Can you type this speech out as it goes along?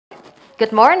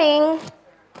Good morning.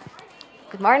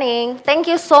 Good morning. Thank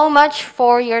you so much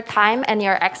for your time and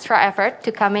your extra effort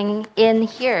to coming in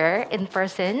here in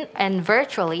person and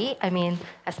virtually. I mean,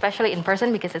 especially in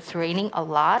person because it's raining a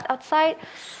lot outside.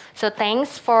 So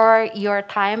thanks for your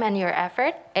time and your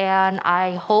effort. And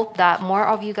I hope that more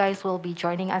of you guys will be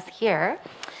joining us here.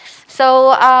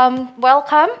 So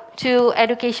welcome to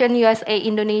Education USA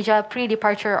Indonesia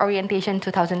Pre-Departure Orientation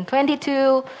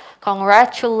 2022.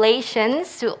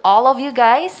 Congratulations to all of you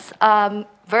guys,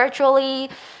 virtually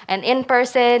and in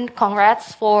person.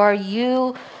 Congrats for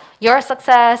your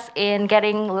success in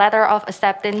getting letter of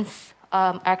acceptance.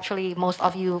 Actually, most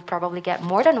of you probably get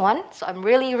more than one. So I'm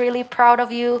really, really proud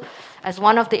of you. As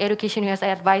one of the Education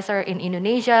USA advisor in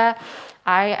Indonesia,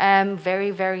 I am very,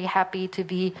 very happy to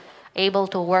be able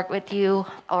to work with you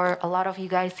or a lot of you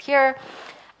guys here.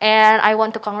 And I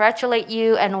want to congratulate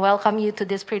you and welcome you to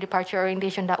this pre-departure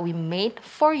orientation that we made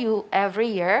for you every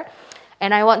year.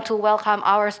 And I want to welcome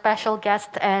our special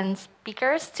guests and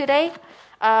speakers today.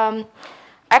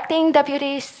 Acting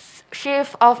Deputy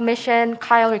Chief of Mission,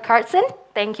 Kyle Rickardson.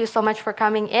 Thank you so much for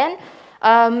coming in.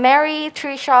 Mary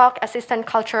Trishok, Assistant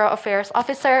Cultural Affairs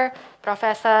Officer.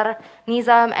 Professor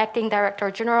Nizam, Acting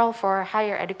Director General for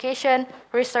Higher Education,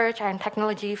 Research and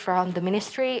Technology from the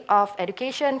Ministry of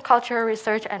Education, Culture,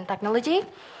 Research and Technology.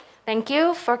 Thank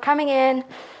you for coming in.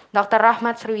 Dr.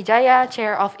 Rahmat Sriwijaya,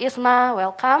 Chair of ISMA,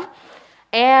 welcome.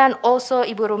 And also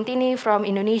Ibu Rumtini from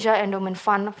Indonesia Endowment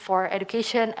Fund for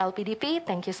Education, LPDP.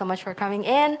 Thank you so much for coming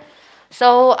in.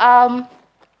 So,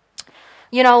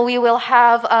 we will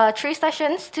have 3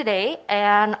 sessions today,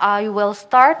 and I will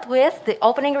start with the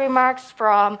opening remarks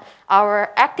from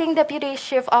our Acting Deputy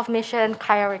Chief of Mission,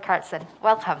 Kyle Rickardson.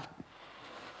 Welcome.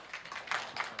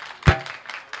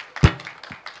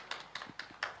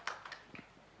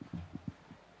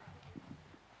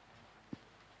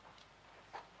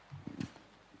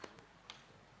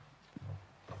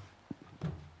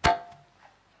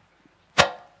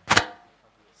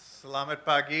 Selamat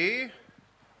pagi.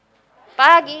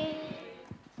 Pagi.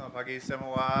 Selamat pagi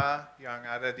semua yang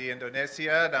ada di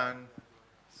Indonesia dan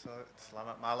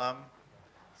selamat malam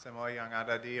semua yang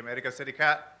ada di Amerika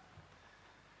Serikat.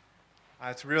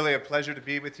 It's really a pleasure to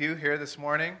be with you here this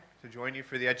morning to join you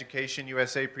for the Education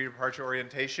USA Pre-Departure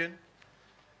Orientation.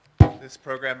 This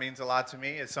program means a lot to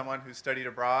me as someone who studied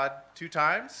abroad 2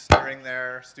 times during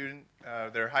their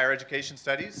higher education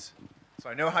studies.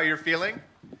 So I know how you're feeling.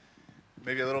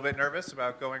 Maybe a little bit nervous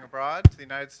about going abroad to the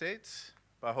United States,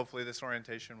 but hopefully this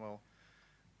orientation will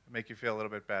make you feel a little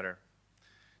bit better.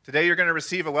 Today you're going to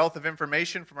receive a wealth of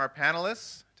information from our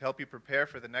panelists to help you prepare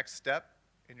for the next step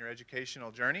in your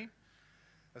educational journey.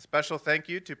 A special thank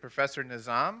you to Professor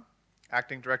Nizam,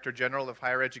 Acting Director General of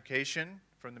Higher Education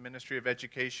from the Ministry of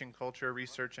Education, Culture,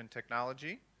 Research, and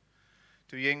Technology.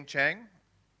 To Ying Cheng,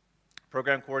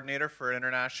 Program Coordinator for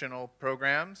International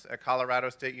Programs at Colorado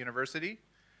State University.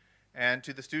 And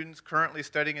to the students currently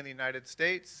studying in the United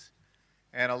States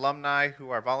and alumni who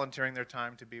are volunteering their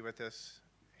time to be with us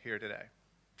here today.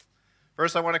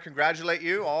 First, I want to congratulate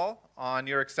you all on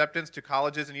your acceptance to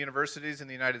colleges and universities in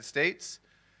the United States.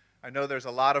 I know there's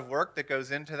a lot of work that goes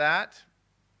into that,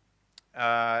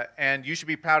 and you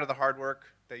should be proud of the hard work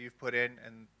that you've put in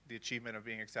and the achievement of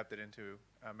being accepted into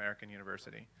American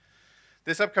University.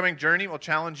 This upcoming journey will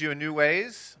challenge you in new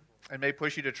ways and may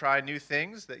push you to try new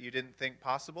things that you didn't think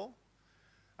possible.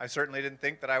 I certainly didn't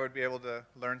think that I would be able to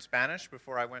learn Spanish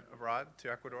before I went abroad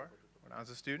to Ecuador when I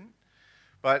was a student.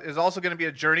 But it's also going to be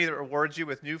a journey that rewards you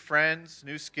with new friends,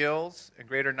 new skills, and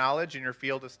greater knowledge in your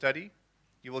field of study.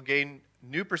 You will gain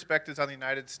new perspectives on the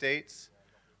United States,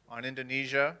 on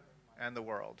Indonesia, and the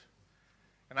world.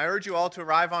 And I urge you all to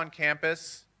arrive on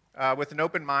campus with an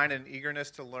open mind and eagerness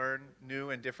to learn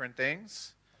new and different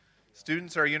things.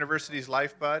 Students are a university's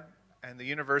lifeblood, and the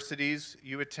universities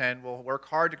you attend will work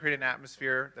hard to create an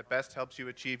atmosphere that best helps you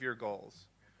achieve your goals.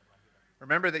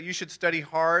 Remember that you should study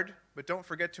hard, but don't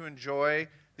forget to enjoy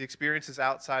the experiences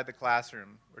outside the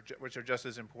classroom, which are just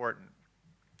as important,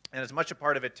 and as much a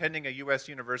part of attending a U.S.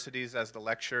 universities as the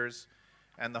lectures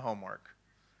and the homework.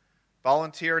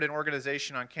 Volunteer at an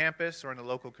organization on campus or in the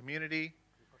local community,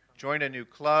 join a new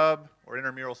club or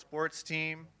intramural sports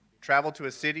team, travel to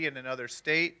a city in another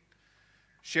state,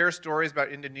 share stories about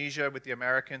Indonesia with the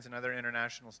Americans and other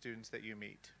international students that you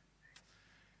meet.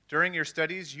 During your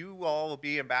studies, you all will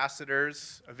be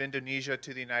ambassadors of Indonesia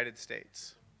to the United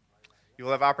States. You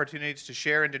will have opportunities to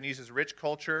share Indonesia's rich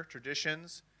culture,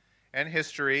 traditions, and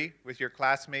history with your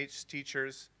classmates,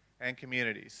 teachers, and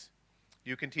communities.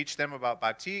 You can teach them about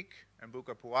batik and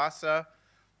buka puasa,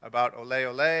 about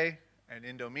ole-ole and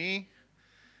Indomie,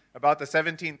 about the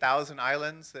 17,000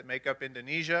 islands that make up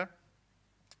Indonesia,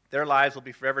 Their lives will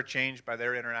be forever changed by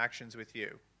their interactions with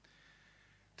you.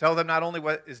 Tell them not only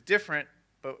what is different,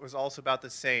 but was also about the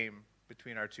same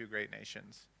between our two great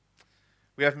nations.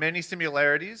 We have many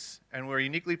similarities, and we're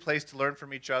uniquely placed to learn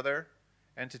from each other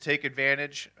and to take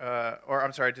advantage,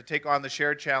 to take on the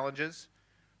shared challenges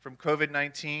from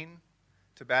COVID-19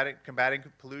 to combating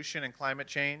pollution and climate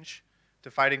change, to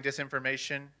fighting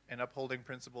disinformation and upholding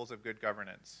principles of good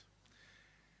governance.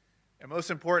 And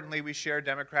most importantly, we share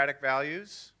democratic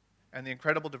values and the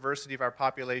incredible diversity of our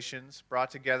populations brought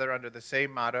together under the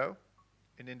same motto,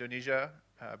 in Indonesia,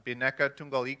 Bhinneka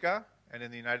Tunggal Ika, and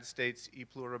in the United States, E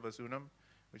Pluribus Unum,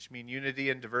 which mean unity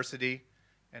and diversity,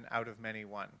 and out of many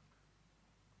one.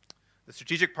 The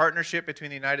strategic partnership between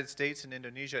the United States and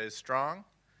Indonesia is strong,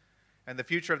 and the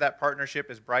future of that partnership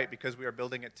is bright because we are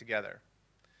building it together.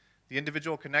 The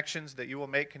individual connections that you will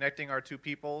make connecting our two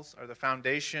peoples are the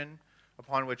foundation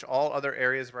upon which all other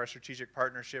areas of our strategic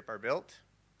partnership are built.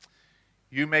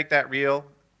 You make that real,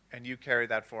 and you carry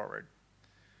that forward.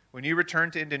 When you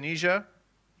return to Indonesia,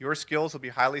 your skills will be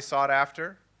highly sought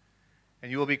after,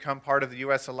 and you will become part of the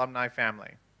U.S. alumni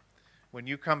family. When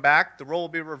you come back, the role will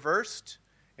be reversed,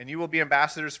 and you will be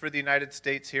ambassadors for the United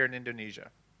States here in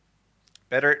Indonesia,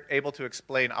 better able to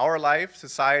explain our life,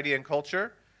 society, and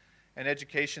culture, and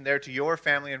education there to your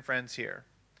family and friends here.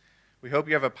 We hope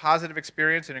you have a positive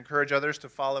experience and encourage others to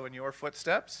follow in your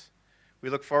footsteps. We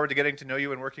look forward to getting to know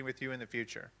you and working with you in the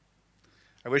future.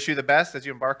 I wish you the best as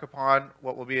you embark upon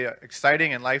what will be an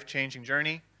exciting and life-changing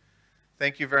journey.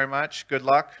 Thank you very much. Good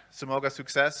luck. Semoga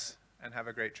sukses, and have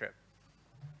a great trip.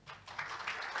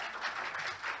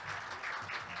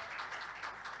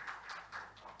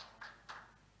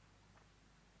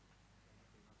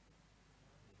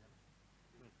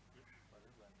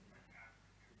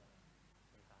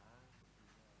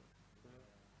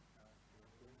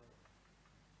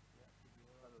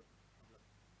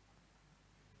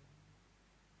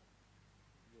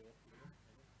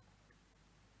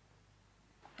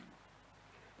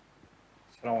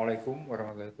 Assalamualaikum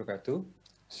warahmatullahi wabarakatuh.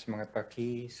 Semangat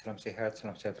pagi, salam sehat,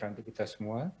 salam sejahtera untuk kita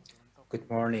semua. Good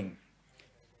morning,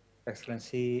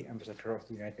 Excellency Ambassador of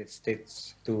the United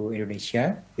States to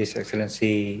Indonesia, His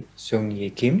Excellency Sung Ye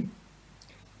Kim,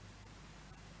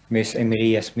 Ms.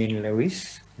 Emily Yasmin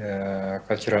Lewis, the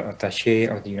Cultural Attaché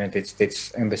of the United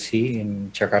States Embassy in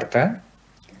Jakarta,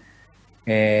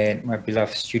 and my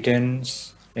beloved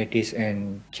students, ladies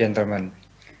and gentlemen.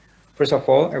 First of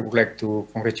all, I would like to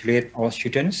congratulate all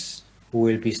students who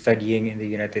will be studying in the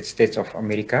United States of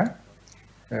America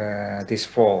this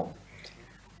fall.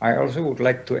 I also would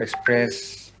like to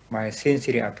express my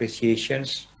sincere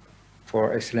appreciations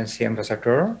for Excellency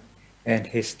Ambassador and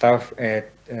his staff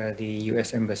at the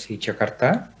U.S. Embassy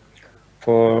Jakarta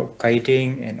for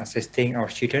guiding and assisting our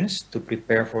students to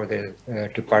prepare for their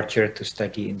departure to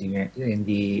study in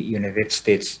the United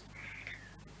States,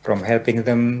 from helping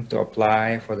them to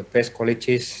apply for the best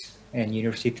colleges and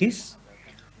universities,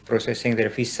 processing their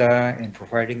visa, and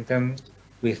providing them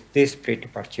with these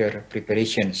pre-departure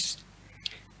preparations.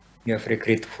 We are very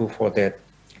grateful for that.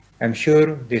 I'm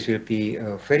sure this will be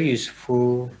very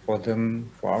useful for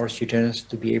them, for our students,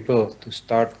 to be able to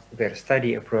start their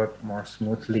study abroad more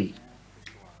smoothly.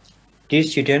 Dear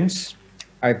students,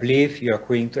 I believe you are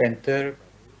going to enter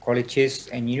colleges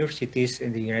and universities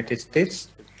in the United States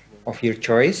of your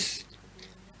choice,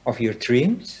 of your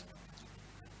dreams.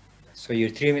 So your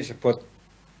dream is about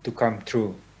to come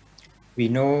true. We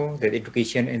know that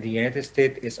education in the United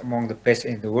States is among the best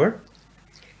in the world.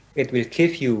 It will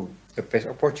give you the best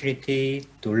opportunity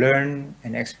to learn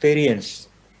and experience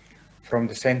from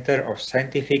the center of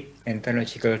scientific and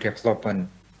technological development.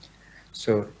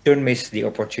 So don't miss the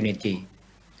opportunity.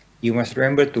 You must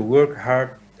remember to work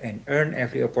hard and earn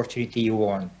every opportunity you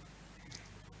want.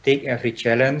 Take every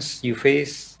challenge you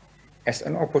face as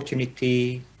an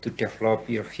opportunity to develop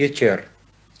your future.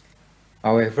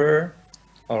 However,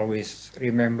 always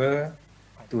remember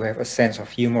to have a sense of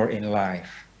humor in life.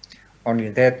 Only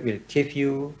that will give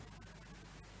you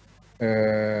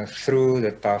through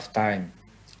the tough time.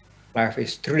 Life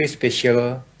is truly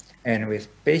special, and with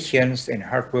patience and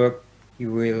hard work,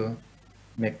 you will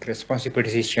make responsible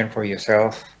decisions for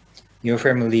yourself, your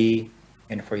family,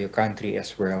 and for your country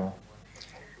as well.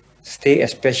 Stay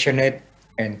as passionate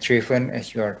and driven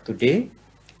as you are today.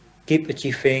 Keep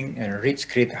achieving and reach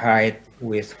great height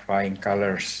with flying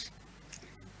colors.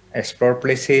 Explore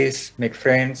places, make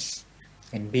friends,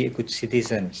 and be a good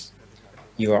citizen.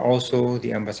 You are also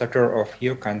the ambassador of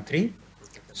your country.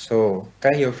 So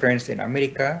tell your friends in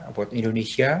America about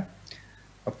Indonesia,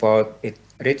 about its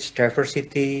rich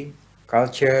diversity,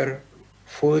 culture,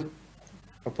 food,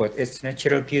 about its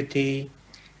natural beauty,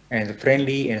 and the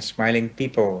friendly and smiling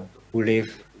people who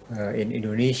live in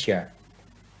Indonesia.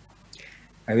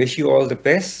 I wish you all the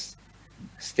best.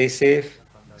 Stay safe,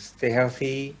 stay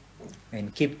healthy,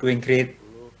 and keep doing great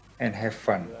and have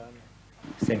fun.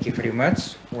 Thank you very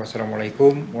much.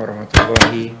 Wassalamualaikum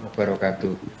warahmatullahi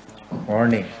wabarakatuh.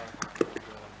 Morning.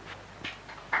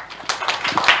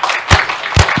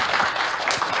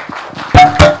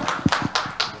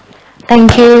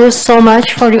 Thank you so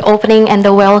much for the opening and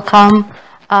the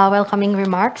welcoming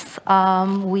remarks.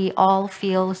 We all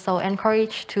feel so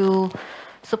encouraged to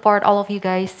support all of you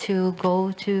guys to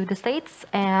go to the States.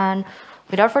 And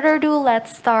without further ado,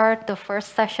 let's start the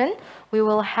first session. We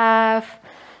will have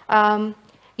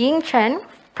Ying Chen,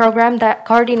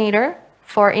 Coordinator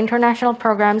for International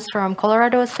Programs from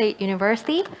Colorado State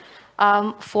University,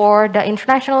 for the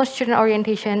International Student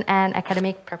Orientation and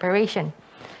Academic Preparation.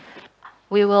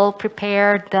 We will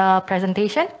prepare the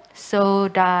presentation so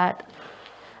that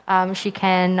she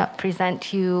can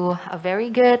present you a very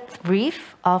good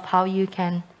brief of how you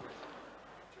can.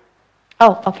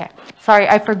 Oh, okay. Sorry,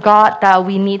 I forgot that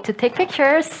we need to take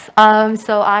pictures.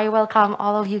 So I welcome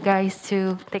all of you guys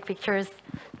to take pictures,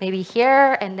 maybe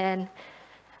here and then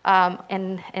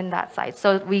in that side.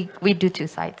 So we do two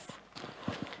sides.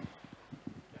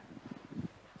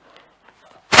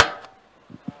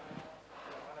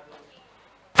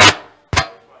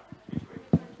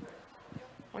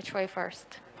 Which way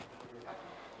first?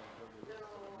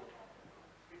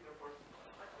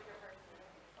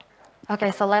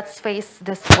 Okay, so let's face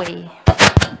this way.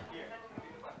 Don't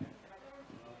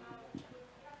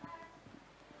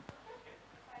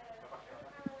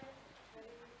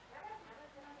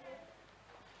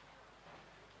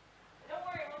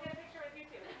worry, we'll get a picture with you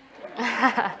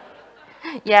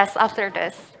too. Yes, after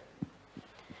this.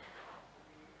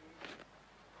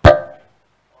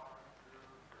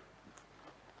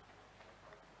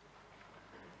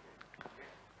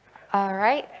 All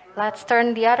right, let's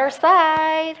turn the other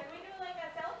side. Can we do like a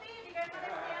selfie? Do you guys want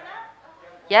to stand up?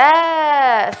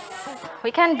 Yes,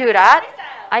 we can do that.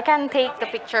 I can take the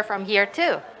picture from here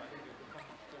too.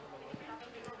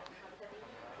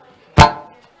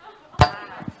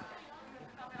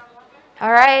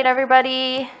 All right,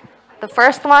 everybody. The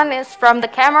first one is from the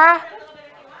camera.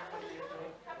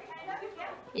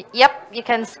 Yep, you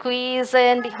can squeeze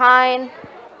in behind.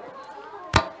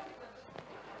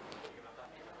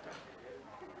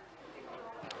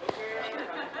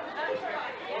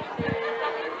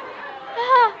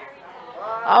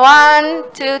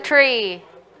 One, two, three.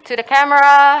 To the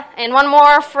camera. And one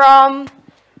more from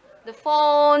the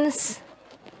phones.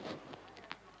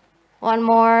 One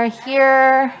more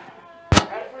here.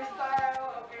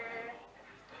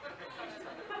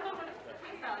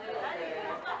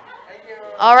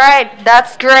 All right,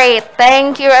 that's great.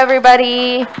 Thank you,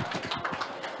 everybody.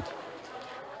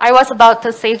 I was about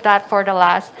to save that for the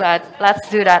last, but let's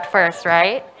do that first,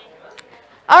 right?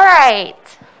 All right.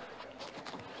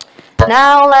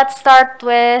 Now let's start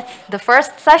with the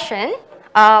first session.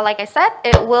 Like I said,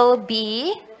 it will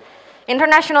be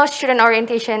International Student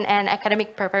Orientation and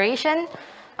Academic Preparation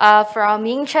from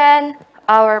Ying Chen,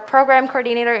 our Program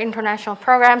Coordinator, International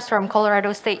Programs from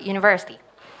Colorado State University.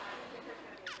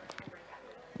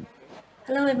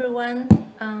 Hello, everyone.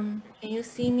 Can you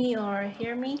see me or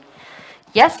hear me?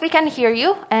 Yes, we can hear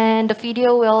you, and the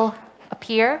video will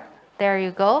appear. There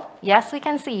you go. Yes, we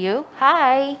can see you.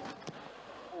 Hi.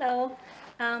 Hello.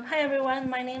 Hi, everyone.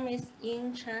 My name is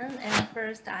Ying Chen, and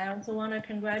first, I also want to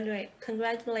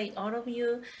congratulate all of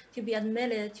you to be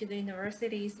admitted to the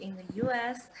universities in the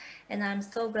U.S., and I'm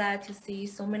so glad to see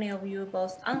so many of you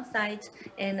both on-site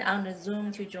and on the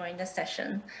Zoom to join the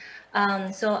session.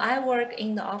 So I work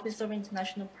in the Office of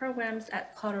International Programs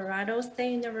at Colorado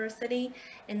State University,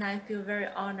 and I feel very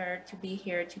honored to be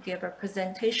here to give a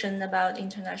presentation about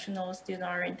international student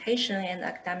orientation and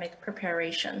academic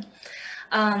preparation.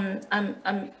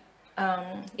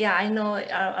 Yeah, I know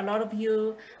a lot of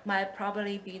you might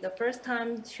probably be the first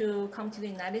time to come to the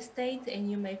United States,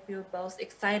 and you may feel both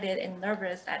excited and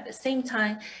nervous at the same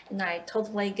time. And I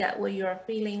totally get what you're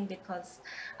feeling, because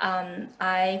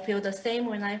I feel the same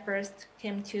when I first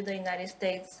came to the United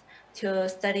States to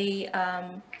study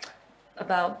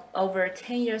about over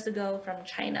 10 years ago from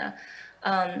China.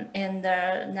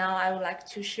 Now I would like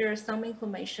to share some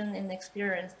information and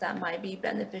experience that might be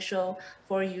beneficial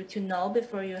for you to know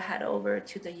before you head over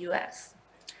to the US.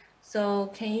 So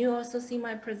can you also see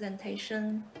my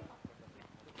presentation?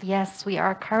 Yes, we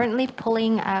are currently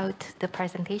pulling out the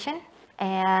presentation,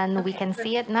 and we can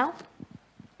see it now.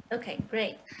 Okay,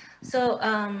 great. So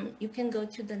you can go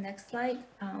to the next slide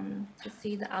to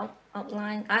see the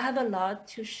outline. I have a lot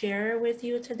to share with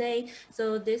you today.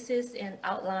 So this is an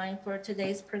outline for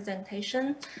today's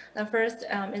presentation. The first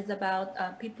is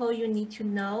about people you need to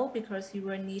know because you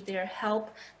will need their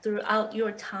help throughout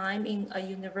your time in a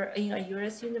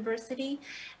US university.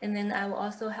 And then I will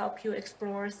also help you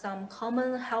explore some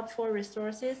common helpful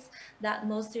resources that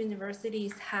most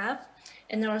universities have,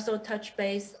 and also touch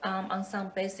base on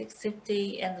some basic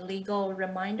safety and legal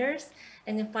reminders.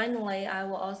 And then finally, I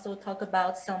will also talk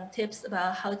about some tips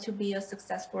about how to be a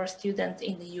successful student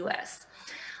in the US.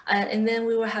 And then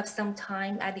we will have some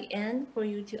time at the end for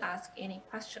you to ask any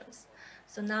questions.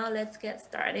 So now let's get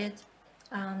started.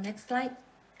 Next slide,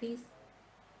 please.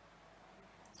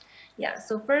 Yeah,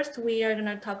 so first we are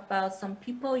gonna talk about some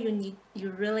people you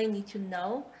really need to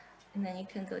know, and then you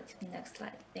can go to the next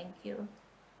slide. Thank you.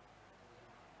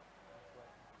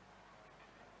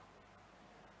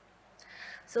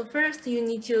 So first, you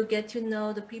need to get to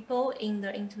know the people in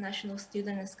the International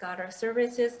Student and Scholar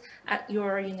Services at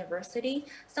your university.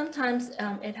 Sometimes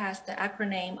it has the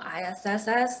acronym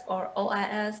ISSS or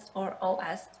OIS or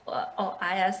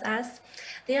ISS.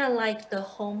 They are like the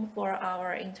home for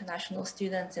our international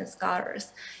students and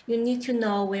scholars. You need to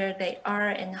know where they are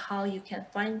and how you can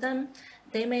find them.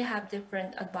 They may have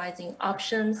different advising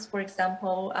options, for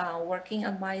example, working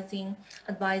advising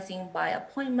by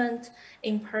appointment,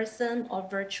 in person, or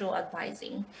virtual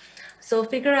advising. So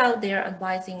figure out their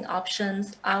advising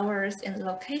options, hours, and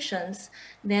locations.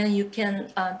 Then you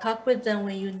can talk with them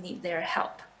when you need their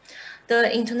help.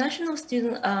 The international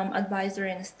student advisor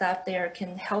and staff there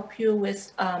can help you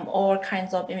with all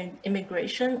kinds of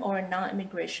immigration or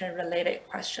non-immigration related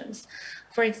questions.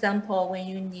 For example, when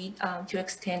you need to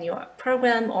extend your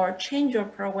program or change your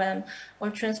program or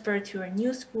transfer to a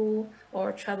new school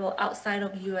or travel outside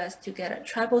of US to get a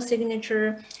travel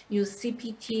signature, use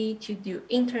CPT to do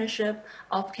internship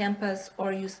off campus,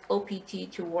 or use OPT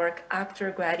to work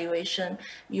after graduation,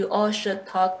 you all should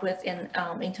talk with an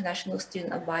international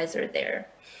student advisor there.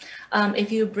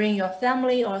 If you bring your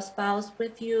family or spouse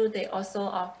with you, they also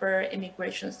offer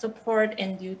immigration support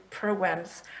and do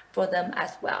programs for them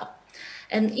as well.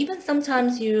 And even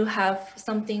sometimes you have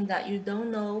something that you don't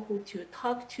know who to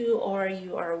talk to, or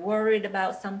you are worried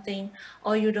about something,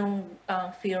 or you don't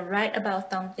feel right about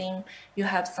something, you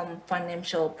have some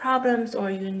financial problems,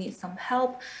 or you need some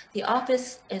help, the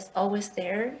office is always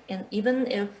there. And even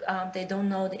if they don't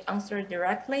know the answer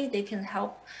directly, they can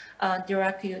help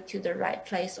direct you to the right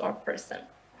place or person.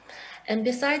 And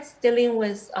besides dealing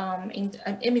with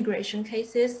immigration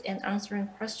cases and answering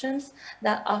questions,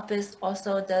 that office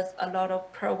also does a lot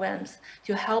of programs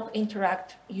to help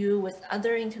interact you with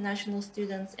other international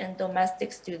students and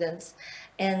domestic students,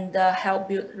 and help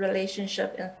build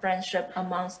relationship and friendship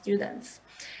among students.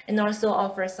 And also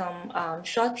offer some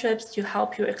short trips to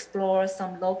help you explore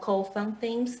some local fun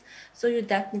things. So you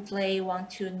definitely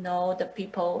want to know the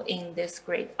people in this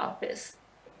great office.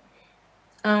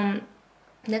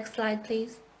 Next slide,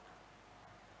 please.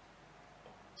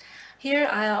 Here,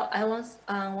 I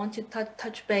want to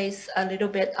touch base a little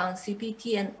bit on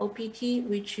CPT and OPT,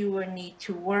 which you will need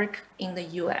to work in the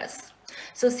US.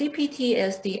 So CPT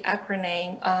is the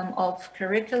acronym of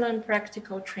Curriculum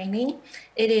Practical Training.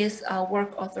 It is a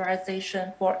work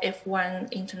authorization for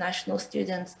F1 international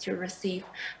students to receive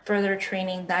further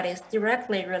training that is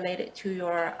directly related to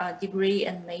your degree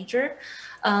and major.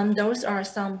 Those are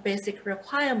some basic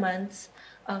requirements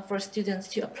for students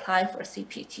to apply for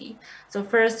CPT. So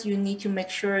first, you need to make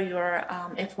sure your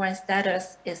F1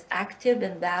 status is active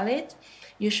and valid.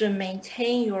 You should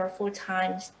maintain your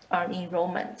full-time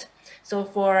enrollment. So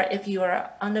if you are an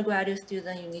undergraduate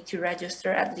student, you need to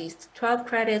register at least 12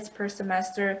 credits per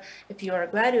semester. If you are a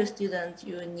graduate student,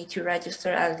 you need to register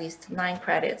at least 9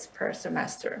 credits per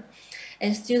semester.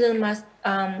 And students must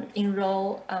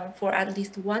enroll for at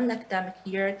least 1 academic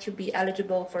year to be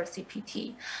eligible for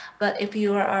CPT. But if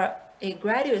you are a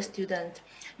graduate student,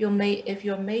 if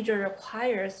your major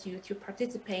requires you to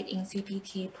participate in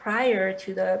CPT prior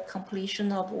to the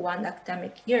completion of 1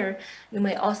 academic year, you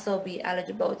may also be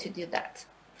eligible to do that.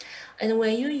 And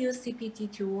when you use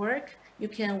CPT to work, you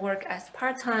can work as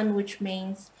part-time, which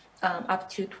means up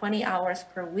to 20 hours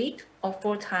per week, or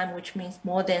full-time, which means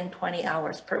more than 20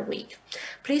 hours per week.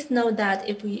 Please note that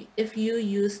if you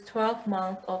use 12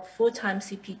 months of full-time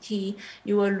CPT,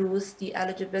 you will lose the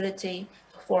eligibility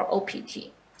for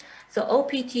OPT. So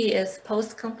OPT is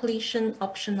post-completion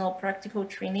optional practical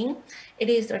training. It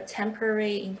is a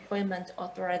temporary employment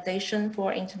authorization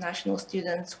for international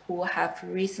students who have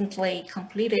recently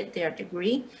completed their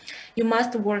degree. You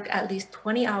must work at least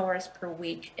 20 hours per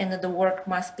week, and the work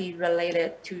must be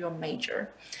related to your major.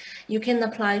 You can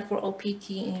apply for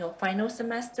OPT in your final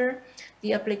semester.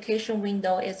 The application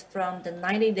window is from the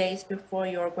 90 days before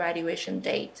your graduation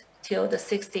date till the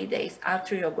 60 days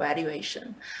after your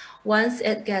graduation. Once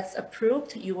it gets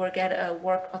approved, you will get a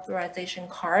work authorization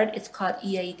card. It's called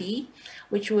EAD,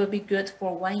 which will be good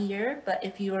for 1 year. But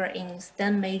if you are in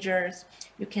STEM majors,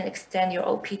 you can extend your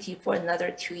OPT for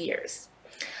another 2 years.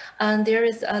 And there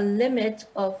is a limit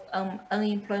of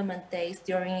unemployment days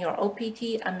during your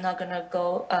OPT. I'm not gonna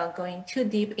go going too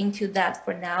deep into that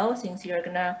for now, since you're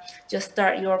gonna just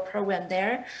start your program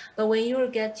there. But when you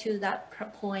get to that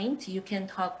point, you can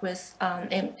talk with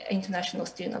an international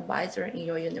student advisor in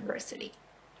your university.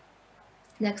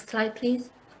 Next slide,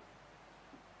 please.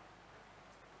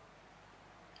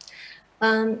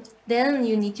 Then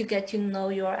you need to get to know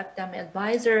your academic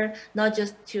advisor, not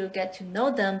just to get to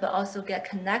know them, but also get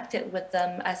connected with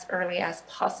them as early as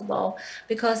possible,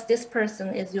 because this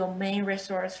person is your main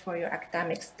resource for your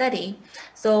academic study.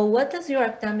 So what does your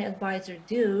academic advisor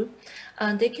do?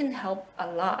 They can help a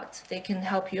lot. They can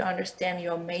help you understand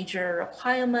your major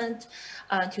requirement,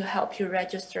 to help you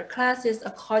register classes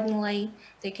accordingly.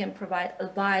 They can provide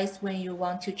advice when you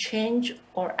want to change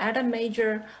or add a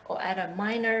major or add a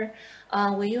minor.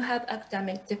 When you have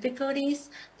academic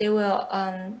difficulties, they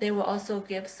will also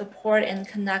give support and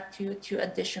connect you to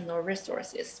additional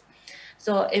resources.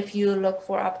 So if you look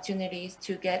for opportunities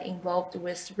to get involved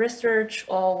with research,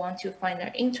 or want to find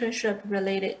an internship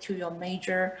related to your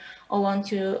major, or want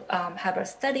to have a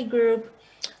study group,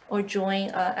 or join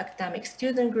an academic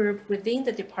student group within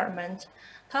the department,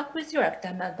 talk with your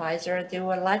academic advisor. They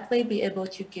will likely be able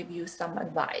to give you some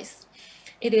advice.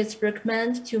 It is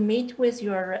recommended to meet with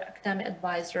your academic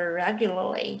advisor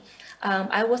regularly.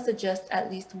 I would suggest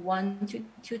at least 1 to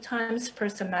 2 times per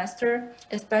semester,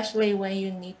 especially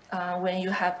when you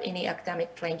have any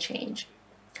academic plan change.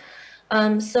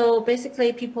 So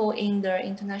basically, people in the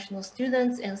international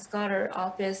students and scholar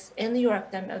office and your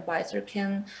academic advisor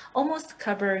can almost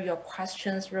cover your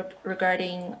questions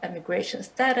regarding immigration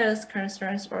status,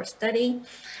 concerns, or study.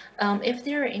 If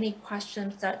there are any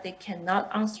questions that they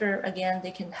cannot answer, again,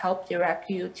 they can help direct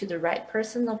you to the right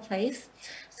person or place.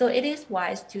 So it is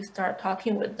wise to start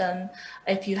talking with them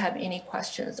if you have any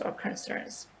questions or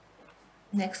concerns.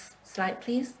 Next slide,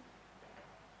 please.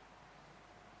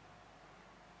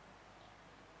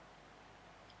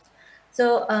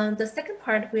 So the second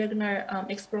part, we're gonna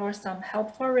explore some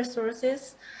helpful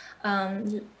resources,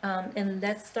 and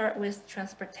let's start with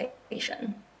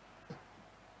transportation.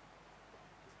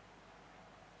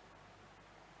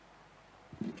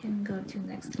 You can go to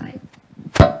next slide.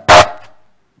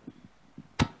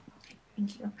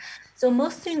 Thank you. So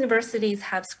most universities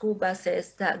have school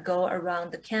buses that go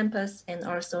around the campus and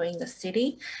also in the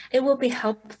city. It will be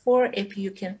helpful if you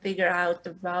can figure out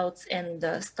the routes and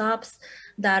the stops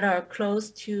that are close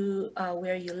to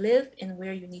where you live and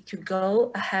where you need to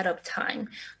go ahead of time,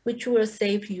 which will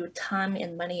save you time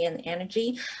and money and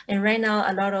energy. And right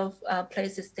now, a lot of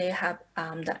places, they have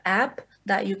the app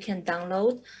that you can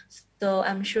download. So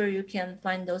I'm sure you can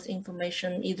find those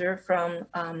information either from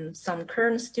some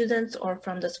current students or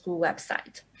from the school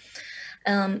website.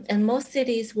 And most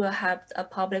cities will have a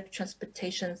public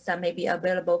transportation that may be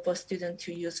available for students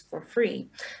to use for free.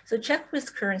 So check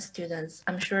with current students.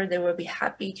 I'm sure they will be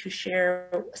happy to share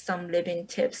some living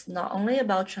tips, not only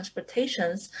about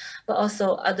transportations, but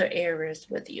also other areas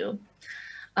with you.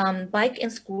 Bike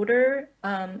and scooter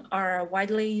are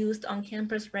widely used on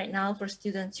campus right now for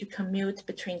students to commute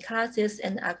between classes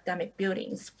and academic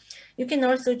buildings. You can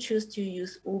also choose to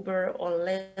use Uber or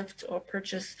Lyft, or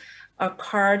purchase a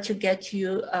car to get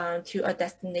you to a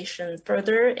destination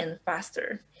further and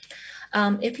faster.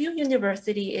 If your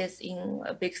university is in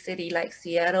a big city like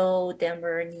Seattle,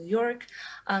 Denver, New York,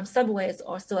 subway is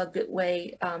also a good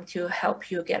way to help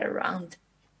you get around.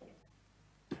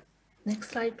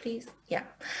 Next slide, please. Yeah.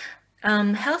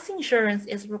 Health insurance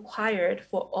is required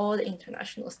for all the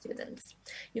international students.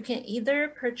 You can either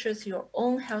purchase your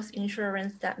own health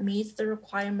insurance that meets the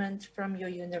requirement from your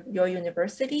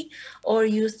university, or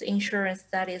use the insurance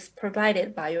that is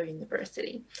provided by your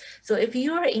university. So if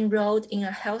you are enrolled in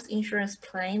a health insurance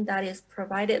plan that is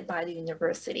provided by the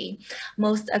university,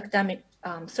 most academic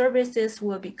services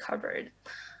will be covered.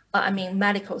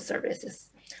 Medical services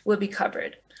will be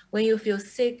covered. When you feel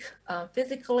sick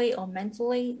physically or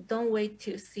mentally, don't wait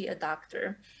to see a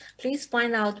doctor. Please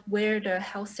find out where the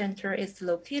health center is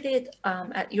located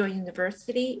at your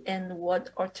university and what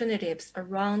alternatives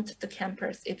around the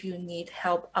campus if you need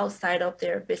help outside of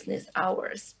their business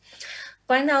hours.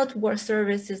 Find out what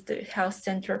services the health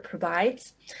center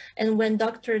provides. And when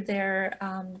doctor there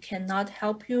cannot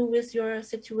help you with your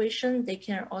situation, they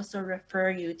can also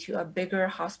refer you to a bigger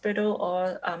hospital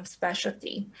or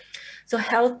specialty. So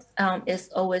health is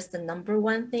always the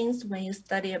 #1 things when you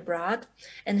study abroad,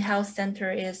 and health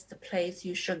center is the place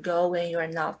you should go when you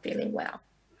are not feeling well.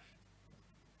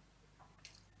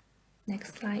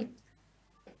 Next slide.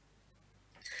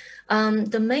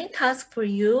 The main task for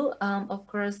you, of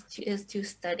course, is to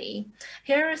study.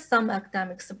 Here are some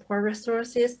academic support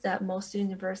resources that most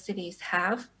universities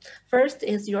have. First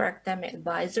is your academic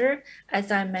advisor.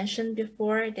 As I mentioned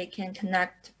before, they can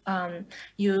connect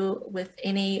you with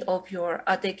any of your,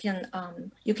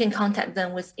 you can contact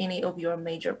them with any of your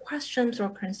major questions or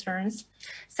concerns.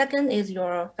 Second is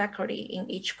your faculty in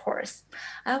each course.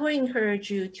 I would encourage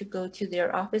you to go to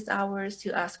their office hours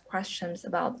to ask questions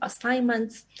about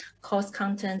assignments, course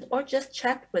content, or just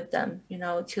chat with them,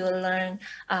 to learn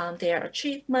their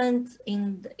achievements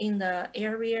in the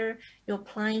area you're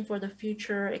applying for the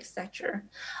future, etc.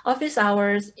 Office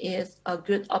hours is a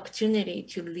good opportunity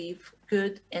to leave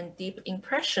good and deep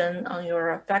impression on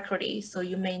your faculty. So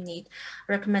you may need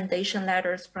recommendation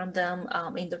letters from them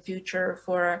in the future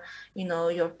for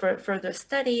your further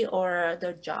study or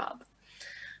the job.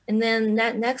 And then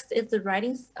next is the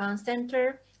writing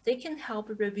center. They can help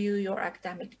review your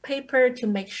academic paper to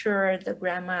make sure the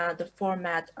grammar, the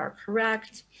format are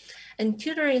correct. And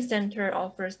tutoring center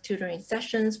offers tutoring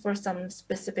sessions for some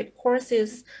specific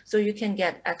courses, so you can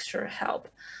get extra help.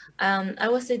 I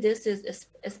would say this is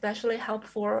especially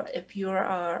helpful if you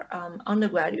are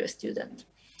undergraduate student.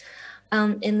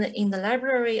 In the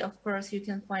library, of course, you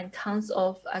can find tons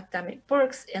of academic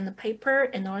books and the paper,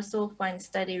 and also find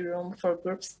study room for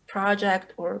groups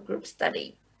project or group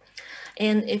study.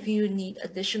 And if you need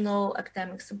additional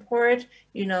academic support,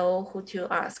 you know who to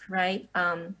ask, right?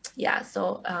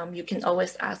 So you can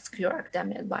always ask your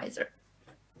academic advisor.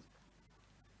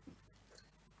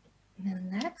 And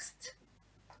next.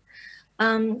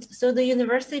 So the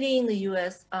university in the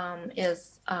US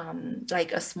is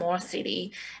like a small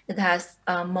city. It has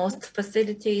most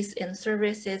facilities and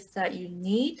services that you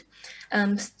need.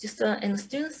 And the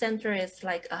student center is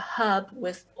like a hub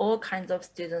with all kinds of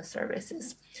student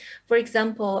services. For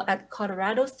example, at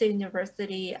Colorado State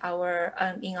University,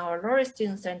 in our Lori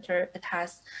Student Center, it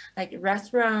has like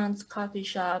restaurants, coffee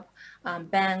shop,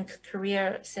 bank,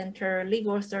 career center,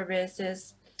 legal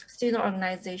services, student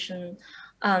organization,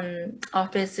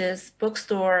 offices,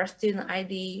 bookstore, student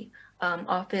ID,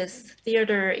 office,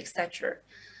 theater, etc.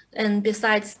 And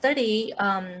besides study,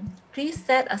 please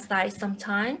set aside some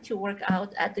time to work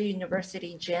out at the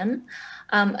university gym.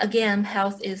 Again,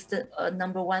 health is the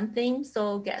 #1 thing,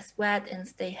 so get sweat and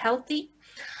stay healthy.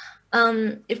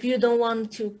 If you don't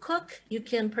want to cook, you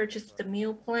can purchase the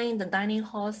meal plan. The dining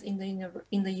halls in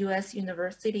the US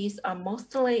universities are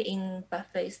mostly in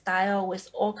buffet style with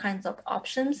all kinds of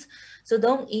options. So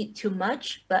don't eat too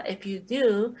much, but if you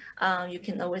do, you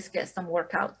can always get some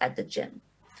workout at the gym.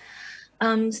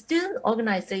 Student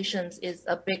organizations is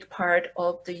a big part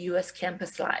of the US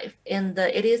campus life, and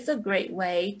it is a great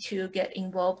way to get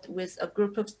involved with a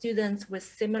group of students with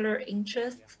similar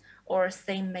interests or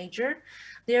same major.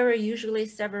 There are usually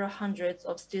several hundreds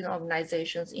of student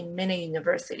organizations in many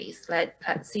universities. Like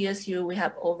at CSU, we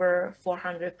have over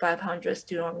 400, 500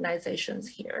 student organizations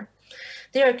here.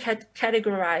 They are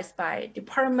categorized by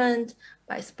department,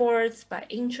 by sports, by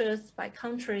interests, by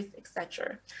countries,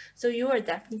 etc. So you will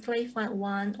definitely find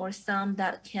one or some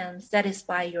that can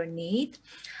satisfy your need.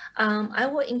 I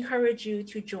will encourage you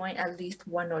to join at least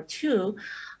one or two.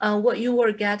 What you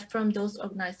will get from those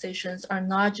organizations are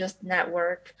not just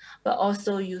network, but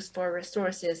also useful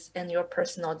resources in your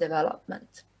personal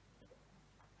development.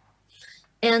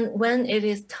 And when it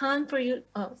is time for you,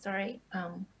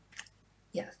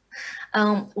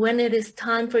 when it is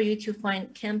time for you to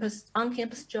find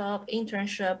on-campus job,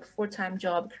 internship, full-time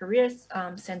job, careers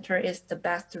center is the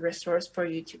best resource for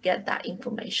you to get that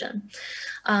information.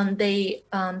 They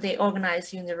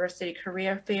organize university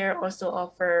career fair, also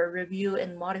offer review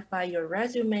and modify your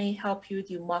resume, help you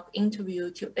do mock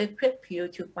interview to equip you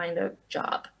to find a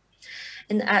job.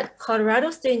 And at Colorado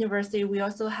State University, we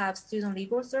also have student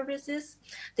legal services.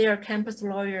 They are campus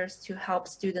lawyers to help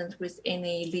students with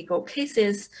any legal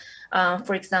cases.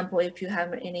 For example, if you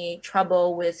have any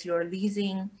trouble with your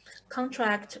leasing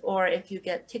contract, or if you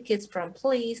get tickets from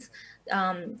police,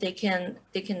 they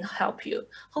can help you.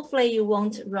 Hopefully you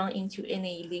won't run into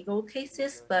any legal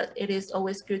cases, but it is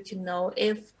always good to know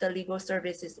if the legal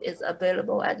services is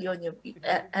available at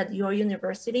your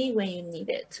university when you need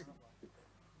it.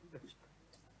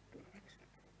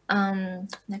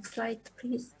 Next slide,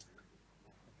 please.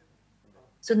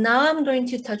 So now I'm going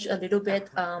to touch a little bit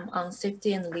on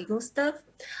safety and legal stuff.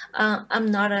 I'm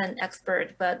not an expert,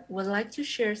 but would like to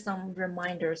share some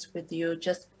reminders with you.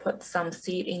 Just put some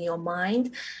seed in your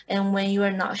mind. And when you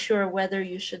are not sure whether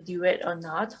you should do it or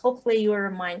not, hopefully you will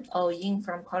remind Ying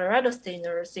from Colorado State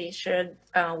University shared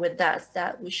with us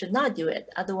that we should not do it.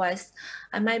 Otherwise,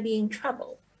 I might be in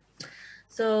trouble.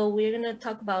 So we're gonna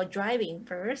talk about driving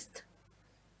first.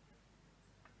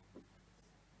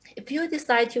 If you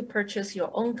decide to purchase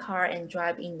your own car and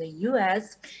drive in the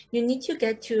US, you need to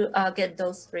get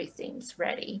those three things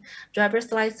ready: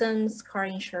 driver's license, car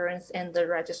insurance, and the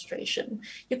registration.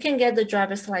 You can get the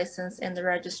driver's license and the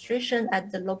registration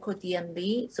at the local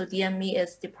DMV. So DMV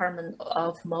is Department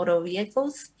of Motor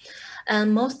Vehicles.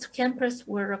 And most campus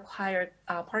will require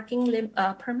parking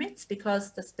permits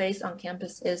because the space on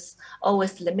campus is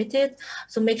always limited.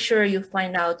 So make sure you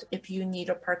find out if you need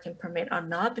a parking permit or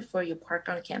not before you park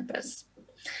on campus.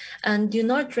 And do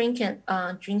not drink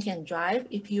and drive.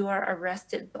 If you are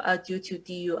arrested due to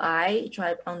DUI,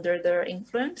 drive under the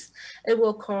influence, it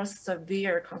will cause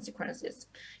severe consequences.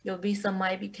 Your visa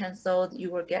might be canceled.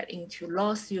 You will get into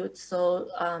lawsuits. So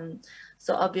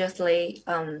obviously,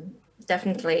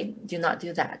 definitely do not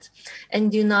do that.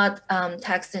 And do not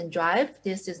text and drive.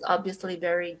 This is obviously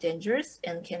very dangerous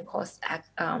and can cause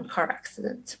car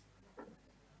accident.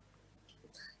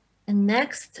 And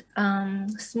next,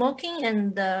 smoking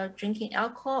and drinking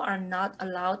alcohol are not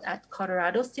allowed at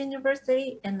Colorado State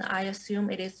University, and I assume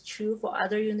it is true for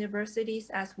other universities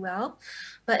as well.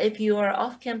 But if you are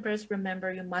off campus,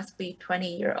 remember you must be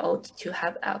 20-year-old to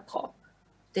have alcohol.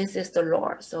 This is the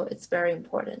law, so it's very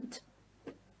important.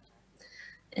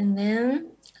 And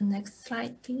then next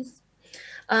slide, please.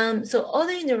 So all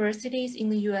the universities in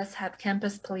the US have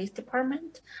campus police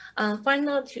department. Find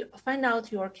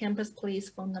out your campus police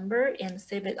phone number and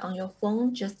save it on your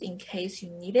phone just in case you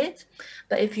need it.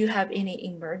 But if you have any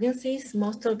emergencies,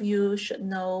 most of you should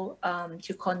know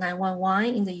to call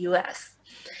 911 in the US.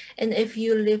 And if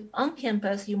you live on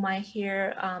campus, you might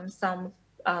hear some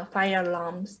fire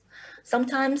alarms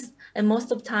sometimes, and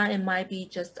most of the time it might be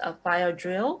just a fire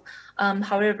drill.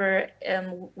 However,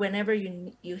 whenever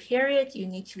you hear it, you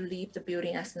need to leave the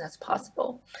building as soon as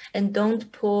possible, and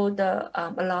don't pull the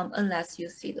alarm unless you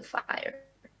see the fire.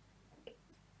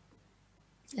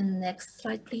 And next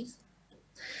slide, please.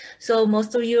 So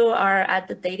most of you are at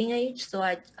the dating age, so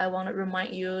I want to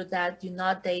remind you that do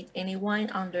not date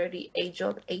anyone under the age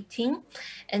of 18.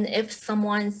 And if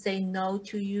someone say no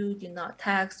to you, do not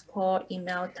text, call,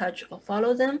 email, touch, or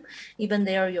follow them, even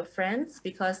they are your friends,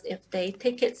 because if they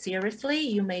take it seriously,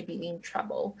 you may be in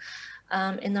trouble.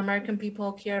 And American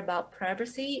people care about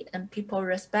privacy and people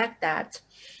respect that.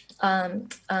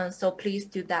 So please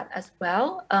do that as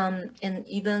well. And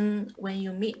even when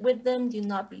you meet with them, do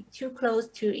not be too close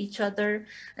to each other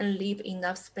and leave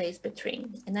enough space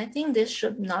between. And I think this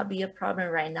should not be a problem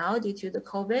right now due to the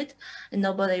COVID, and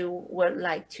nobody would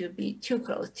like to be too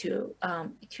close to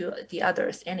the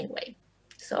others anyway.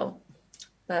 So,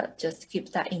 but just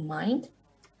keep that in mind.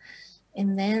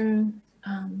 And then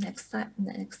next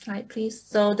slide, please.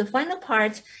 So the final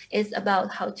part is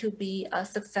about how to be a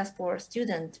successful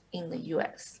student in the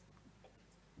US.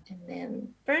 And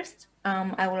then first,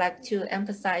 I would like to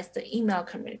emphasize the email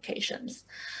communications.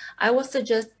 I would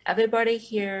suggest everybody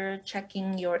here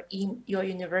checking your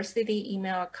university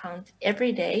email account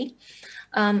every day.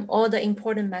 All the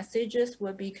important messages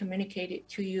will be communicated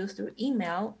to you through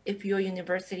email. If your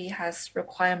university has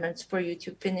requirements for you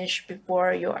to finish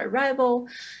before your arrival,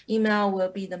 email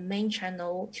will be the main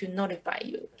channel to notify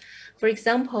you. For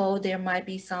example, there might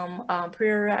be some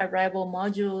prior arrival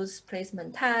modules,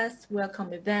 placement tests,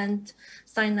 welcome event,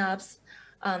 signups,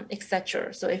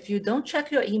 etc. So if you don't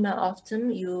check your email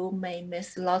often, you may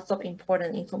miss lots of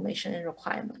important information and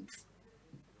requirements.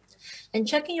 And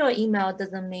checking your email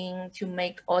doesn't mean to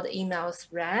make all the emails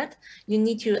read. You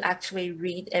need to actually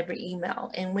read every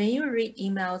email. And when you read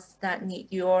emails that need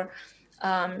your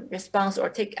response or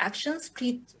take actions,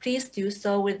 please do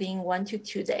so within 1 to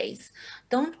 2 days.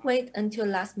 Don't wait until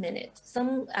last minute.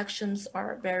 Some actions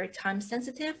are very time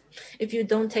sensitive. If you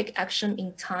don't take action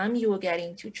in time, you will get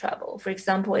into trouble. For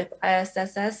example, if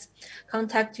ISSS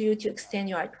contact you to extend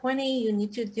your I-20, you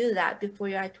need to do that before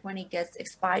your I-20 gets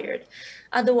expired.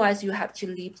 Otherwise, you have to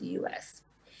leave the US.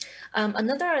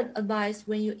 Another advice,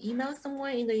 when you email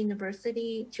someone in the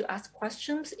university to ask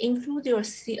questions, include your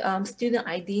student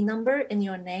ID number and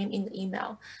your name in the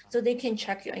email so they can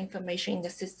check your information in the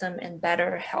system and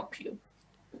better help you.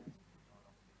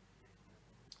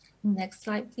 Next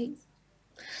slide, please.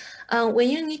 When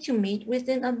you need to meet with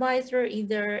an advisor,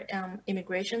 either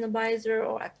immigration advisor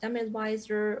or academic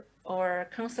advisor or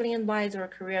counseling advisor or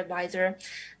career advisor,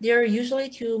 there are usually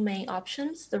two main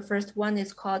options. The first one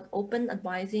is called open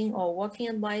advising or walking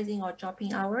advising or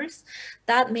dropping hours.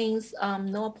 That means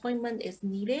no appointment is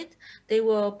needed. They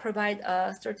will provide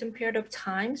a certain period of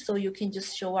time so you can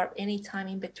just show up anytime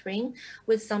in between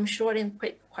with some short and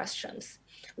quick questions,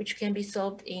 which can be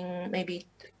solved in maybe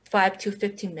 5 to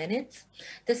 15 minutes.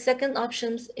 The second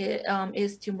option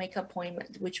is to make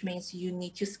appointment, which means you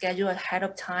need to schedule ahead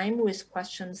of time with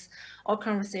questions or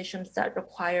conversations that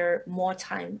require more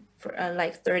time, for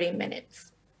like 30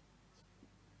 minutes.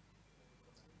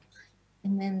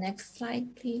 And then next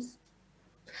slide, please.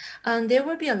 There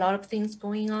will be a lot of things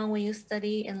going on when you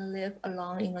study and live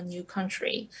alone in a new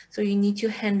country. So you need to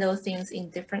handle things in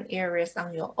different areas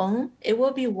on your own. It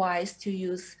will be wise to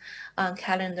use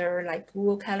calendar like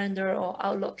Google Calendar or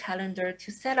Outlook Calendar to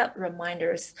set up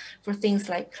reminders for things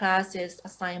like classes,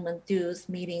 assignment dues,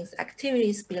 meetings,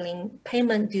 activities, billing,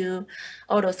 payment due,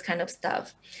 all those kind of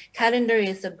stuff. Calendar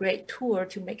is a great tool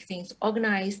to make things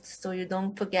organized so you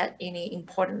don't forget any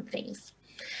important things.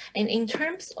 And in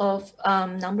terms of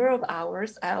number of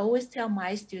hours, I always tell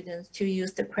my students to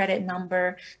use the credit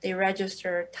number they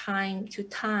register time to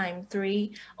time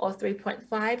 3 or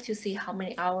 3.5 to see how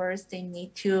many hours they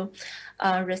need to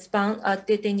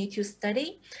they need to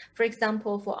study. For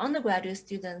example, for undergraduate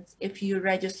students, if you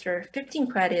register 15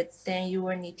 credits, then you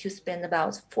will need to spend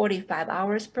about 45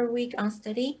 hours per week on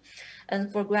study. And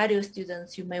for graduate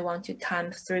students, you may want to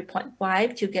times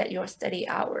 3.5 to get your study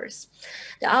hours.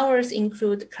 The hours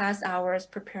include class hours,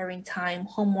 preparing time,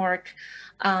 homework,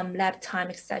 lab time,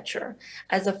 etc.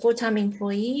 As a full-time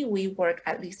employee, we work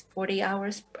at least 40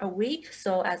 hours per week.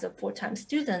 So as a full-time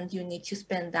student, you need to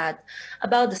spend that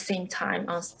about the same time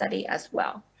on study as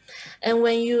well. And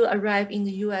when you arrive in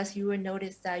the US, you will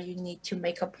notice that you need to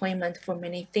make appointment for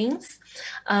many things.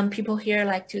 People here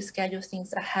like to schedule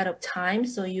things ahead of time,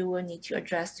 so you will need to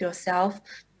address yourself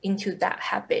into that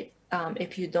habit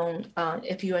if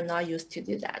you are not used to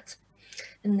do that.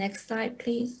 And next slide,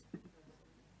 please.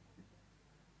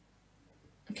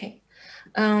 Okay,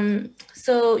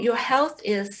 so your health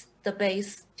is the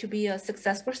base to be a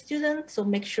successful student. So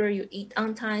make sure you eat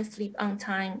on time, sleep on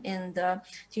time, and to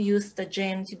use the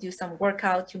gym to do some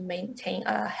workout to maintain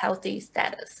a healthy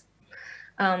status.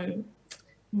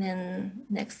 Then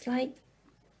next slide,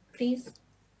 please.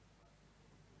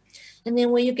 And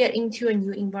then when you get into a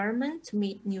new environment,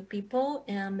 meet new people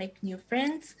and make new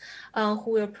friends who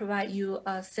will provide you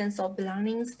a sense of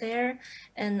belongings there.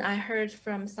 And I heard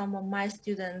from some of my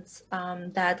students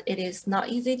that it is not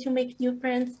easy to make new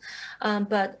friends,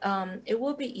 but it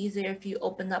will be easier if you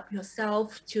open up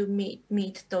yourself to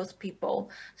meet those people.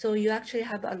 So you actually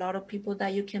have a lot of people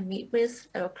that you can meet with,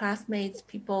 your classmates,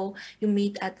 people you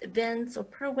meet at events or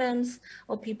programs,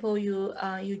 or people you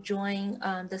join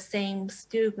the same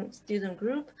student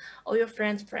group or your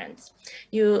friends.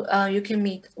 You can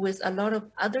meet with a lot of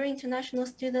other international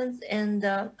students and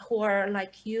who are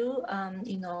like you,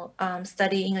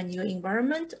 studying a new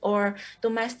environment, or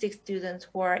domestic students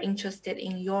who are interested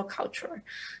in your culture.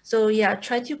 So yeah,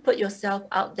 try to put yourself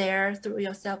out there, throw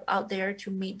yourself out there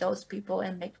to meet those people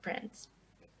and make friends.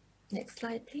 Next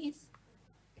slide, please.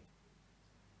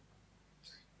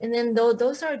 And then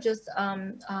those are just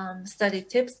study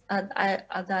tips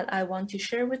that I want to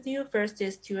share with you. First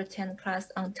is to attend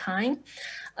class on time.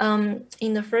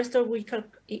 In the first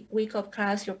week of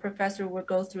class, your professor will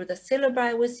go through the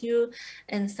syllabi with you,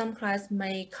 and some class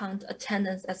may count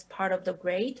attendance as part of the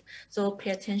grade. So pay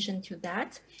attention to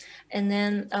that. And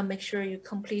then make sure you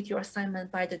complete your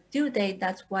assignment by the due date.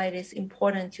 That's why it is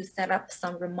important to set up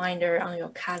some reminder on your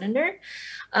calendar.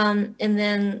 And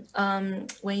then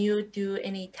when you do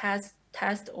any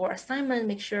test or assignment,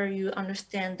 make sure you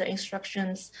understand the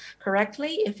instructions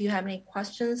correctly. If you have any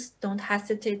questions, don't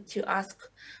hesitate to ask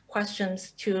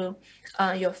questions to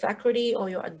your faculty or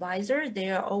your advisor.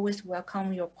 They are always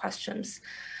welcome your questions.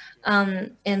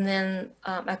 And then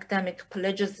academic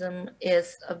plagiarism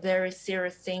is a very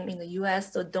serious thing in the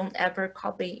US, so don't ever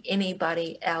copy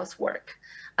anybody else's work.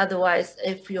 Otherwise,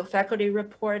 if your faculty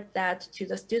report that to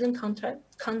the student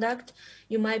conduct,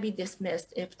 you might be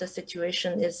dismissed if the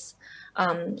situation is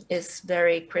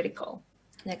very critical.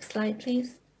 Next slide,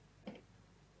 please.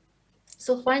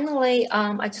 So finally,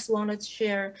 I just wanted to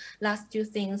share last two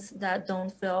things that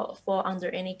don't fall under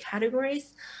any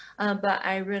categories, but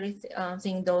I really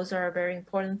think those are a very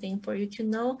important thing for you to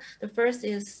know. The first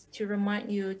is to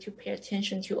remind you to pay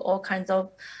attention to all kinds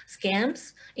of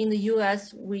scams. In the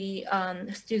US,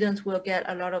 students will get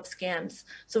a lot of scams.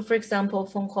 So for example,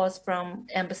 phone calls from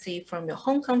embassy from your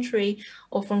home country,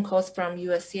 or phone calls from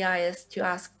USCIS to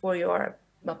ask for your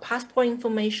passport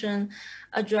information,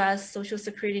 address, social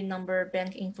security number,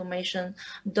 bank information.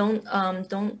 Don't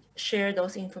share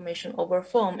those information over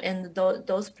phone. And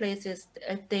those places,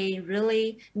 if they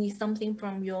really need something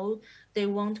from you, they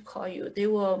won't call you. They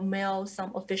will mail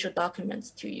some official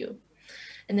documents to you.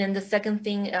 And then the second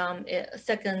thing,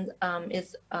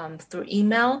 is through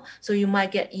email. So you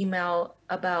might get email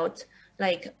about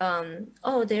like,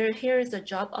 oh, here is a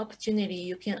job opportunity.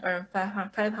 You can earn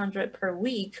 500 per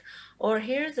week, or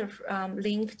here's a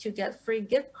link to get free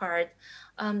gift card.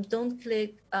 Don't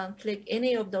click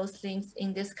any of those links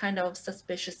in this kind of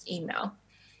suspicious email.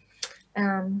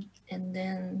 And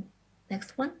then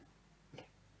next one.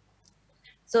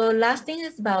 So last thing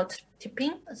is about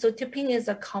tipping. So tipping is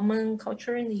a common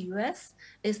culture in the US.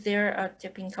 Is there a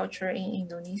tipping culture in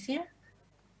Indonesia?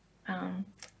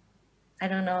 I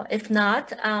don't know. If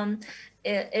not,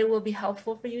 it will be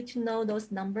helpful for you to know those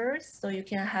numbers so you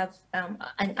can have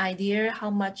an idea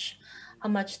how much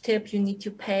tip you need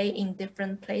to pay in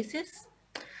different places.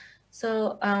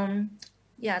 So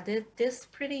yeah, this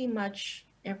pretty much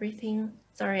everything.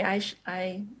 Sorry,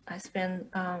 I spend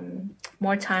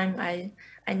more time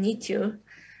I need to.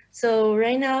 So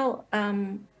right now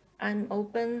I'm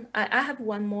open. I have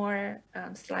one more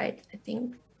slide, I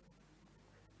think.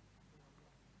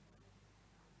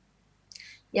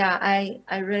 Yeah,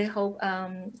 I really hope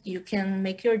you can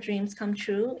make your dreams come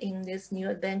true in this new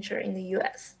adventure in the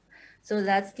US. So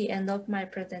that's the end of my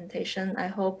presentation. I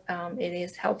hope it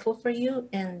is helpful for you.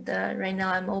 And right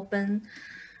now I'm open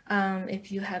if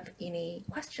you have any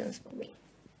questions for me.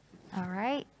 All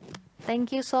right.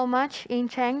 Thank you so much, In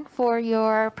Cheng, for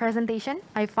your presentation.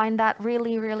 I find that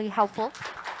really, really helpful.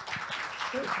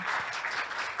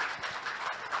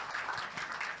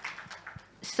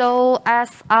 So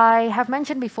as I have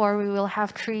mentioned before, we will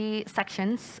have 3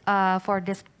 sections for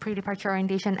this pre-departure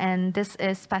orientation, and this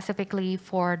is specifically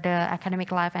for the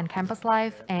academic life and campus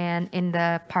life. And in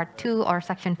the part 2 or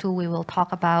section 2, we will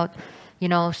talk about,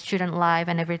 student life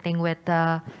and everything with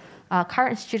the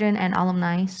current student and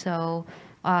alumni. So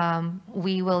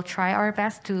we will try our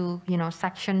best to,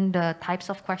 section the types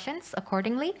of questions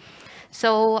accordingly.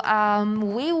 So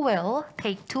we will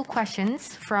take 2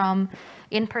 questions from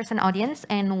in-person audience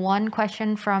and 1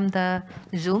 question from the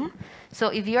Zoom. So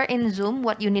if you're in Zoom,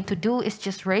 what you need to do is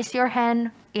just raise your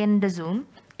hand in the Zoom,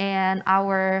 and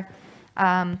our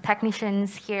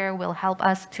technicians here will help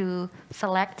us to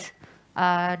select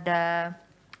the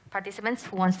participants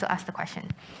who wants to ask the question.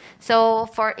 So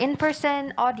for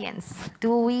in-person audience,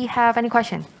 do we have any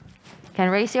question? You can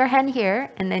raise your hand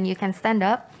here, and then you can stand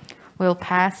up. We'll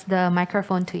pass the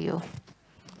microphone to you.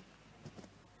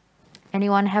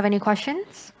 Anyone have any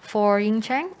questions for Ying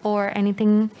Cheng, or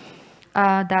anything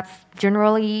that's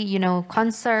generally,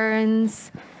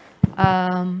 concerns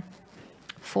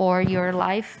for your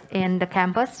life in the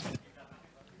campus?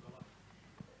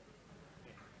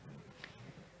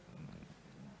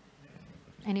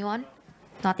 Anyone?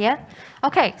 Not yet?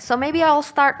 Okay, so maybe I'll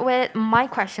start with my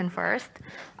question first.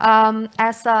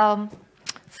 As a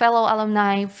fellow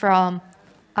alumni from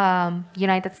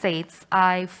United States,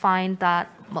 I find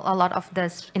that a lot of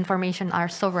this information are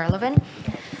so relevant,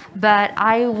 but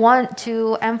I want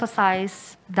to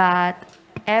emphasize that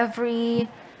every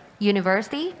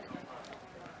university,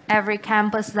 every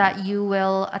campus that you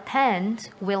will attend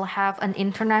will have an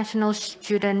international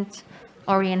student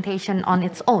orientation on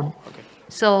its own.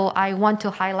 So I want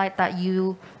to highlight that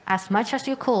you, as much as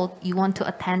you could, you want to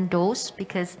attend those,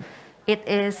 because it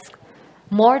is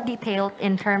more detailed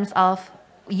in terms of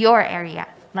your area,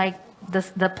 like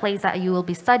the place that you will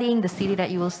be studying, the city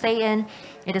that you will stay in.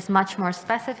 It is much more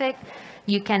specific.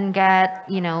 You can get,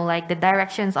 like the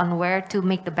directions on where to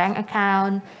make the bank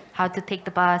account, how to take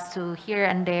the bus to here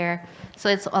and there. So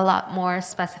it's a lot more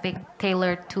specific,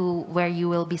 tailored to where you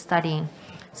will be studying.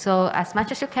 So as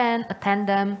much as you can, attend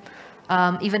them,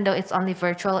 even though it's only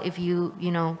virtual if you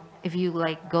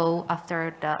like go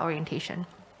after the orientation.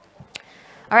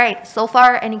 All right, so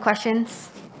far, any questions?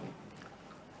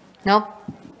 Nope.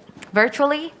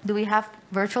 Virtually, do we have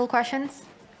virtual questions?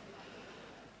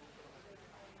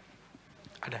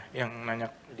 Ada yang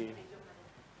nanya di.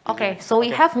 Okay, so we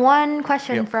have one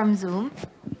question from Zoom.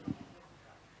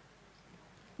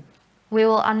 We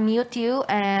will unmute you,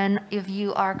 and if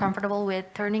you are comfortable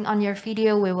with turning on your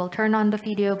video, we will turn on the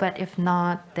video, but if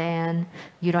not, then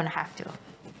you don't have to.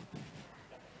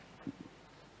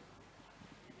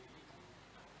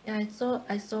 Yeah,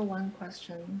 I saw one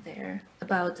question there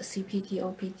about the CPT,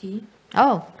 OPT.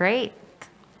 Oh, great.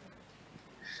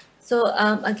 So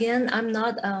again, I'm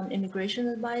not immigration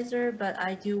advisor, but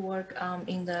I do work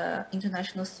in the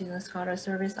International Student Scholar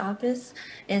Service Office,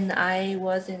 and I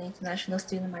was an international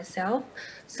student myself.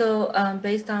 So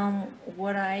based on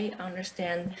what I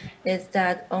understand is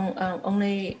that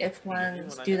only if one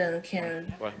student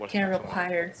can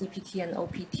require CPT and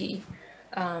OPT.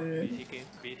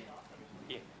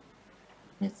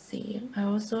 Let's see. I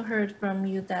also heard from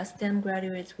you that STEM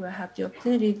graduates will have the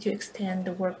opportunity to extend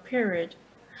the work period.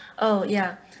 Oh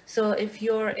yeah. So if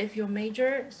your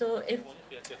major, so if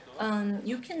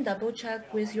you can double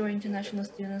check with your international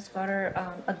student scholar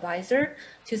advisor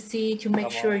to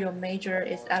make sure your major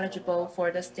is eligible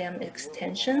for the STEM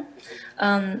extension,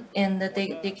 and that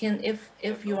they can,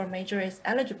 if your major is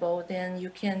eligible, then you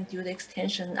can do the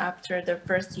extension after the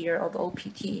first year of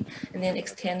OPT, and then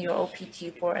extend your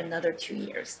OPT for another 2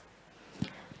 years.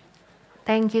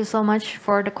 Thank you so much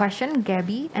for the question,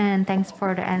 Gabby, and thanks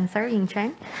for the answer, Ying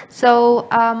Cheng. So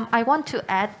I want to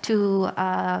add to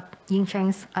Ying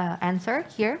Cheng's answer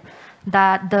here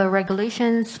that the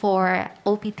regulations for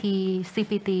OPT,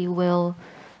 CPT will,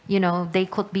 they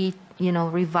could be,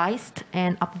 revised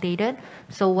and updated.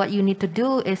 So what you need to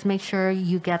do is make sure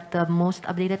you get the most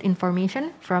updated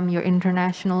information from your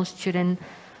international student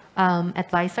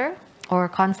advisor or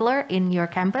counselor in your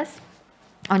campus,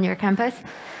 on your campus.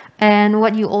 And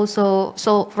what you also,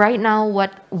 so right now,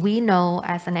 what we know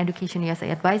as an Education USA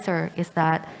advisor is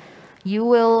that you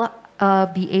will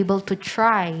be able to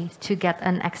try to get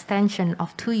an extension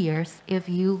of 2 years if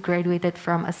you graduated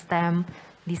from a STEM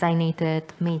designated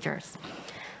majors.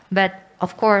 But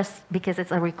of course, because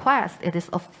it's a request, it is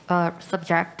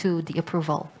subject to the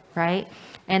approval, right?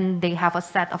 And they have a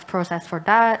set of process for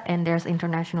that, and there's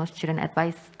international student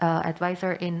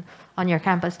advisor on your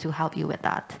campus to help you with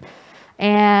that.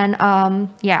 And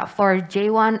yeah, for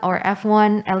J1 or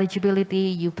F1 eligibility,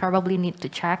 you probably need to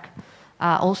check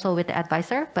also with the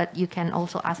advisor, but you can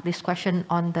also ask this question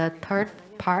on the third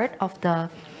part of the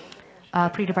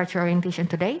pre-departure orientation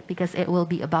today, because it will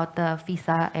be about the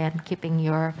visa and keeping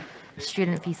your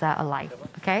student visa alive,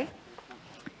 okay?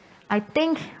 I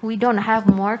think we don't have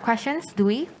more questions, do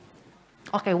we?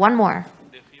 Okay, one more.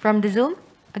 From the Zoom,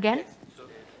 again?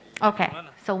 Okay,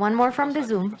 so one more from the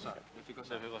Zoom.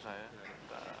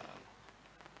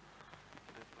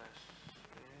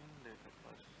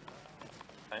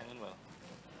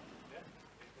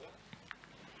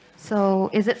 So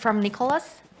is it from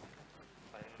Nicholas?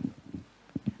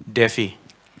 Devi.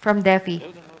 From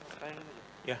Devi.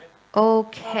 Yeah.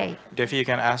 Okay. Devi, you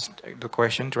can ask the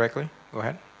question directly. Go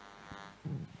ahead.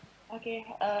 Okay.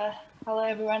 Hello,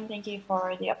 everyone. Thank you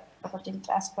for the opportunity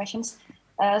to ask questions.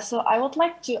 So I would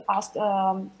like to ask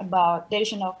about the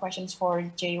additional questions for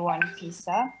J1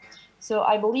 visa. So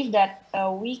I believe that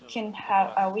we can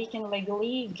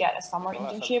legally get a summer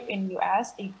internship in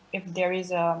US if there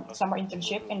is a summer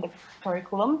internship in the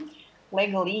curriculum.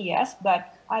 Legally, yes,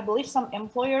 but I believe some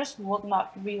employers would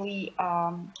not really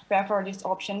favor these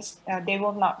options. They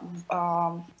will not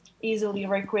easily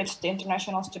recruit the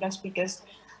international students because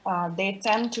they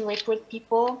tend to recruit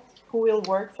people who will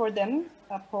work for them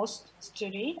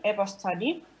post-study.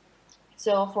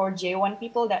 So for J1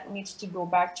 people that needs to go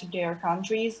back to their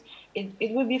countries,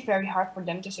 it would be very hard for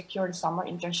them to secure the summer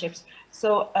internships.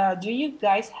 So do you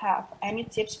guys have any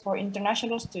tips for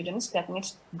international students that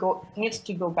needs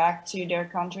to go back to their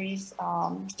countries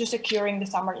to securing the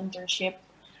summer internship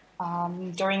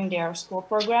during their school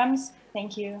programs?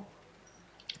 Thank you.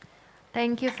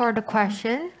 Thank you for the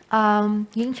question.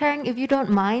 Ying Cheng, if you don't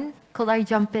mind, could I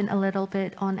jump in a little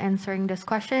bit on answering this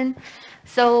question?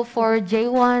 So for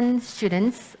J1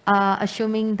 students,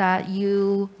 assuming that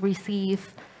you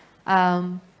receive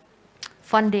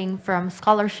funding from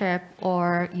scholarship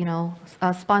or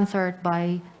sponsored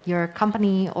by your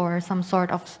company or some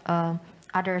sort of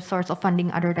other source of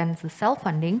funding other than the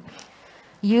self-funding,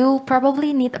 you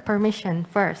probably need a permission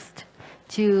first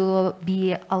to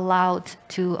be allowed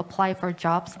to apply for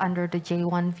jobs under the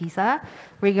J1 visa,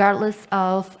 regardless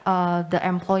of the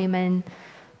employment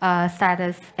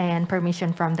status and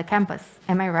permission from the campus.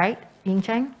 Am I right, Ying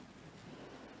Cheng?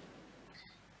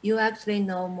 You actually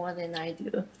know more than I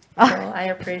do. So I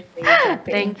appreciate you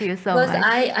jumping. Thank you so Because much.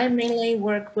 I mainly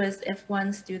work with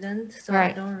F1 students, so I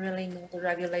Right. don't really know the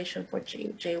regulation for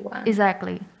J1.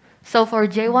 Exactly. So for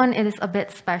J1, it is a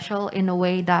bit special in a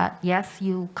way that, yes,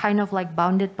 you kind of like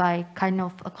bounded by kind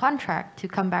of a contract to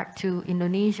come back to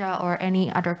Indonesia or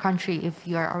any other country if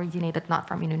you are originated not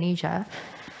from Indonesia.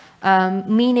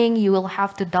 Meaning you will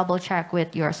have to double check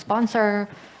with your sponsor,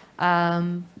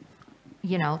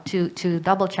 to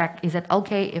double check, is it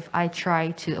okay if I try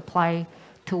to apply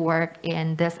to work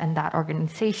in this and that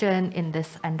organization, in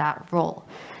this and that role?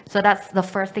 So that's the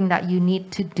first thing that you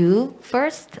need to do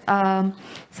first.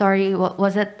 Sorry, what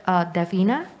was it,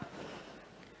 Davina?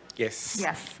 Yes.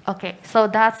 Yes. Okay. So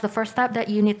that's the first step that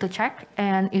you need to check.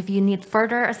 And if you need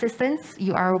further assistance,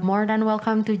 you are more than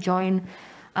welcome to join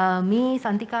me,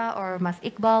 Santika, or Mas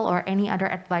Iqbal, or any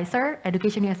other advisor,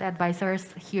 Education USA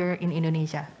advisors here in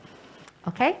Indonesia.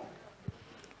 Okay?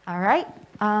 All right.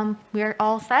 We're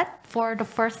all set for the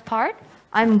first part.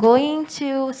 I'm going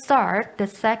to start the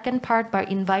second part by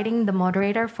inviting the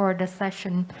moderator for the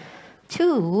session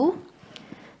 2.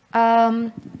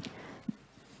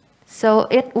 So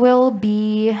it will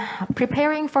be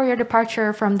preparing for your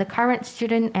departure from the current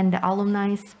student and the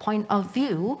alumni's point of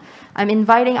view. I'm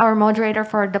inviting our moderator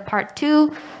for the part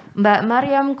 2, Mbak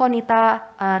Mariam Konita,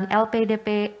 an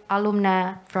LPDP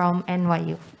alumna from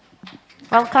NYU.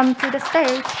 Welcome to the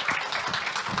stage.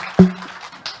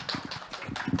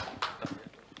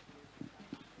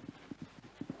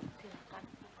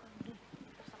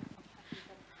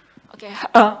 Okay.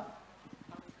 Okay.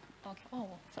 Oh,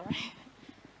 sorry.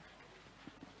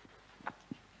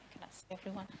 Can I see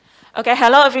everyone? Okay.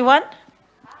 Hello, everyone.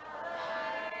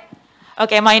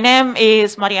 Okay, my name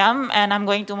is Mariam, and I'm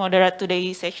going to moderate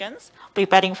today's sessions,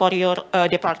 preparing for your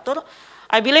departure.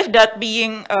 I believe that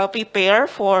being prepared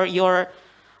for your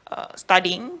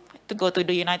studying to go to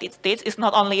the United States is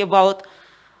not only about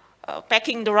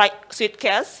packing the right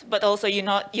suitcase, but also you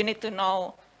need to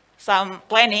know some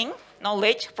planning,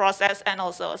 knowledge, process, and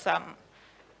also some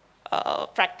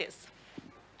practice.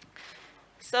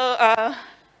 So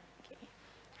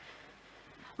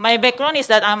my background is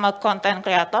that I'm a content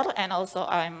creator, and also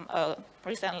I'm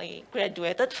recently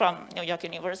graduated from New York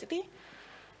University.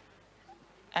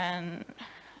 And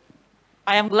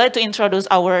I am glad to introduce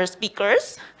our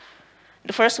speakers.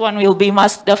 The first one will be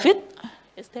Mas David.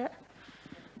 Is there?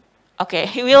 Okay,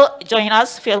 he will join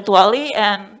us virtually.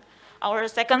 And our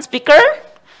second speaker,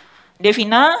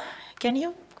 Devina, can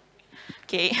you?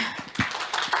 Okay.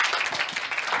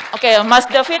 Okay, Mas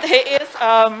David, he is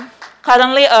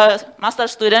currently a master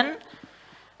student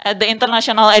at the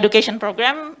International Education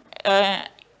Program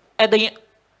at the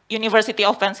University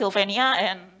of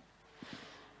Pennsylvania,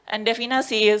 and Devina,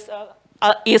 she is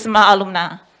ISMA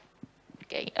alumna.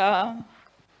 Okay.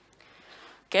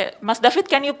 Okay, Mas David,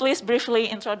 can you please briefly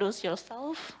introduce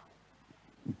yourself?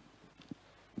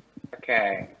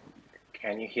 Okay,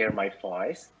 can you hear my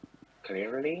voice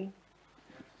clearly?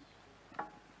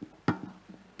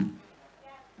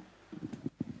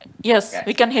 Yes,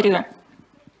 we can hear you.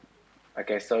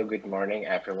 Okay, so good morning,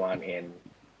 everyone in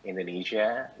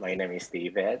Indonesia. My name is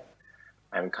David.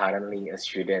 I'm currently a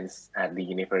student at the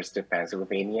University of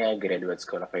Pennsylvania Graduate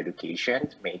School of Education,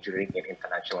 majoring in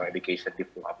International Education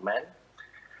Development.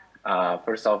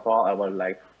 First of all, I would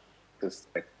like to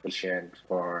thank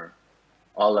for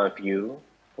all of you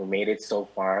who made it so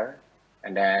far,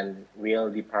 and then we'll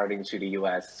departing to the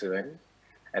US soon.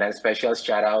 And then special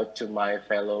shout out to my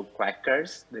fellow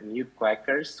Quackers, the new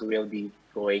Quackers who will be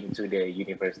going to the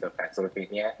University of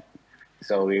Pennsylvania.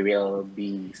 So we will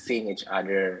be seeing each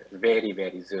other very,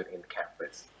 very soon in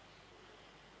campus.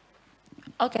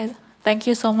 Okay, thank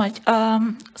you so much.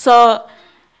 So,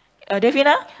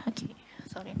 Devina, okay,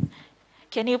 sorry.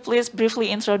 Can you please briefly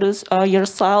introduce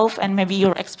yourself and maybe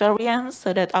your experience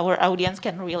so that our audience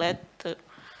can relate to?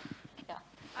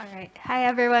 All right. Hi,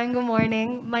 everyone. Good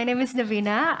morning. My name is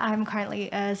Navina. I'm currently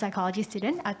a psychology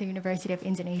student at the University of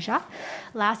Indonesia.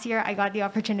 Last year, I got the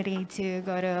opportunity to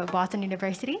go to Boston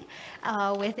University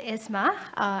with ISMA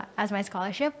as my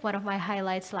scholarship. One of my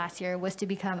highlights last year was to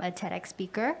become a TEDx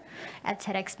speaker at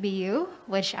TEDx BU,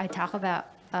 which I talk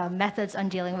about methods on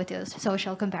dealing with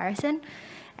social comparison.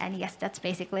 And yes, that's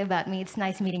basically about me. It's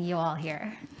nice meeting you all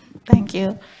here. Thank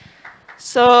you.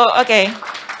 So, okay.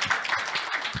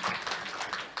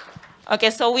 Okay,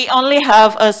 so we only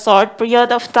have a short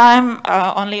period of time,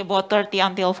 only about 30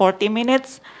 until 40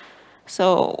 minutes.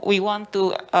 So we want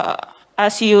to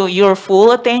ask you your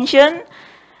full attention.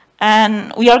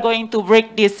 And we are going to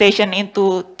break this session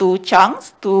into two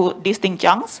distinct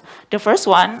chunks. The first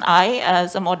one, I,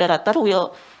 as a moderator,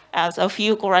 will as a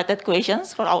few corrected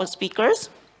questions for our speakers.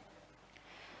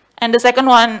 And the second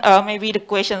one, maybe the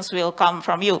questions will come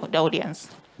from you, the audience.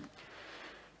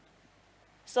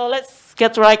 So let's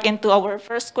get right into our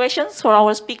first questions for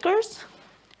our speakers.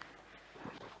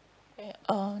 Okay,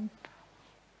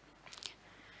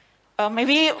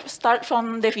 maybe start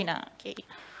from Devina. Okay.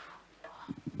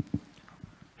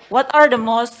 What are the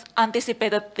most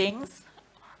anticipated things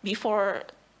before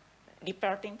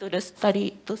departing to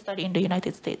study in the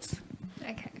United States?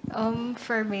 Okay.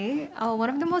 For me, one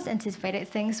of the most anticipated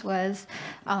things was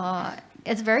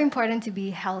it's very important to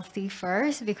be healthy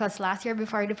first because last year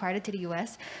before I departed to the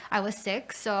US, I was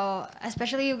sick. So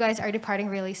especially you guys are departing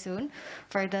really soon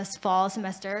for this fall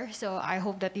semester. So I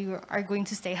hope that you are going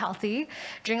to stay healthy,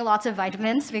 drink lots of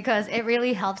vitamins because it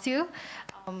really helps you.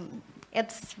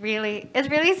 It's really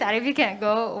sad if you can't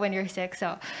go when you're sick.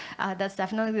 So that's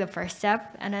definitely the first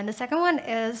step. And then the second one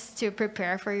is to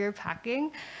prepare for your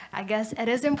packing. I guess it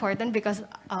is important because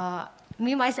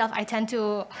me myself, I tend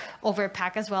to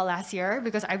overpack as well last year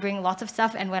because I bring lots of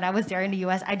stuff. And when I was there in the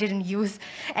US, I didn't use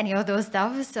any of those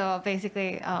stuff. So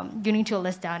basically, you need to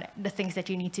list down the things that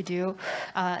you need to do,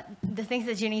 the things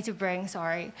that you need to bring,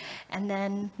 sorry. And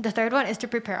then the third one is to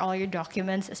prepare all your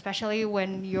documents, especially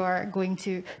when you're going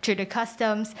through the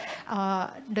customs.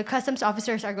 The customs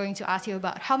officers are going to ask you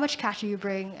about how much cash do you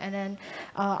bring, and then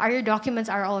are your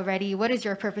documents are all ready? What is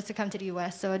your purpose to come to the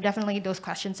US? So definitely those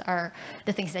questions are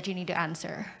the things that you need to answer.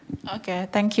 Okay,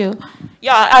 thank you.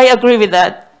 Yeah, I agree with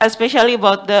that, especially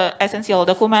about the essential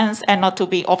documents and not to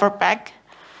be overpacked.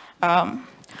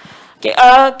 Okay,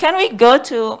 can we go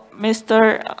to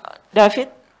Mr. David?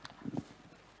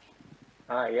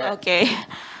 Yeah. Okay.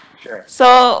 Sure.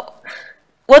 So,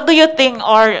 what do you think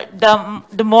are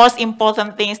the most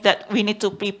important things that we need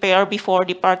to prepare before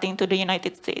departing to the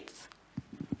United States?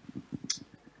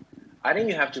 I think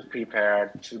you have to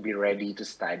prepare to be ready to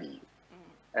study.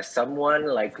 As someone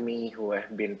like me who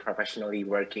have been professionally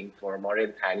working for more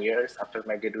than 10 years after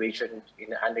my graduation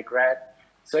in undergrad,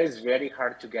 so it's very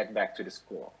hard to get back to the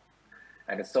school.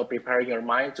 And so preparing your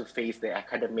mind to face the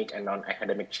academic and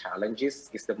non-academic challenges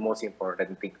is the most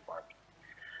important thing for me.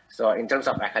 So in terms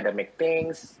of academic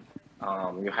things,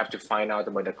 you have to find out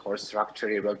about the course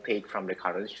structure you will take from the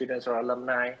current students or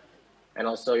alumni. And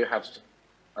also you have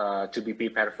to be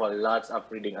prepared for lots of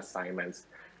reading assignments.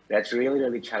 That's really,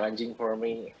 really challenging for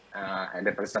me in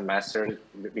the first semester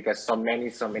because so many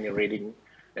reading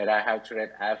that I have to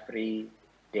read every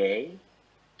day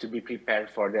to be prepared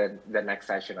for the next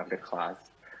session of the class.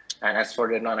 And as for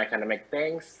the non-academic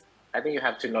things, I think you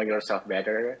have to know yourself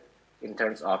better in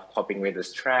terms of coping with the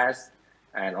stress.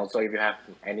 And also if you have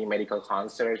any medical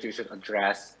concerns, you should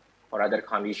address or other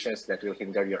conditions that will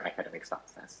hinder your academic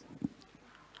success.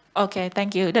 Okay,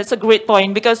 thank you. That's a great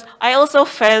point because I also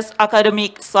faced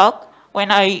academic shock when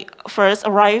I first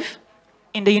arrived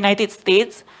in the United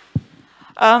States.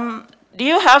 Do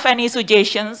you have any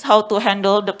suggestions how to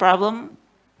handle the problem?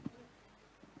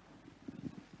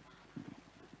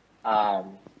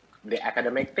 The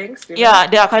academic things? Yeah,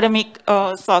 the academic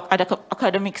shock,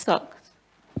 academic shock.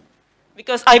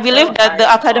 Because I believe that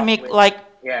the academic,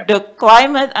 the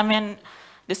climate, I mean,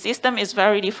 the system is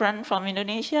very different from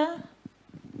Indonesia.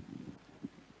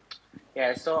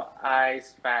 Yeah, so I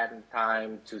spent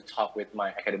time to talk with my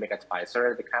academic advisor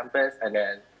at the campus, and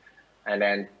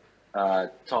then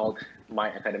told my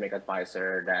academic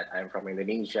advisor that I'm from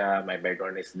Indonesia, my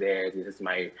background is this is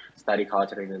my study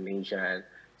culture in Indonesia,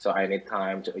 so I need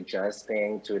time to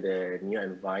adjusting to the new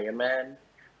environment,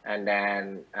 and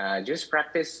then just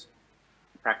practice.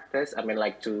 I mean,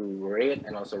 like to read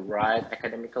and also write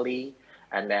academically,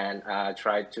 and then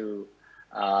try to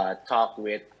talk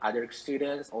with other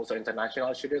students, also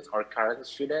international students or current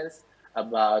students,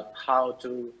 about how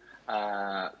to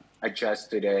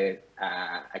adjust to the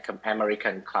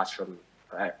American classroom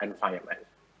environment.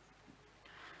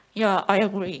 Yeah, I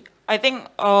agree. I think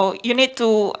you need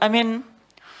to, I mean,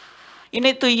 you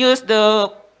need to use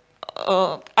the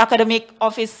academic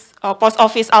office, post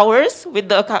office hours with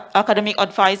the academic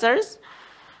advisors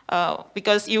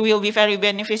because you will be very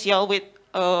beneficial with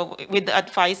the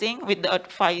advising with the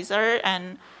advisor,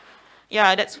 and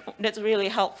yeah, that's really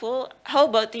helpful. How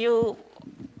about you?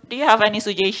 Do you have any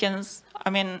suggestions? I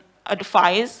mean,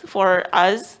 advice for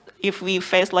us if we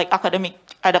face like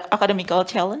academical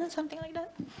challenge, something like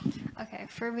that? Okay,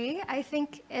 for me, I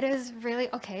think it is really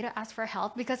okay to ask for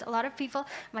help because a lot of people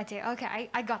might say, okay,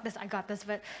 I got this,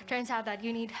 but turns out that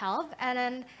you need help, and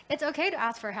then it's okay to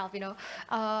ask for help, you know.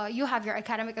 You have your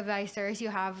academic advisors, you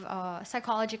have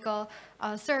psychological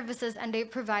services, and they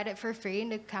provide it for free in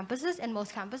the campuses, in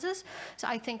most campuses. So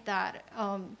I think that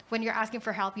when you're asking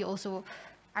for help, you also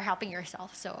are helping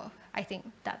yourself. So I think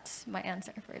that's my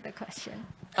answer for the question.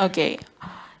 Okay.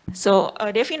 So,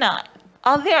 Devina,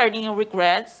 are there any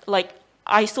regrets? Like,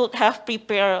 I should have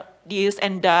prepared this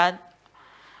and that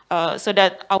so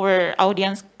that our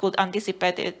audience could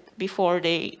anticipate it before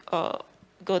they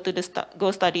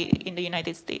go study in the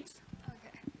United States?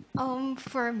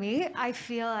 For me, I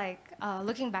feel like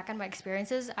looking back on my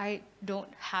experiences, I don't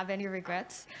have any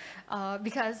regrets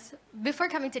because before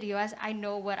coming to the U.S., I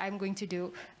know what I'm going to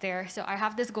do there. So I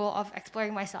have this goal of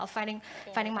exploring myself, finding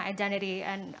my identity,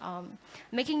 and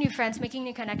making new friends, making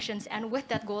new connections. And with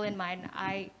that goal in mind,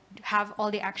 I have all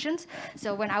the actions.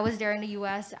 So when I was there in the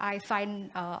US, I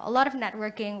find a lot of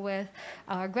networking with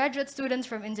graduate students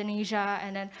from Indonesia,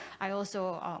 and then I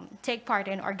also take part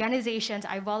in organizations.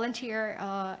 I volunteer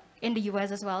in the US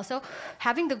as well. So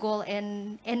having the goal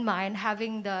in mind,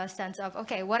 having the sense of,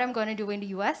 okay, what I'm going to do in the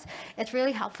US, it's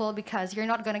really helpful because you're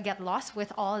not going to get lost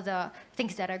with all the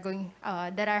things that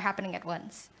are happening at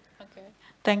once. Okay,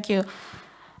 thank you.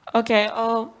 Okay,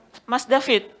 Mas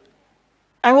David,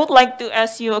 I would like to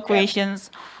ask you a question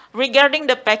regarding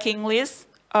the packing list.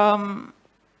 Do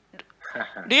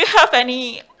you have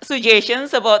any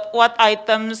suggestions about what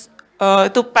items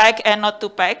to pack and not to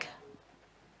pack?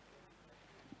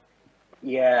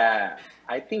 Yeah,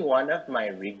 I think one of my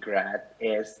regret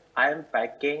is I'm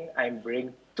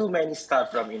bring too many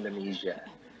stuff from Indonesia,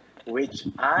 which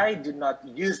I do not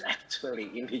use actually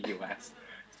in the US.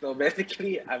 So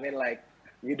basically, I mean, like,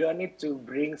 you don't need to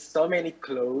bring so many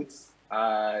clothes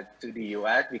to the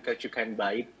US because you can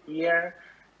buy it here.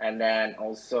 And then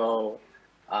also,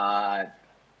 uh,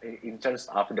 in terms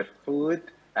of the food,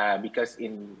 because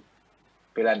in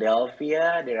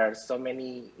Philadelphia, there are so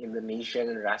many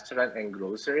Indonesian restaurants and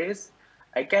groceries.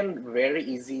 I can very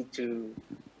easy to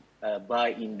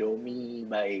buy Indomie,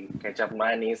 buy ketchup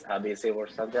manis, ABC, or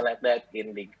something like that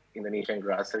in the Indonesian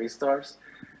grocery stores.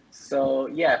 So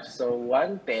yeah, so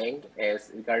one thing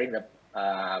is regarding the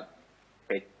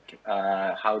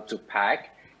how to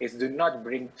pack is do not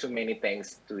bring too many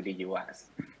things to the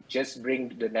US. Just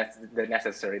bring the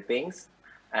necessary things,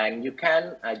 and you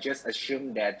can just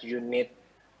assume that you need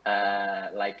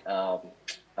a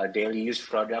daily use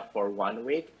product for 1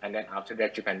 week, and then after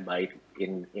that you can buy it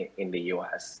in the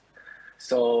US.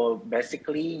 So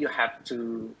basically, you have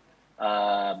to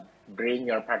bring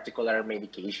your particular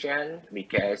medication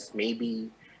because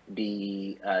maybe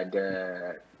the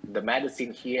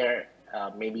medicine here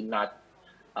maybe not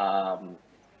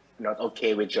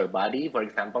okay with your body. For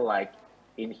example, like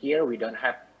in here we don't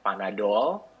have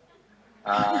Panadol.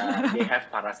 They have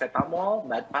paracetamol,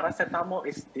 but paracetamol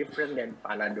is different than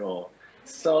Panadol.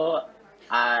 So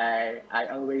I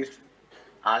always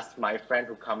ask my friend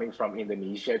who coming from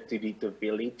Indonesia to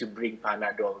Philly to bring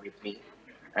Panadol with me,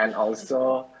 and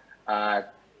also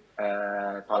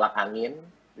tolak angin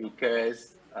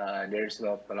because there's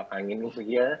no tolak angin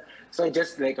here. So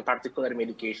just like a particular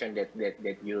medication that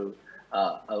you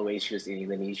always use in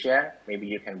Indonesia, maybe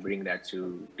you can bring that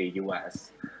to the US.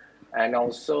 And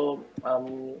also,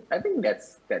 I think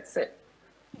that's it.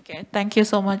 Okay, thank you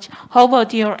so much. How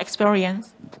about your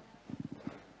experience?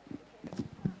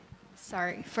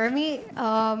 Sorry. For me,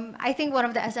 I think one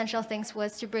of the essential things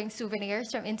was to bring souvenirs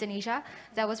from Indonesia.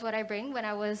 That was what I bring when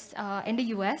I was in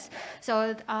the US.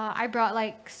 So I brought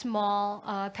like small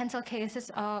pencil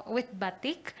cases with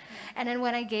batik. And then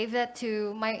when I gave that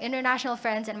to my international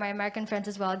friends and my American friends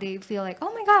as well, they feel like,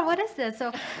 oh my God, what is this?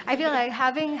 So I feel like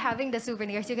having the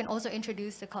souvenirs, you can also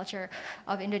introduce the culture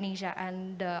of Indonesia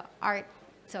and the art.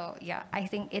 So yeah, I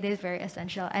think it is very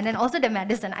essential. And then also the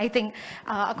medicine. I think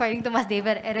according to Mas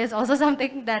David, it is also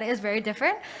something that is very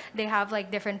different. They have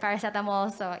like different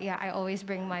paracetamol. So yeah, I always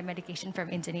bring my medication from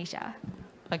Indonesia.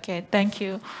 Okay, thank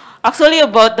you. Actually,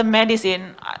 about the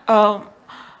medicine,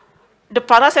 the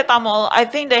paracetamol, I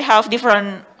think they have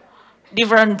different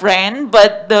brand,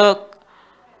 but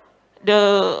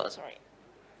sorry.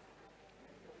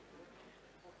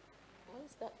 What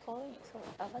is that calling?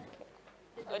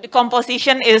 The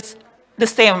composition is the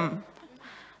same.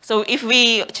 So if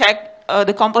we check,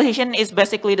 the composition is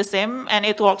basically the same, and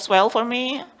it works well for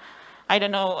me. I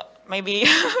don't know, maybe.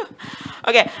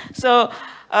 Okay, so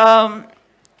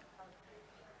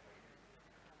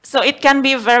so it can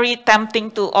be very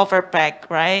tempting to overpack,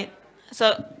 right?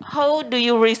 So how do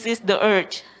you resist the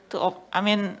urge to? I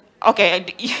mean, okay,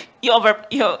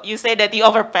 you say that you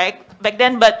overpack back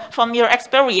then, but from your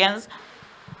experience,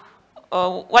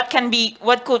 what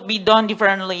could be done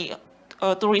differently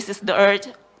to resist the urge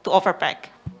to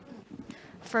overpack?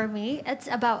 For me, it's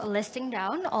about listing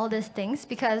down all these things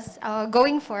because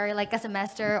going for like a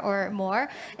semester or more,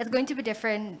 it's going to be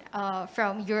different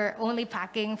from you're only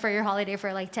packing for your holiday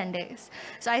for like 10 days.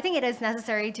 So I think it is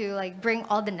necessary to like bring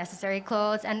all the necessary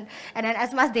clothes and then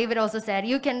as Mas David also said,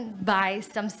 you can buy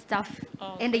some stuff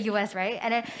in the US, right?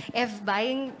 And then if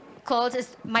buying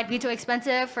clothes might be too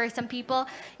expensive for some people,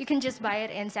 you can just buy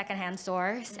it in secondhand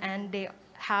stores and they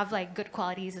have like good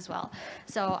qualities as well.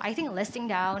 So I think listing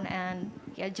down and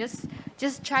yeah, just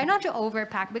try not to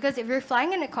overpack because if you're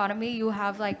flying in economy, you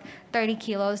have like 30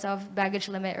 kilos of baggage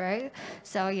limit, right?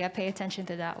 So yeah, pay attention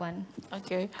to that one.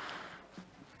 Okay.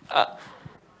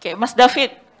 Okay, Mas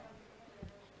David.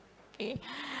 Okay.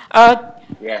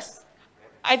 Yes.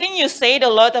 I think you said a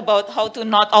lot about how to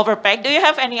not overpack. Do you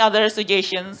have any other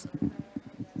suggestions?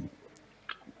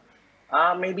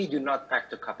 Maybe do not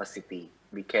pack to capacity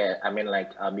because I mean,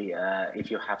 like, if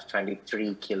you have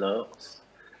 23 kilos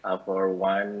for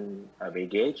one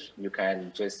baggage, you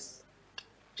can just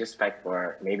pack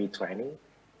for maybe 20.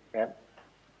 Yeah.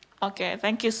 Okay,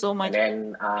 thank you so much.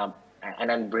 And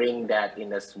then bring that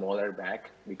in a smaller bag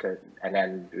and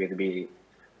then will be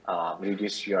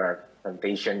reduce your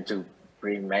temptation to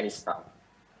bring many stuff.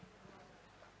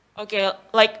 Okay,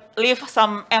 like leave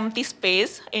some empty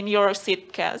space in your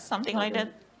seat case, something like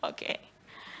that. Okay.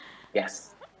 Yes.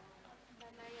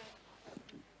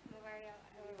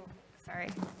 Sorry.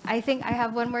 I think I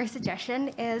have one more suggestion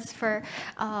is for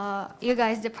you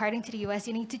guys departing to the US,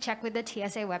 you need to check with the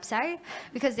TSA website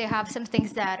because they have some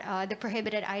things that the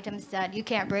prohibited items that you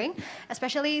can't bring,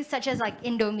 especially such as like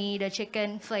Indomie, the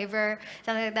chicken flavor,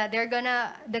 something like that.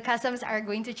 The customs are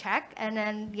going to check and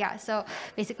then, yeah, so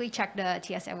basically check the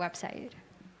TSA website.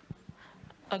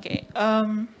 Okay.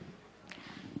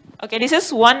 Okay, this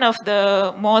is one of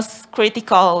the most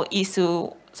critical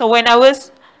issue. So when I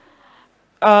was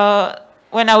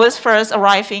first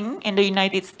arriving in the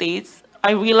United States,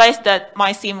 I realized that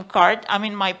my SIM card,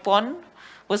 my phone,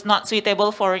 was not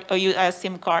suitable for a US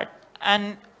SIM card.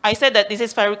 And I said that this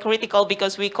is very critical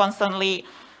because we constantly,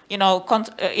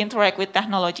 interact with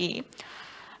technology.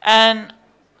 And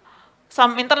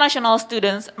many international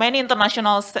students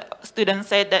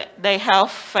said that they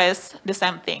have faced the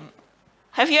same thing.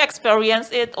 Have you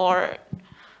experienced it, or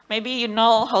maybe you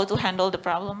know how to handle the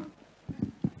problem?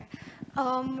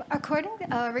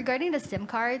 Regarding the SIM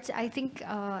cards, I think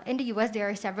in the US there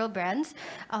are several brands,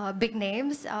 big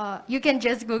names. You can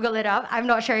just Google it up. I'm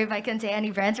not sure if I can say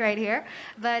any brands right here,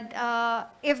 but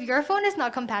if your phone is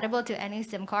not compatible to any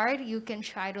SIM card, you can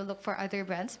try to look for other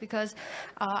brands because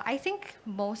I think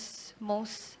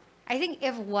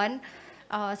if one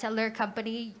cellular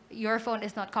company, your phone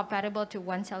is not compatible to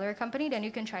one cellular company, then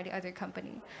you can try the other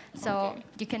company. So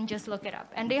you can just look it up.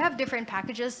 And they have different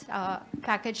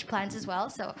package plans as well.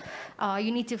 So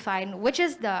you need to find which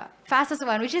is the fastest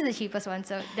one, which is the cheapest one.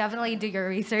 So definitely do your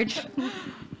research.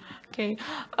 Okay.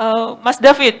 Mas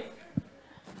David.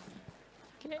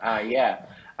 Yeah,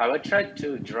 I will try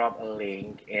to drop a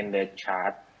link in the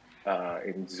chat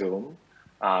in Zoom,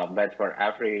 but for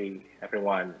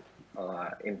everyone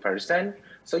in person.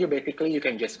 So you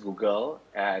can just Google.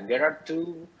 There are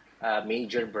two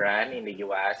major brands in the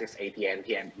US. It's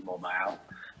AT&T and T-Mobile.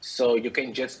 So you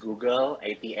can just Google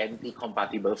AT&T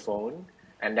compatible phone,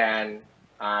 and then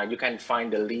you can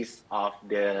find the list of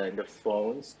the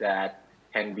phones that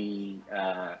can be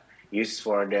used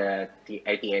for the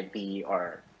AT&T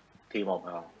or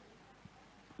T-Mobile.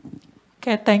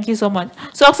 Okay, thank you so much.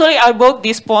 So actually, I bought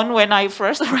this phone when I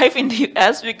first arrived in the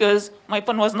US because my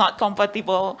phone was not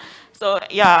compatible. So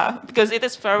yeah, because it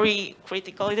is very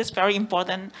critical. It is very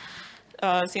important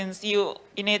since you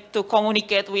need to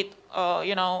communicate with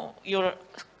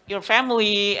your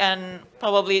family and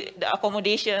probably the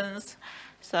accommodations.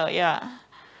 So yeah.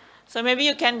 So maybe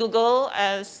you can Google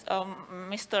as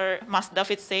Mr. Mas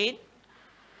David said.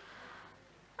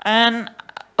 And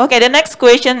okay, the next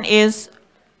question is,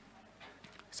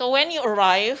 so when you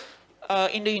arrive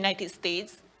in the United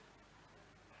States,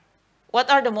 what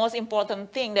are the most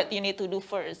important things that you need to do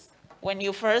first? When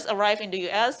you first arrive in the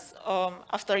US,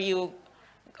 after you,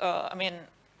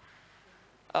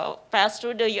 pass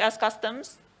through the US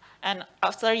customs, and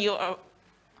after you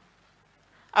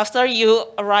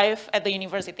arrive at the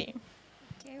university?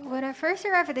 Okay, when I first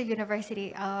arrived at the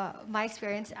university, my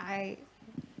experience, I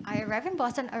arrived in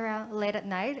Boston around late at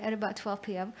night at about 12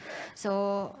 p.m.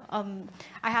 So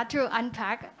I had to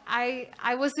unpack.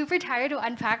 I was super tired to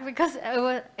unpack because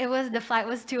the flight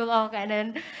was too long, and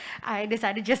then I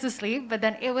decided just to sleep. But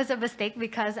then it was a mistake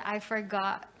because I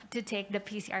forgot to take the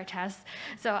PCR test.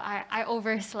 So I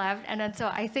overslept. And then so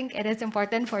I think it is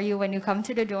important for you when you come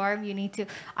to the dorm, you need to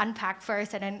unpack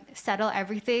first and then settle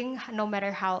everything, no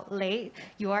matter how late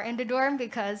you are in the dorm,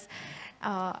 because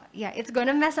yeah, it's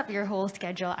gonna mess up your whole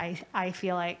schedule, I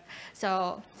feel like.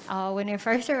 So when you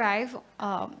first arrive,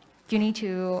 you need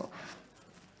to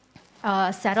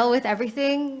settle with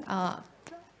everything,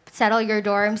 settle your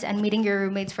dorms and meeting your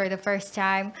roommates for the first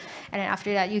time. And then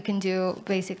after that, you can do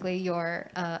basically your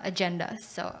agenda.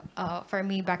 So for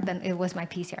me back then, it was my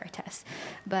PCR test.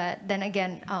 But then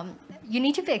again, you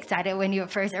need to be excited when you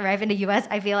first arrive in the US,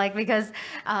 I feel like, because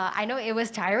I know it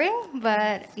was tiring,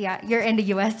 but yeah, you're in the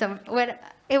US. So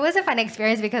it was a fun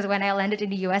experience, because when I landed in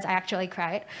the US, I actually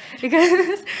cried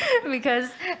because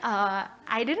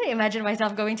I didn't imagine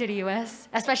myself going to the US.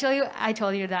 Especially, I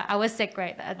told you that I was sick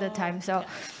right at the time, so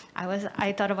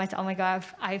I thought of myself, oh my God,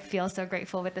 I feel so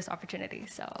grateful with this opportunity.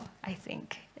 So I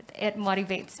think it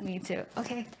motivates me to,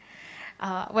 okay.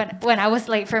 When I was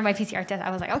late for my PCR test,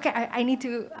 I was like, okay, I need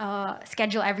to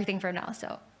schedule everything for now.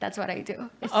 So that's what I do,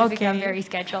 is to become very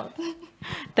scheduled.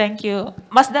 Thank you.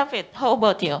 Mas David, how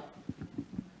about you?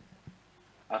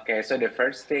 Okay, so the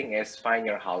first thing is find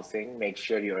your housing. Make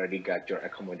sure you already got your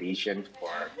accommodation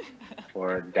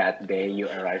for that day you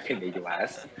arrive in the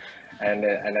US. And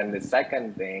then the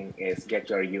second thing is get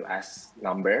your US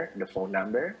number, the phone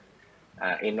number,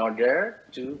 in order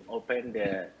to open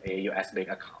the US bank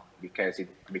account. Because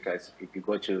if you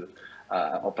go to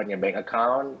open your bank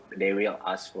account, they will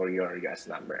ask for your US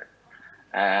number.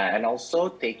 And also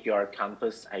take your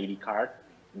campus ID card,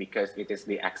 because it is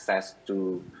the access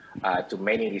to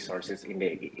many resources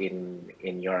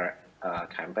in your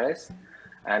campus.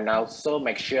 And also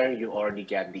make sure you already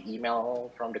get the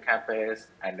email from the campus,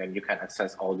 and then you can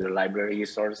access all the library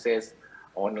resources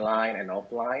online and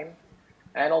offline.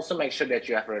 And also make sure that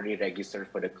you have already registered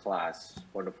for the class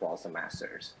for the fall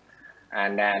semesters.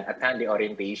 And then attend the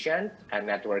orientation and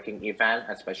networking event,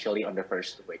 especially on the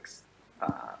first weeks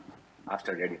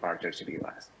after their departure to the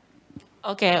US.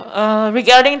 Okay,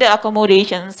 regarding the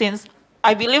accommodation, since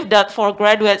I believe that for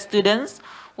graduate students,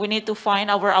 we need to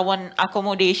find our own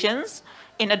accommodations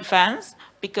in advance,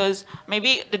 because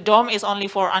maybe the dorm is only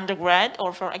for undergrad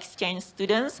or for exchange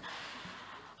students.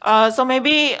 So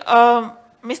maybe,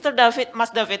 Mr. David, Mas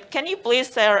David, can you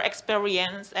please share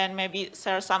experience and maybe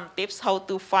share some tips how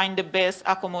to find the best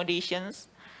accommodations?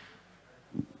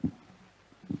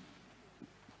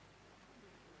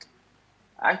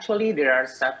 Actually, there are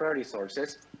several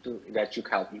resources that you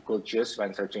could choose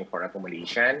when searching for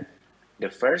accommodation.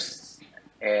 The first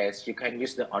is you can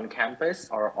use the on-campus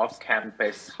or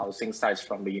off-campus housing sites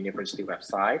from the university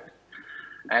website.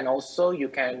 And also you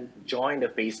can join the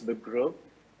Facebook group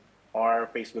or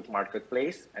Facebook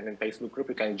Marketplace. And in Facebook group,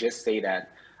 you can just say that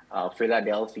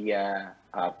Philadelphia,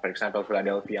 for example,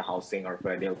 Philadelphia housing or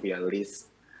Philadelphia list,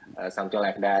 something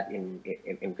like that in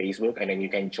Facebook, and then you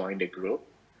can join the group.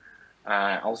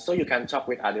 Also, you can talk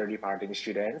with other departing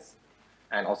students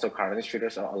and also current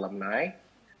students or alumni.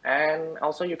 And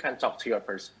also you can talk to your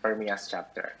Permias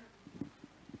chapter.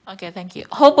 Okay, thank you.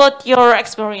 How about your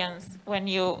experience when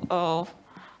you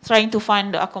trying to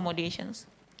find the accommodations?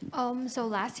 So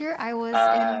last year I was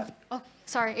in, oh,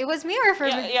 sorry, it was me or for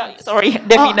me? Yeah, sorry,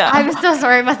 Devina. Oh, I'm so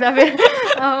sorry, Mas David.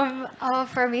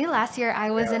 For me, last year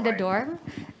I was in the dorm,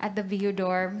 at the BU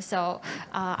dorm, so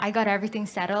I got everything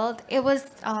settled. It was,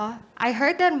 I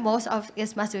heard that most of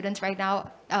ISMA students right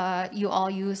now, you all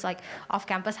use like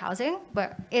off-campus housing,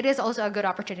 but it is also a good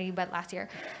opportunity. But last year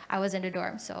I was in the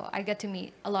dorm, so I get to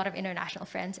meet a lot of international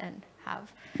friends and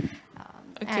have,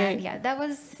 Okay. and yeah, that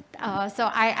was,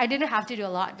 so I didn't have to do a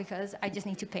lot because I just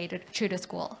need to pay through the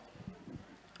school.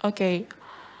 Okay.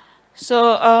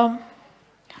 So,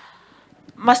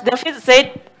 Mas David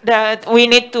said that we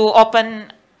need to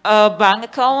open a bank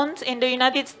account in the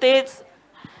United States.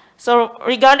 So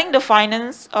regarding the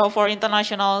finance for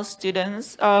international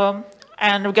students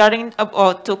and regarding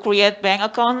to create bank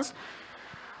accounts,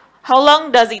 how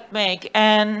long does it make,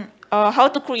 and how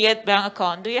to create bank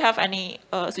account? Do you have any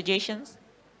suggestions?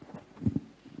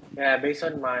 Yeah, based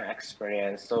on my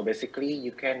experience, so basically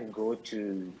you can go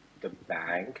to the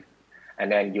bank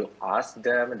and then you ask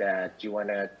them that you want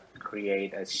to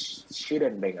create a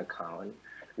student bank account,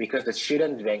 because the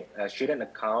student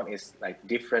account is like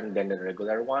different than the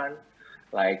regular one.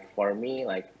 Like for me,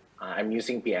 like I'm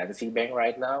using PNC Bank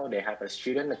right now. They have a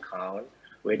student account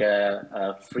with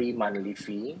a free monthly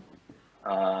fee,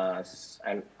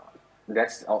 and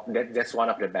that's one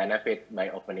of the benefits by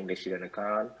opening the student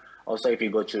account. Also, if you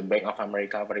go to Bank of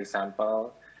America, for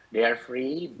example, they are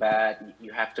free, but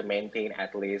you have to maintain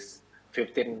at least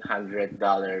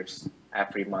 $1,500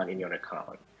 every month in your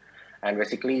account. And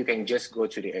basically, you can just go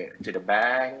to the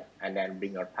bank and then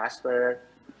bring your passport.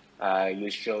 You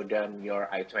show them your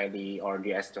I-20 or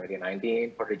the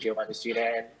S-2019 for the J1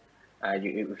 student.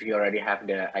 If you already have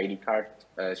the ID card,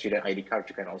 student ID card,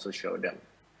 you can also show them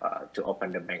to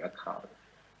open the bank account.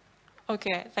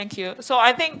 Okay, thank you. So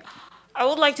I think I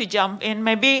would like to jump in.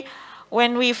 Maybe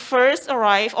when we first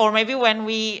arrive, or maybe when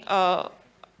we,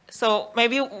 so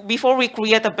maybe before we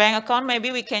create a bank account, maybe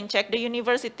we can check the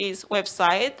university's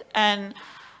website and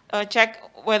check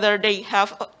whether they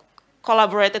have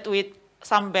collaborated with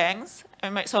some banks.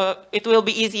 So it will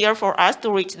be easier for us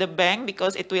to reach the bank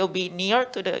because it will be near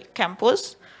to the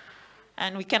campus,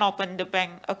 and we can open the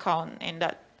bank account in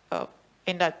that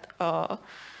in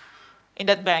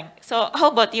that bank. So how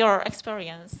about your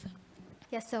experience?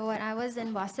 Yes, so when I was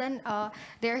in Boston,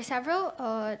 there are several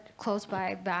close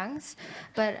by banks,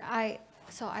 but I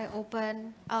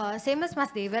opened, same as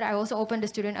Mas David, I also opened a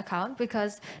student account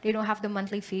because they don't have the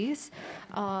monthly fees.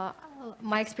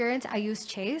 My experience, I use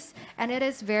Chase, and it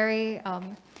is very,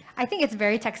 I think it's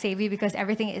very tech savvy because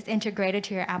everything is integrated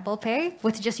to your Apple Pay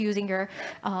with just using your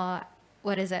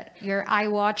what is it, your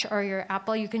iWatch or your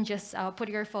Apple. You can just put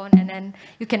your phone and then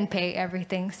you can pay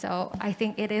everything. So I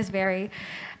think it is very,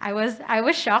 I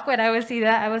was shocked when I would see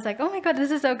that. I was like, oh my God, this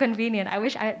is so convenient. I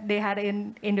wish they had it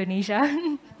in Indonesia.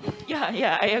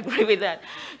 Yeah, I agree with that.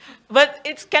 But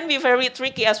it can be very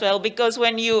tricky as well because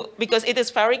because it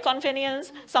is very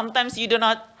convenient, sometimes you do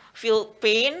not feel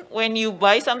pain when you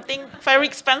buy something very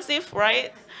expensive,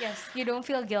 right? Yes, you don't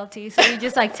feel guilty. So you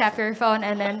just like tap your phone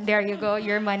and then there you go,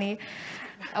 your money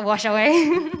wash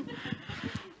away.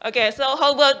 Okay, so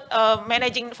how about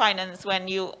managing finance when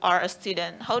you are a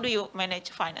student? How do you manage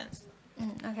finance?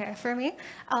 Okay, for me,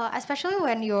 especially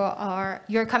when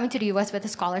you're coming to the U.S. with a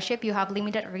scholarship, you have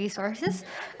limited resources,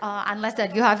 unless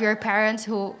that you have your parents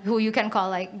who you can call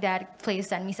like, Dad, please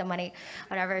send me some money,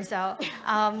 whatever. So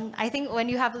I think when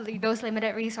you have those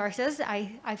limited resources,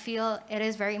 I feel it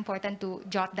is very important to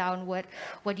jot down what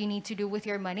you need to do with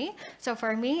your money. So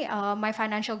for me, my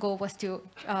financial goal was to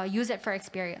use it for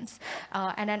experience,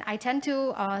 and then I tend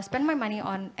to spend my money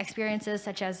on experiences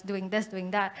such as doing this, doing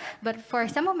that. But for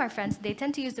some of my friends, they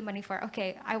tend to use the money for,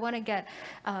 okay, I want to get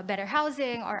better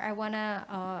housing, or I want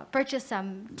to purchase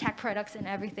some tech products and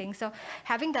everything. So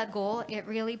having that goal, it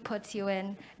really puts you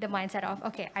in the mindset of,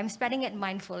 okay, I'm spending it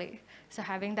mindfully. So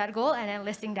having that goal and then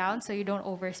listing down so you don't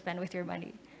overspend with your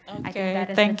money. Okay,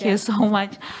 thank you so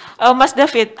much. Mas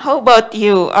David, how about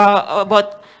you?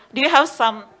 Do you have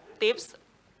some tips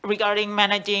regarding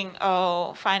managing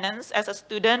finance as a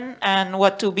student, and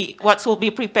what should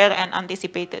be prepared and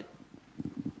anticipated?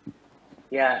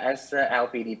 Yeah, as a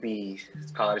LPDP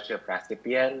scholarship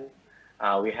recipient,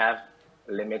 we have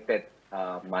limited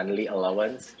monthly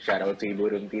allowance. Shout out to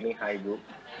Ibu Runtini, hi Ibu.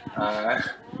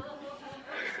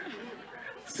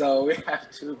 So we have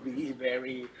to be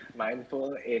very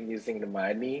mindful in using the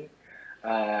money.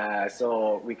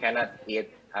 So we cannot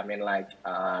eat,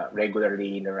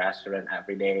 regularly in the restaurant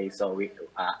every day. So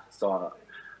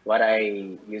what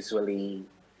I usually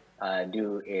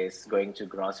do is going to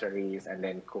groceries and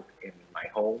then cook in my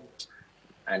home,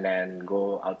 and then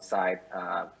go outside,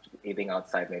 eating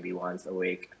outside maybe once a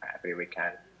week, every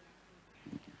weekend.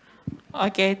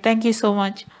 Okay, thank you so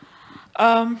much.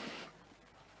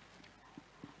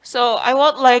 So I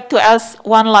would like to ask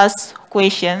one last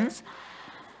question.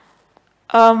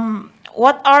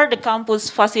 What are the campus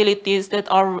facilities that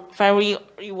are very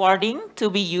rewarding to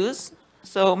be used?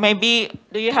 So maybe,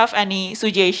 do you have any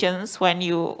suggestions when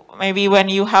you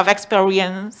have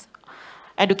experience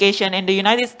education in the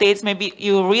United States, maybe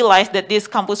you realize that this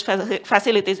campus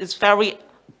facilities is very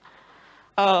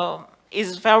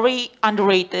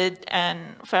underrated and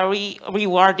very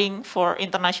rewarding for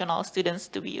international students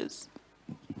to be used?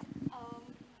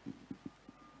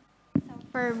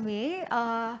 For me,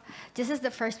 this is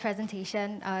the first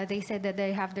presentation. They said that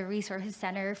they have the resources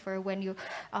center for when you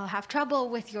have trouble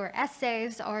with your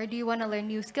essays, or do you want to learn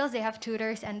new skills. They have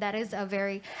tutors, and that is a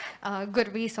very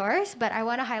good resource. But I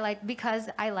want to highlight, because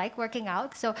I like working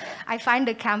out, so I find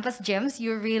the campus gyms,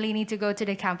 you really need to go to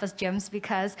the campus gyms,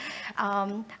 because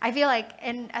I feel like,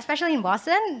 especially in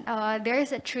Boston, there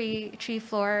is a three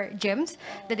floor gyms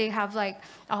that they have like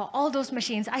all those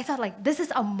machines. I thought like, this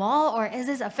is a mall, or is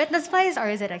this a fitness place, or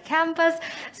is it a campus?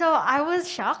 So I was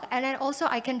shocked. And then also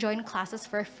I can join classes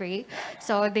for free.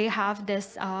 So they have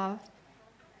this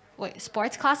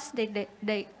sports classes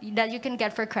that you can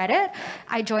get for credit.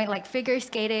 I joined like figure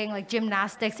skating, like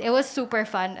gymnastics. It was super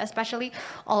fun, especially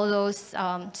all those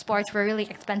sports were really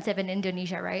expensive in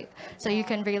Indonesia, right? So you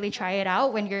can really try it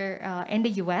out when you're in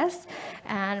the US.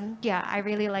 And yeah, I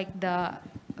really like the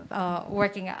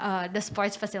working the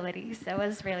sports facilities. That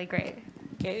was really great.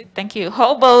 Okay, thank you.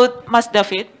 How about Mas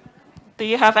David? Do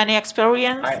you have any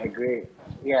experience? I agree.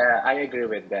 Yeah, I agree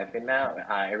with Devina.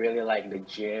 I really like the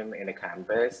gym in the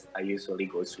campus. I usually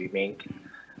go swimming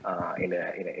in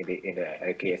the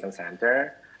recreation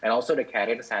center, and also the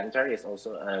career center is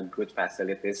also a good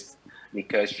facilities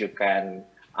because you can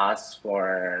ask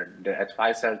for the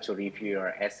advisor to review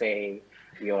your essay,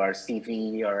 your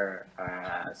CV or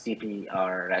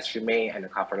resume, and the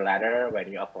cover letter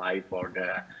when you apply for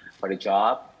the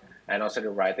job, and also the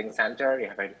writing center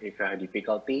if you have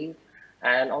difficulty,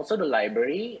 and also the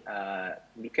library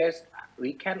because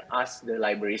we can ask the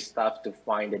library staff to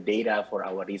find the data for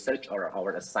our research or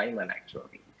our assignment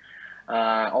actually.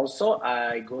 Also,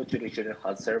 I go to the student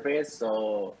health service.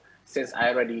 So since I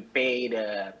already paid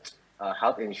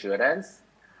health insurance,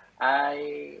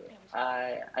 I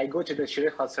go to the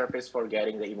student health service for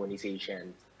getting the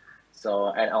immunization.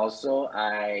 So, and also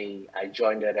I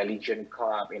joined the religion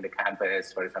club in the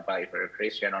campus. For example, if you're a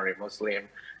Christian or a Muslim,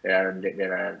 there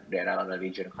are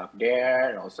religion club there,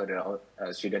 and also there are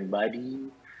student body.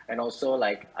 And also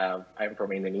like I'm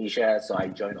from Indonesia, so I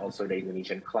joined also the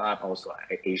Indonesian club, also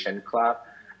Asian club.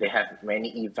 They have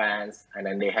many events, and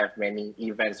then they have many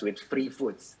events with free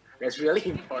foods. That's really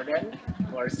important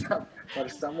for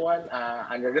someone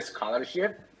under the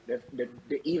scholarship.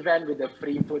 The event with the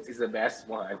free foods is the best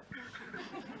one.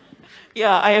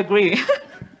 Yeah, I agree.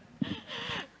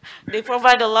 They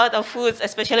provide a lot of foods,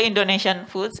 especially Indonesian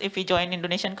foods, if you join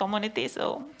Indonesian community.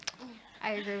 So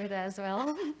I agree with that as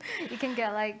well. You can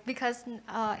get like, because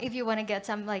if you want to get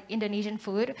some like Indonesian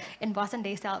food in Boston,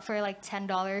 they sell it for like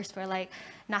 $10 for like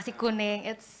nasi kuning.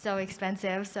 It's so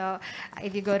expensive. So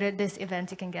if you go to this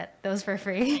event, you can get those for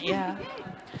free. yeah.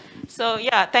 So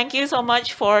yeah, thank you so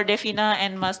much for Devina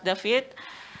and Mas David.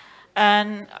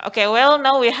 And okay, well,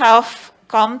 now we have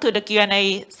come to the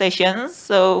Q&A sessions.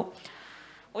 So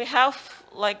we have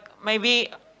like maybe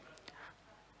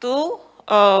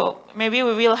maybe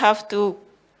we will have two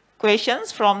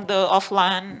questions from the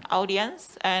offline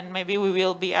audience, and maybe we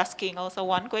will be asking also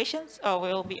one questions, or we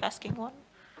will be asking one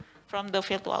from the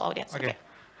virtual audience. Okay.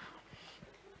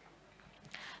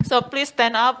 So please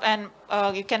stand up, and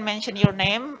you can mention your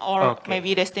name or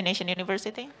maybe destination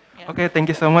university. Yeah. Okay, thank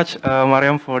you so much,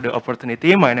 Mariam, for the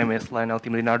opportunity. My name is Lionel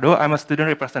Tim Leonardo. I'm a student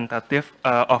representative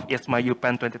of ISMA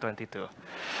UPenn 2022.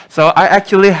 So I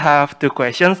actually have two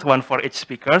questions, one for each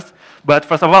speakers. But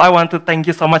first of all, I want to thank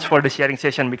you so much for the sharing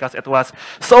session because it was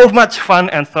so much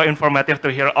fun and so informative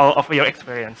to hear all of your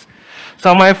experience.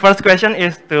 So my first question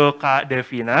is to Kak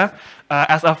Devina.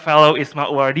 As a fellow ISMA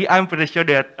awardee, I'm pretty sure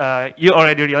that you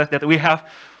already realized that we have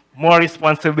more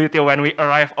responsibility when we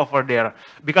arrive over there,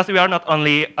 because we are not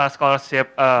only a scholarship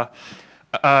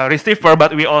receiver,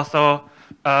 but we also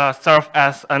serve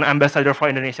as an ambassador for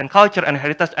Indonesian culture and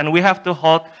heritage, and we have to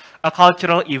hold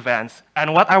cultural events.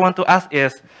 And what I want to ask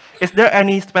is there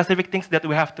any specific things that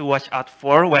we have to watch out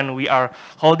for when we are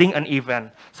holding an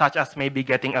event, such as maybe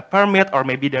getting a permit, or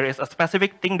maybe there is a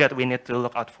specific thing that we need to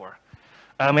look out for?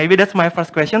 Maybe that's my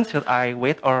first question. Should I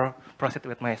wait or proceed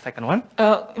with my second one?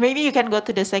 Maybe you can go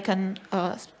to the second.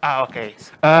 Okay.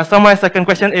 So my second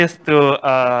question is to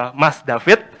Mas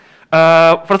David.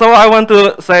 First of all, I want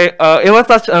to say it was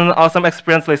such an awesome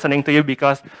experience listening to you,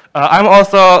 because I'm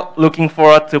also looking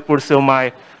forward to pursue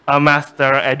my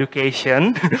master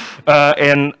education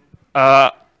in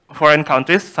foreign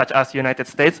countries such as United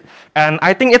States, and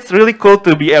I think it's really cool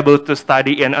to be able to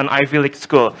study in an Ivy League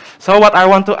school. So what I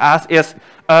want to ask is,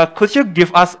 could you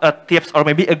give us a tips or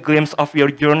maybe a glimpse of your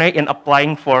journey in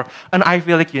applying for an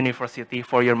Ivy League university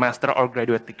for your master or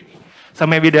graduate degree? So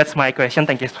maybe that's my question.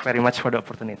 Thank you very much for the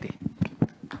opportunity.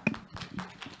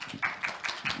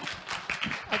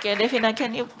 Okay, Devina,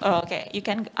 can you? Okay, you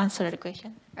can answer the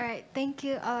question. All right, thank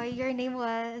you. Your name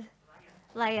was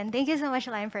Lion. Thank you so much,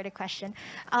 Lion, for the question.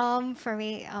 For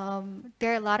me,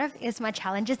 there are a lot of ISMA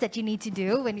challenges that you need to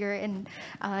do when you're in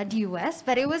the US,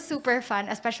 but it was super fun,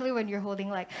 especially when you're holding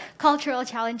like cultural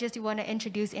challenges. You want to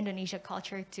introduce Indonesia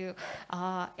culture to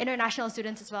international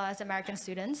students as well as American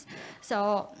students.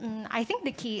 So I think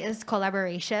the key is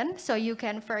collaboration. So you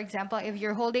can, for example, if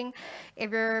you're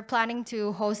planning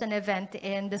to host an event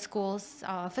in the school's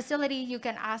facility, you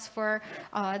can ask for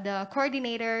the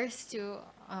coordinators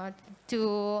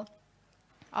to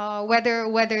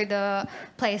whether the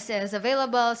place is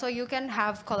available, so you can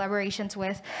have collaborations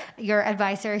with your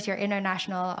advisors, your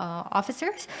international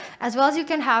officers, as well as you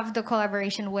can have the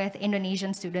collaboration with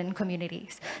Indonesian student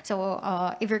communities. So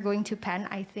if you're going to Penn,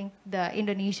 I think the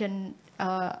Indonesian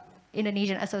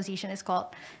Association is called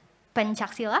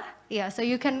Pencaksila. Yeah, so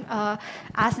you can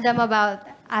ask them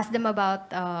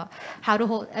about how to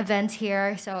hold events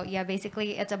here. So yeah,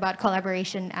 basically it's about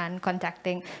collaboration and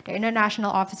contacting the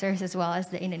international officers as well as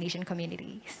the Indonesian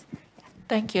communities.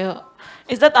 Thank you.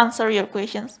 Is that answer your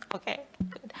questions? Okay.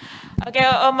 Good. Okay,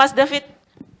 Mas David.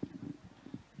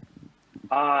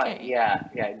 Yeah,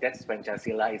 that's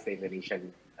Pancasila is the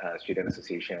Indonesian Student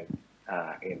Association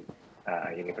in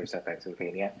University of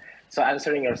Pennsylvania. So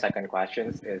answering your second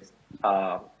question is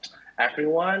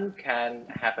everyone can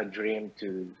have a dream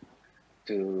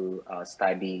to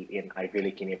study in Ivy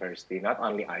League University, not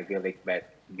only Ivy League, but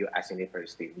US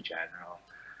University in general.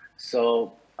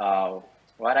 So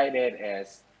what I did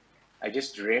is I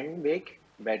just dream big,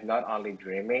 but not only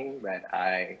dreaming, but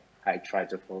I try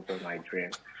to fulfill my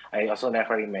dream. I also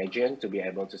never imagined to be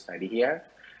able to study here.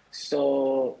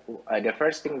 So the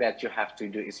first thing that you have to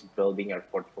do is building your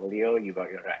portfolio, your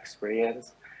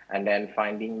experience, and then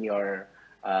finding your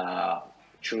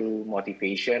true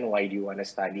motivation. Why do you want to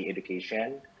study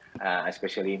education,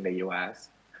 especially in the US?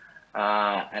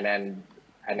 And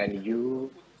then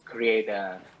you create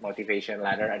a motivation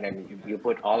ladder, and then you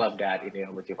put all of that in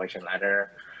your motivation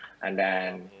ladder, and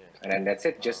then that's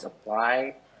it. Just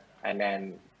apply, and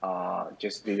then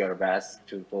just do your best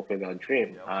to fulfill your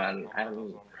dream. And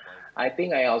I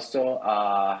think I also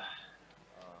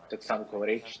took some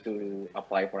courage to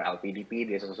apply for LPDP.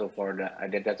 This also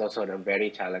that's also a very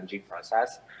challenging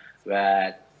process,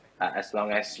 but as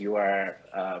long as you are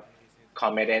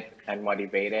committed and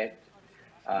motivated,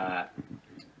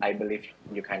 I believe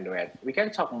you can do it. We can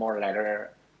talk more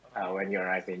later when you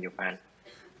arrive in Japan.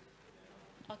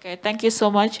 Okay, thank you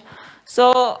so much.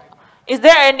 So, is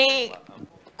there any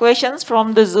questions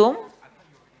from the Zoom?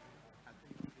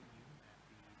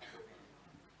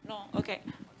 No, okay.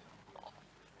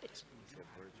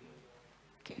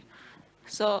 Okay,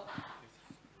 so,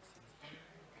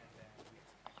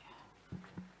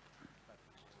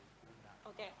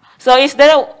 okay. So is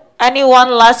there any one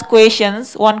last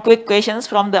questions, one quick questions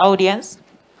from the audience?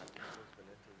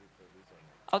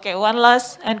 Okay, one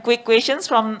last and quick questions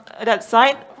from that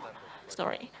side.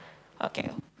 Sorry. Okay.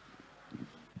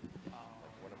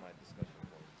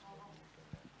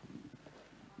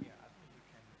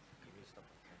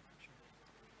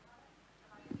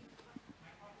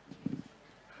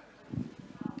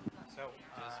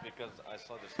 Just because I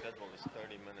saw the schedule is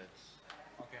 30 minutes.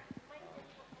 Okay.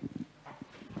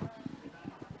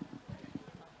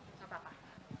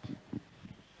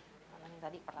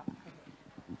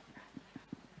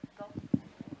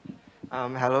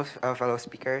 Hello, fellow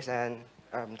speakers and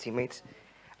teammates.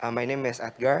 My name is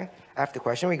Edgar. I have the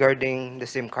question regarding the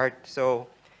SIM card. So,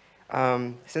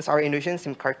 since our Indonesian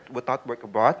SIM card would not work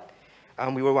abroad,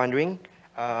 we were wondering,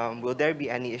 will there be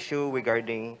any issue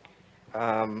regarding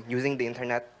using the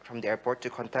internet from the airport to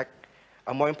contact,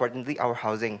 more importantly, our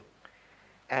housing?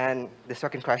 And the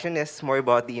second question is more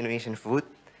about the Indonesian food,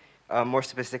 more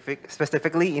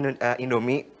specifically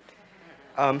Indomie.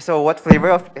 So what flavor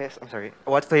of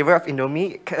what flavor of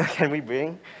Indomie can we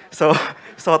bring? So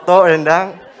soto,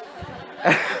 rendang,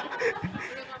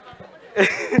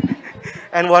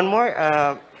 and one more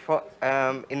for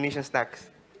Indonesian snacks.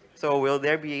 So will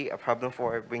there be a problem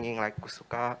for bringing like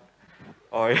kusuka,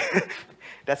 or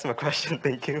that's my question.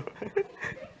 Thank you.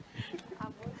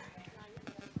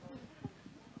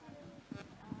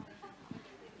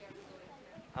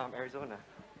 Arizona.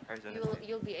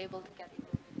 You'll be able to get it.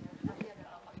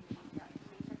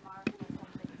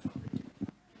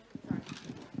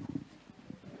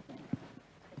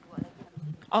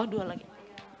 Oh, dua lagi.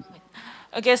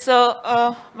 Okay, so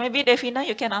maybe Devina,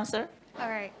 you can answer. All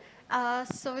right.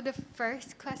 So the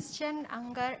first question,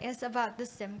 Anggar, is about the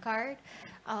SIM card.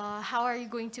 How are you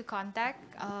going to contact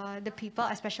the people,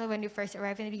 especially when you first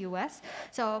arrive in the US?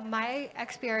 So my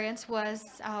experience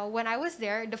was when I was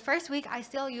there, the first week I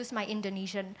still use my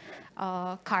Indonesian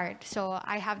card. So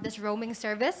I have this roaming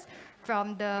service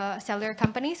from the cellular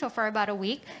company. So for about a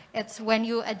week, it's when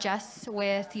you adjust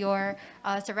with your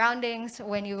surroundings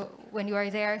when you are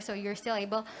there. So you're still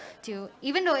able to,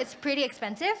 even though it's pretty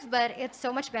expensive, but it's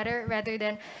so much better rather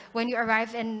than when you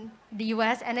arrive in the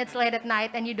U.S. and it's late at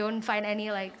night and you don't find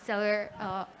any like cellular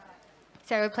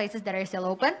places that are still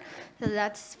open. So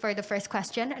that's for the first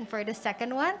question. And for the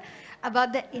second one,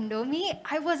 about the Indomie,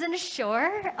 I wasn't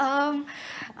sure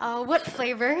what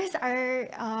flavors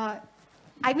are.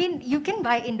 I mean, you can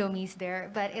buy Indomies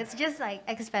there, but it's just like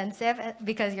expensive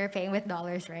because you're paying with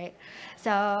dollars, right?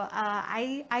 So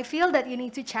I feel that you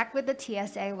need to check with the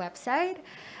TSA website.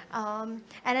 And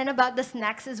then about the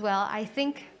snacks as well, I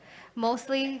think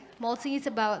mostly it's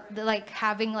about the, like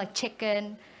having like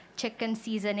chicken chicken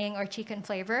seasoning or chicken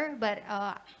flavor, but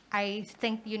I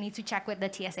think you need to check with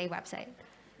the TSA website.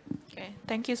 Okay,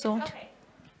 thank you so much. Okay.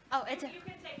 Oh, it's. You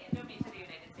can take Indomie to the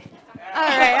United States. It's okay.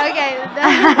 All right.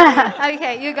 Okay.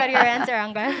 Okay. You got your answer,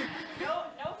 Anggar.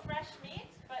 No fresh meat,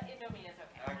 but Indomie is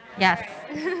okay. Yes.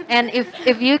 And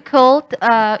if you could,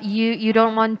 you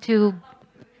don't want to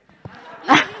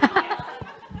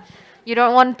you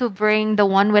don't want to bring the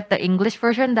one with the English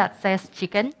version that says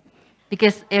chicken,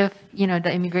 because if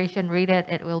the immigration read it,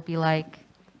 it will be like,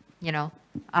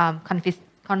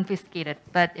 confiscated.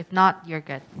 But if not, you're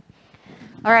good.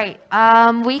 All right.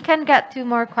 We can get two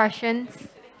more questions.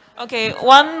 Okay,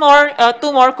 one more,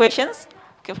 two more questions.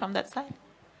 Okay, from that side.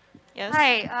 Yes.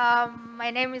 Hi, my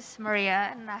name is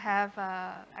Maria, and I have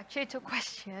actually two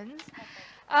questions.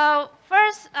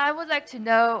 First, I would like to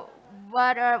know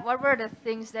what were the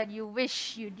things that you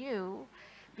wish you knew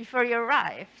before you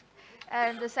arrived,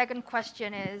 and the second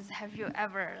question is, have you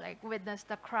ever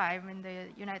witnessed a crime in the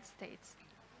United States?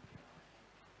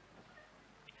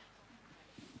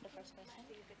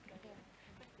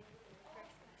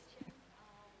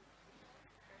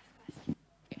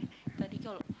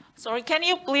 Sorry, can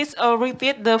you please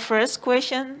repeat the first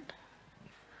question?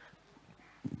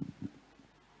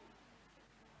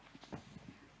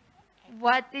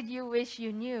 What did you wish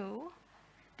you knew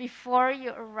before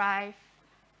you arrived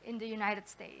in the United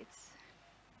States?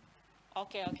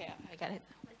 Okay, I got it.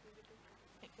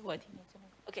 What you need to know.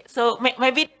 Okay, so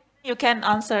maybe you can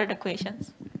answer the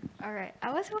questions. All right. I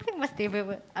was hoping Mas David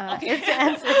would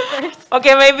answer first.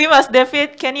 Okay, maybe Mas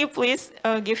David, can you please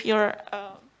give your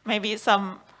maybe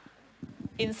some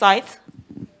insights?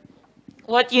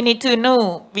 What you need to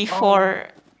know before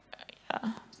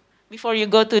you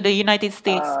go to the United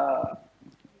States?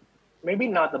 Maybe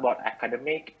not about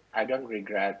academic. I don't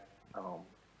regret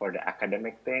for the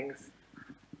academic things.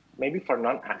 Maybe for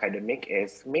non-academic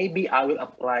is maybe I will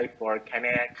apply for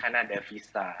Canada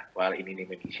visa while in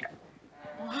Indonesia.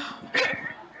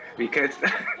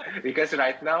 because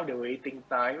right now the waiting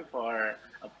time for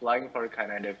applying for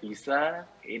Canada visa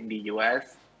in the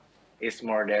US is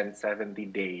more than 70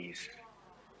 days.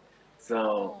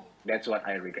 So that's what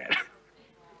I regret.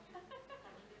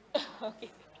 Okay.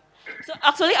 So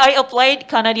actually, I applied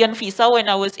Canadian visa when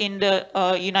I was in the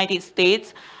United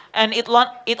States, and it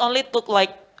only took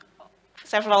like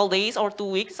several days or 2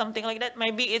 weeks, something like that.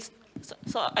 Maybe it's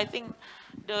so. I think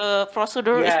the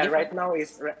procedure is different.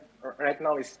 right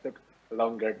now it's took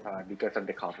longer time because of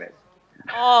the COVID.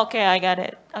 Oh, okay, I got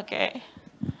it. Okay.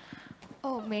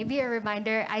 Oh, maybe a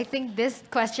reminder. I think this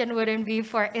question wouldn't be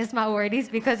for ISMA awardees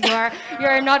because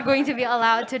you're not going to be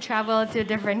allowed to travel to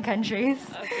different countries.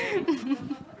 Okay.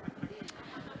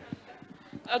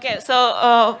 Okay,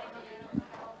 so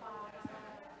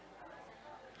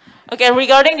okay,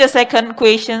 regarding the second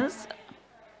questions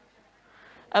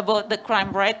about the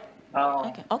crime, right?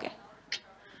 Okay.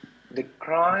 The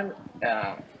crime,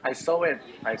 I saw it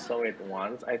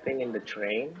once. I think in the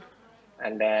train,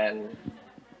 and then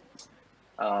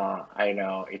I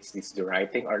know it's the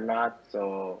right thing or not.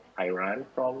 So I ran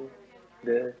from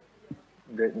the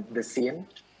scene.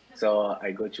 So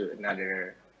I go to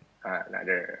another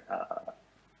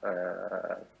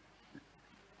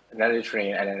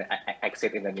train, and then I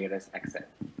exit in the nearest exit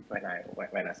when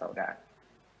I saw that.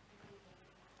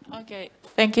 Okay,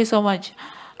 thank you so much.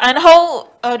 And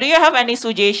how do you have any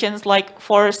suggestions like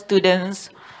for students,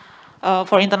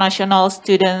 for international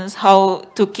students, how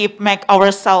to make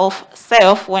ourselves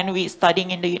safe when we studying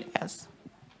in the US?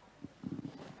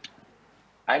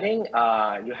 I think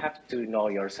you have to know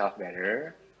yourself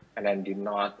better, and then do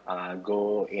not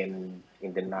go in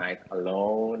the night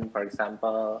alone, for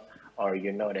example, or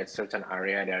that certain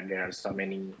area there are so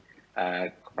many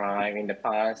crime in the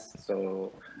past.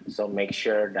 So make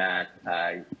sure that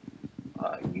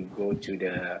you go to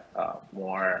the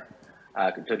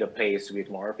to the place with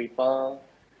more people,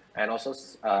 and also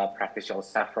practice your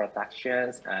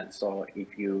self-protections. And so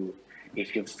if you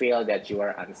feel that you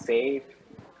are unsafe,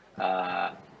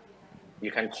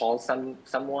 you can call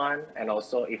someone, and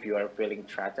also if you are feeling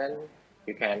threatened,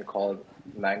 you can call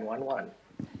 911.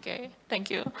 Okay, thank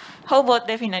you. How about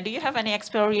Devina? Do you have any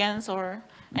experience or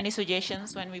any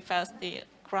suggestions when we face the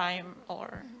crime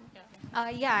or?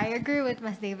 Yeah, I agree with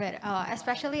Mas David.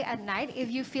 Especially at night,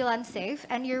 if you feel unsafe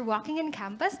and you're walking in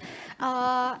campus,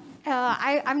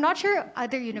 I'm not sure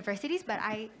other universities, but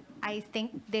I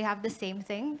think they have the same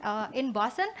thing. In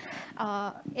Boston,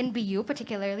 in BU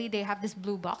particularly, they have this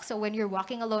blue box. So when you're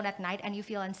walking alone at night and you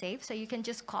feel unsafe, so you can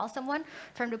just call someone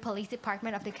from the police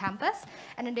department of the campus,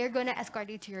 and then they're going to escort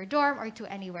you to your dorm or to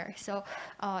anywhere. So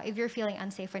if you're feeling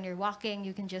unsafe when you're walking,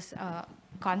 you can just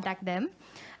contact them.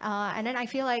 And then I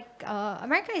feel like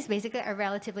America is basically a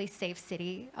relatively safe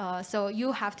city. So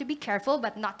you have to be careful,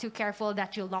 but not too careful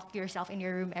that you lock yourself in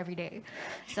your room every day.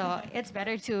 So it's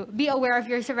better to be aware of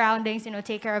your surroundings,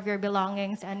 take care of your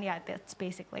belongings. And yeah, that's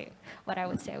basically what I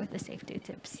would say with the safety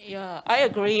tips. Yeah, I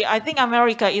agree. I think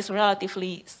America is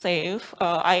relatively safe.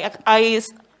 I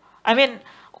mean,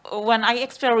 when I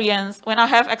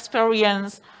have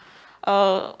experienced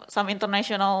some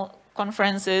international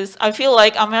conferences, I feel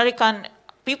like American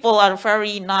people are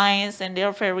very nice and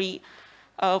they're very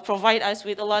provide us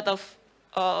with a lot of,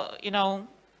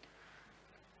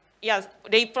 yes,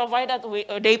 they provide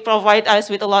us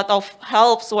with a lot of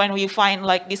helps when we find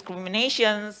like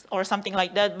discriminations or something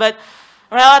like that. But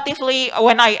relatively,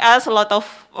 when I ask a lot of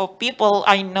people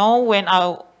I know when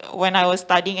I was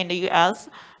studying in the U.S.,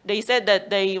 they said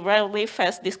that they rarely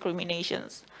face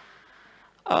discriminations.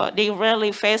 They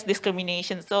rarely face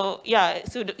discrimination. So yeah,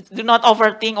 so do not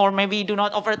overthink, or maybe do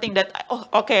not overthink that. Oh,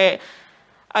 okay,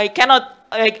 I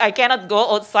cannot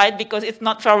go outside because it's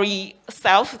not very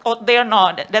safe out there.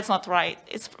 No, that's not right.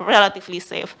 It's relatively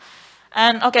safe.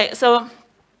 And okay, so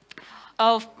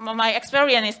my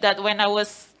experience is that when I was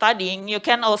studying, you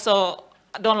can also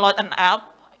download an app.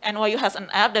 NYU has an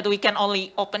app that we can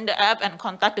only open the app and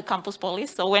contact the campus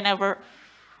police. So wherever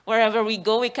we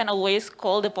go, we can always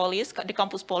call the police, the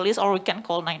campus police, or we can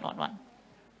call 911.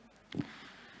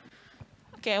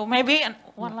 Okay, well, maybe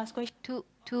one last question.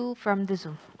 Two from the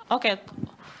Zoom. Okay.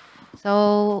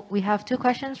 So we have 2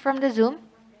 questions from the Zoom.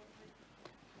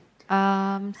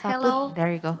 Hello.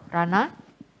 There you go. Rana?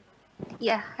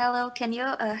 Yeah, hello. Can you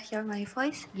hear my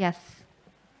voice? Yes.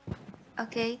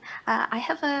 Okay. I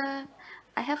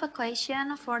have a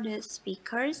question for the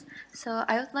speakers. So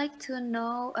I would like to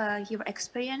know your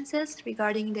experiences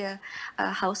regarding the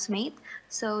housemate.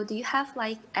 So do you have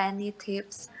like any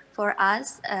tips for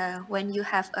us when you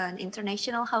have an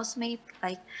international housemate,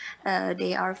 like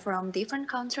they are from different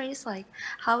countries, like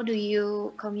how do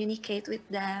you communicate with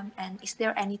them, and is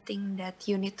there anything that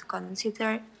you need to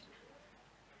consider?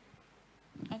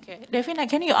 Okay, Devina,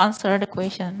 can you answer the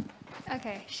question?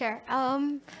 Okay, sure.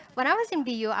 When I was in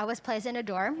BU, I was placed in a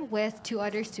dorm with 2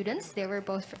 other students. They were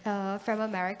both from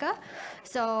America.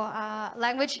 So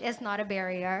language is not a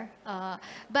barrier.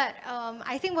 But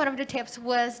I think one of the tips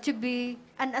was to be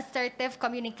an assertive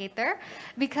communicator,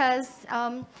 because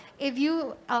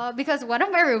because one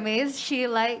of my roommates, she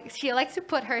likes to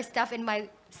put her stuff in my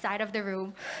side of the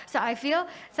room. So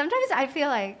sometimes I feel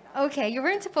like, okay, you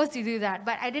weren't supposed to do that,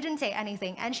 but I didn't say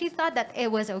anything. And she thought that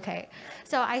it was okay.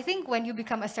 So I think when you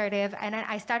become assertive, and then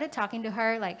I started talking to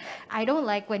her, like, I don't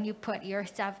like when you put your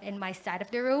stuff in my side of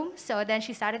the room. So then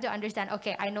she started to understand,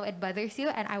 okay, I know it bothers you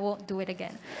and I won't do it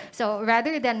again. So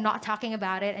rather than not talking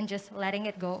about it and just letting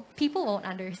it go, people won't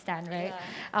understand, right?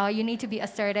 Yeah. You need to be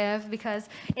assertive, because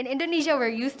in Indonesia, we're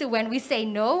used to when we say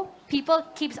no, people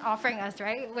keeps offering us,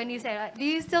 right? When you say, do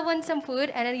you still want some food?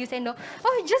 And then you say no.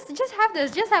 Oh, just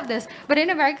have this. But in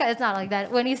America, it's not like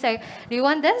that. When you say, do you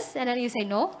want this? And then you say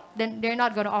no, then they're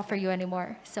not going to offer you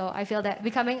anymore. So I feel that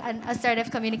becoming an assertive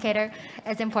communicator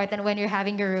is important when you're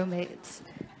having your roommates.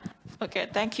 Okay,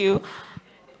 thank you.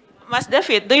 Mas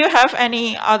David, do you have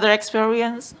any other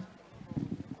experience?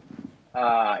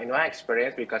 In my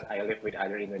experience, because I live with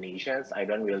other Indonesians, I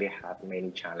don't really have many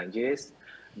challenges.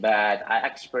 But I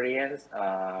experienced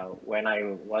when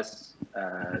I was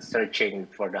searching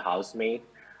for the housemate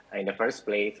in the first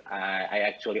place, I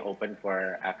actually opened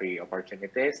for every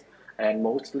opportunities. And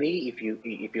mostly, if you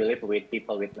live with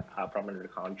people from another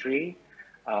country,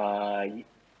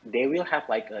 they will have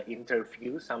like an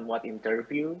interview,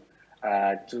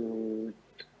 to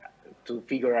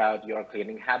figure out your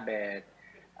cleaning habit.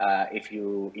 If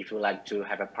you like to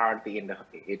have a party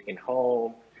in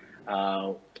home,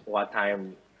 what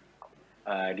time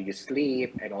do you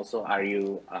sleep, and also are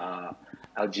you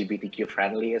LGBTQ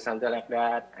friendly or something like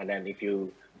that. And then if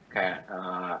you can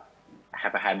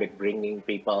have a habit bringing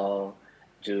people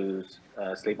to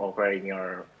sleep over in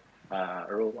your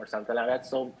room or something like that.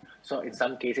 So in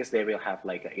some cases they will have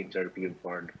like an interview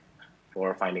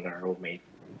for finding a roommate.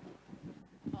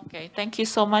 Okay, thank you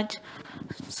so much.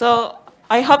 So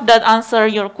I hope that answer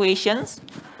your questions.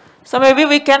 So maybe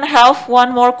we can have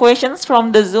one more questions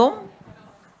from the Zoom.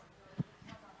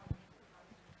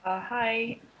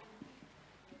 Hi.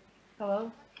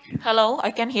 Hello. Hello,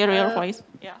 I can hear your voice.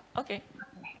 Yeah, okay.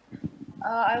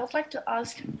 I would like to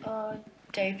ask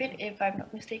David, if I'm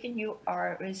not mistaken, you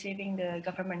are receiving the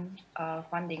government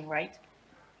funding, right?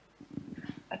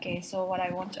 Okay, so what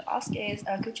I want to ask is,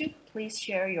 could you please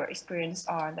share your experience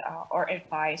on or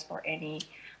advice or any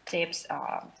tips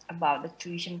about the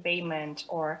tuition payment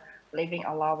or living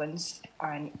allowance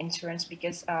and insurance?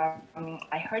 Because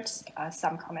I heard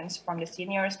some comments from the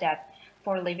seniors that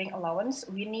for living allowance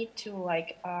we need to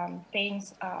like paying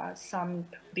some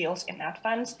bills in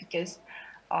advance because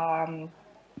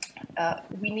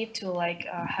we need to like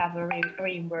have a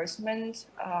reimbursement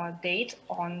date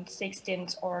on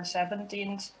 16th or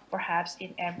 17th, perhaps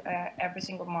in every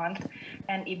single month.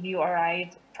 And if you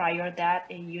arrive prior that,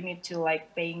 you need to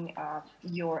like paying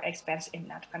your expense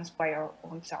in advance by your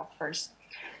own self first.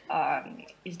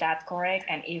 Is that correct?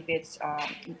 And if it's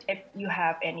if you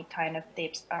have any kind of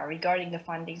tips regarding the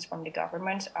fundings from the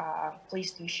government,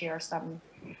 please do share some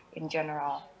in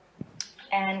general.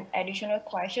 And additional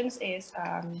questions is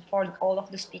for all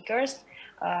of the speakers,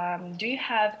 do you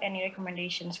have any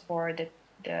recommendations for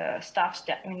the stuffs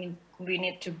that we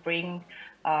need to bring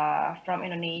from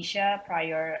Indonesia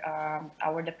prior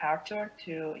our departure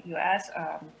to US?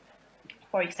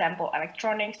 For example,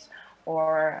 electronics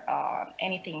or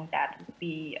anything that would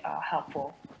be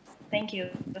helpful. Thank you.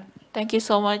 Thank you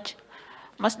so much.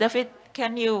 Mas David,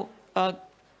 can you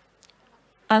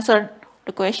answer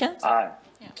the questions?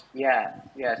 Yeah.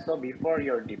 So before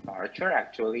your departure,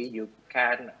 actually, you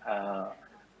can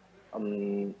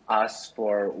ask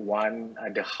for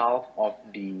the half of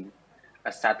the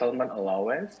settlement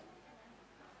allowance,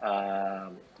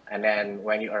 and then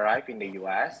when you arrive in the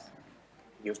U.S.,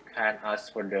 you can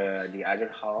ask for the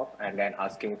other half, and then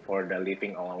asking for the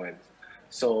living allowance.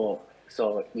 So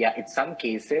yeah, in some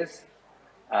cases,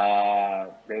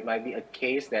 there might be a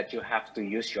case that you have to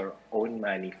use your own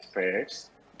money first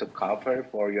to cover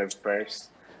for your first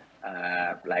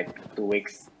like 2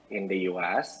 weeks in the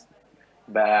US.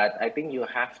 But I think you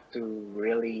have to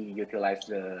really utilize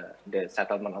the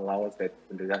settlement allowance, that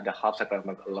the half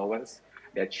settlement allowance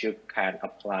that you can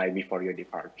apply before your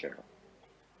departure.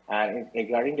 And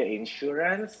regarding the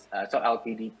insurance, so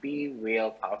LPDP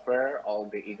will cover all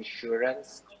the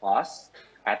insurance costs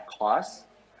at cost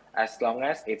as long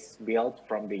as it's billed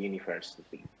from the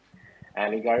university.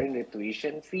 And regarding the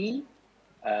tuition fee,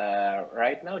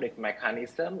 right now the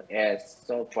mechanism is,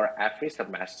 so for every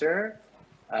semester,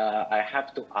 I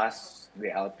have to ask the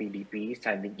LPDP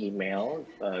sending email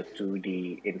to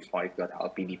the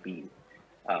invoice.lpdp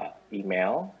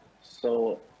email.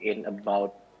 So in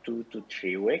about 2 to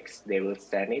 3 weeks, they will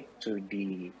send it to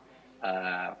the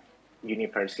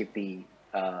university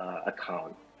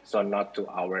account, so not to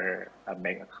our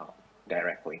bank account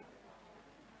directly.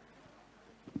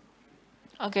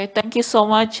 Okay, thank you so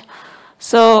much.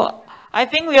 So I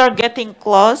think we are getting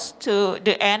close to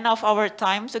the end of our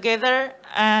time together.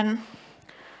 And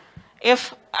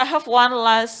if I have one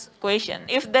last question,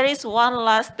 if there is one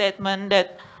last statement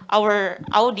that our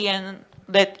audience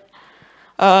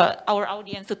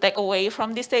to take away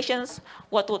from these sessions,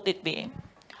 what would it be?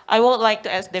 I would like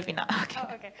to ask Devina. Okay.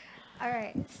 Oh, okay. All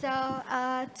right. So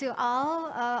to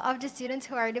all of the students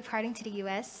who are departing to the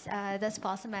U.S. This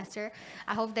fall semester,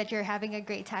 I hope that you're having a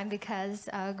great time because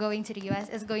going to the U.S.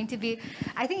 is going to be,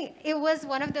 I think it was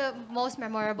one of the most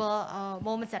memorable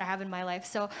moments that I have in my life.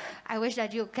 So I wish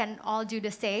that you can all do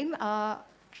the same.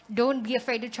 Don't be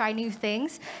afraid to try new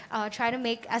things. Try to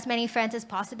make as many friends as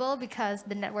possible because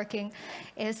the networking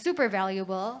is super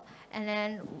valuable. And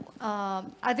then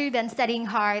other than studying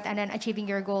hard and then achieving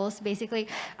your goals, basically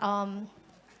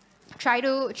try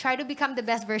to become the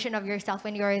best version of yourself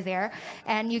when you're there,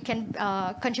 and you can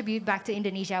contribute back to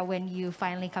Indonesia when you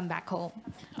finally come back home.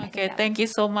 Okay, thank you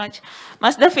so much.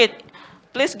 Mas David,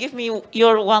 please give me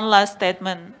your one last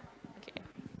statement.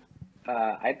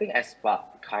 I think as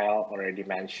Kyle already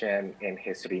mentioned in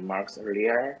his remarks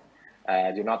earlier,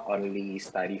 do not only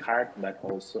study hard, but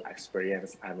also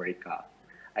experience America.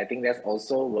 I think that's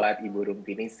also what Ibu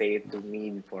Rumpini said to me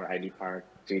before I depart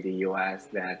to the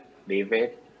US, that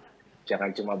David,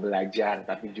 jangan cuma belajar,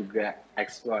 tapi juga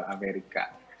explore America.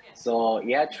 So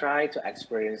yeah, try to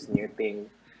experience new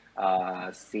things,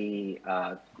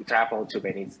 travel to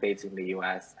many states in the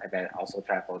US, and then also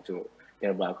travel to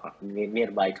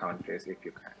nearby countries if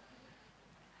you can.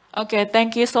 Okay,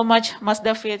 thank you so much, Mas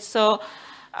David. So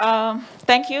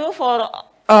thank you for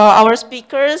our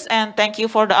speakers, and thank you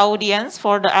for the audience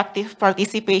for the active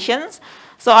participations.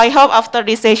 So I hope after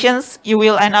these sessions, you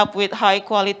will end up with high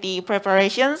quality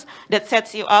preparations that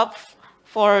sets you up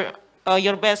for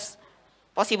your best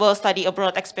possible study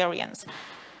abroad experience.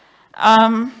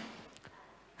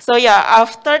 So yeah,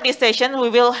 after this session, we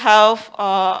will have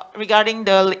regarding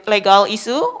the legal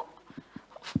issue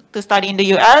to study in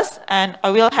the US, and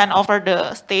I will hand over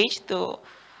the stage to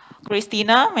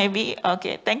Christina, maybe.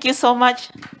 Okay, thank you so much.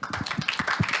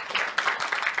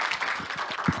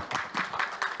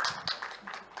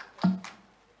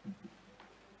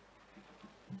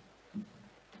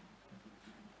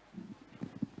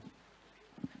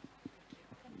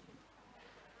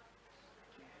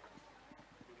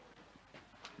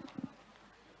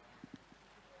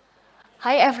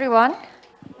 Hi everyone,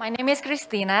 my name is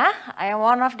Christina. I am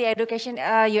one of the Education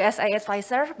USA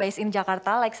advisor based in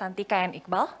Jakarta like Santika and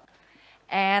Iqbal.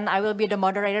 And I will be the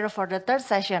moderator for the third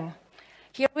session.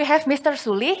 Here we have Mr.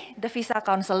 Suli, the visa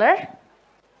counselor.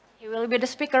 He will be the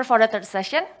speaker for the third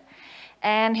session.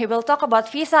 And he will talk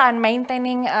about visa and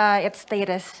maintaining its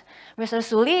status. Mr.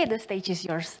 Suli, the stage is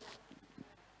yours.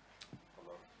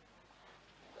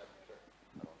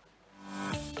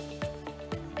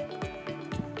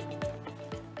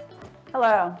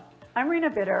 Hello, I'm Rena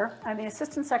Bitter. I'm the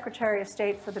Assistant Secretary of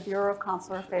State for the Bureau of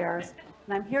Consular Affairs,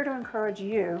 and I'm here to encourage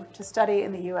you to study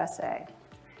in the USA.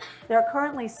 There are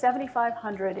currently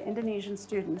 7,500 Indonesian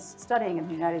students studying in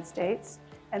the United States,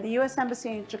 and the U.S.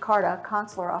 Embassy in Jakarta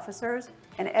consular officers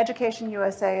and Education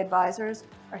USA advisors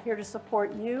are here to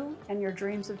support you and your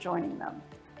dreams of joining them.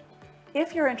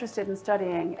 If you're interested in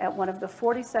studying at one of the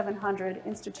 4,700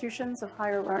 institutions of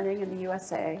higher learning in the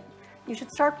USA, you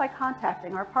should start by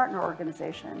contacting our partner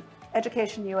organization,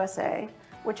 Education USA,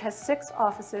 which has 6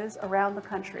 offices around the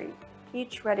country,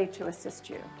 each ready to assist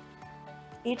you.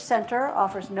 Each center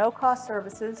offers no-cost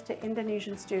services to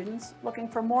Indonesian students looking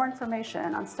for more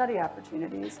information on study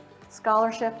opportunities,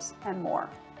 scholarships, and more.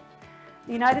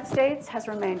 The United States has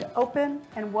remained open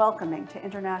and welcoming to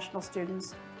international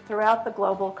students throughout the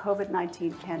global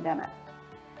COVID-19 pandemic.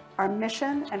 Our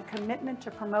mission and commitment to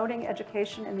promoting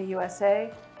education in the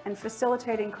USA and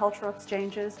facilitating cultural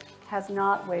exchanges has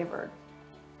not wavered.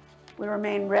 We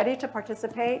remain ready to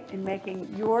participate in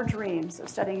making your dreams of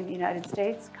studying in the United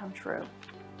States come true.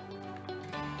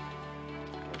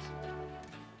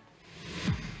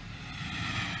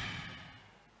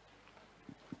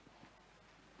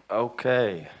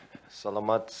 Okay,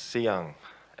 selamat siang,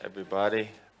 everybody.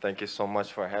 Thank you so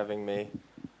much for having me.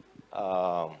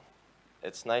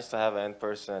 It's nice to have it in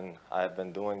person. I've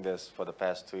been doing this for the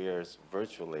past 2 years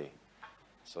virtually,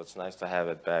 so it's nice to have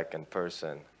it back in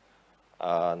person.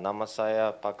 Nama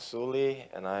saya Pak Suli,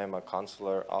 and I am a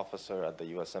consular officer at the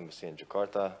U.S. Embassy in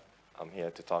Jakarta. I'm here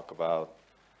to talk about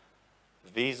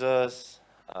visas.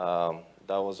 That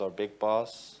was our big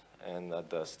boss and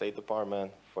the State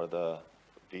Department for the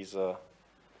visa.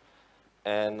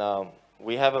 And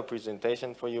we have a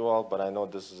presentation for you all, but I know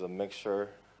this is a mixture,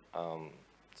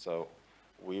 so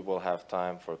we will have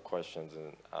time for questions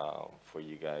and for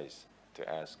you guys to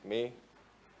ask me.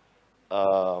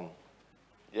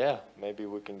 Yeah, maybe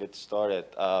we can get started.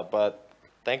 But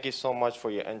thank you so much for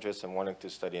your interest in wanting to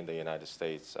study in the United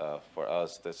States. For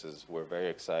us, we're very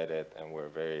excited and we're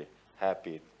very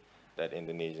happy that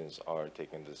Indonesians are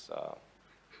taking this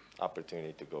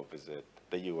opportunity to go visit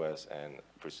the U.S. and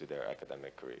pursue their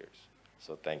academic careers.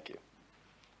 So thank you.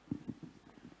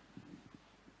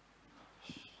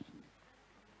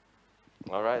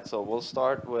 All right, so we'll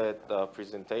start with the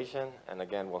presentation, and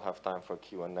again, we'll have time for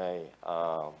Q&A.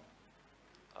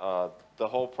 The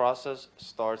whole process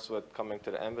starts with coming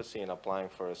to the embassy and applying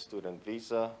for a student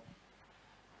visa.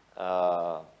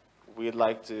 We'd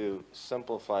like to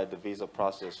simplify the visa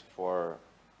process for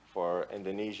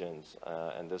Indonesians.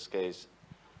 In this case,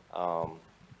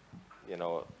 you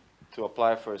know, to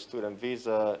apply for a student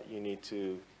visa, you need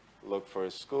to look for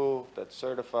a school that's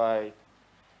certified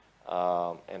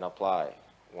and apply.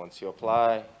 Once you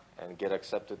apply and get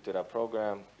accepted to that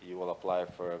program, you will apply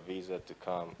for a visa to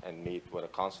come and meet with a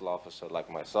consular officer like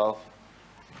myself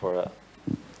for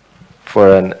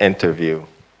an interview.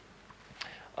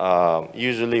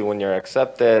 Usually when you're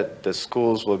accepted, the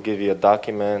schools will give you a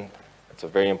document. It's a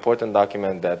very important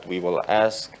document that we will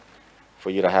ask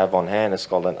for you to have on hand. It's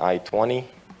called an I-20.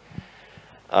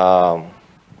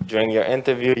 During your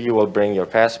interview, you will bring your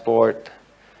passport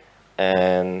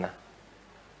and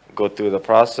go through the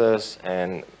process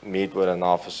and meet with an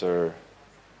officer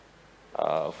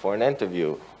for an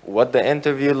interview. What the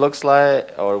interview looks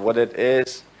like or what it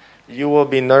is, you will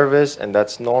be nervous, and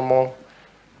that's normal,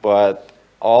 but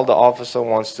all the officer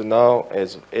wants to know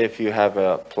is if you have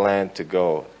a plan to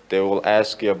go. They will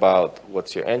ask you about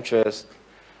what's your interest,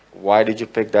 why did you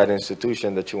pick that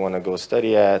institution that you want to go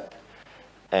study at,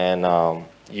 and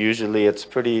usually it's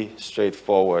pretty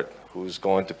straightforward. Who's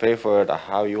going to pay for it, or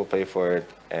how you'll pay for it,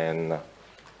 and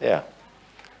yeah.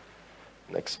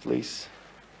 Next, please.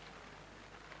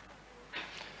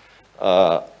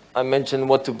 I mentioned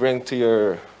what to bring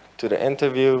to the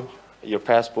interview. Your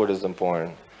passport is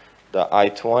important. The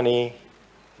I-20,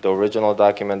 the original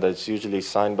document that's usually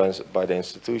signed by the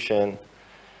institution,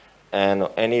 and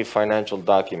any financial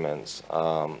documents.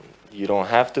 You don't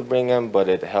have to bring them, but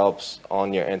it helps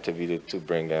on your interview to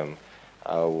bring them.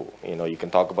 You know, you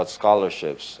can talk about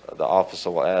scholarships. The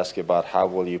officer will ask you about how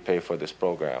will you pay for this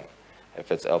program.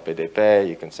 If it's LPDP,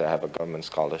 you can say I have a government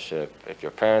scholarship. If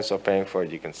your parents are paying for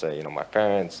it, you can say, my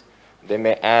parents. They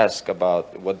may ask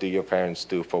about what do your parents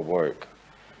do for work.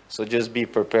 So just be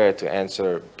prepared to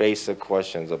answer basic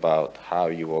questions about how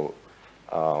you will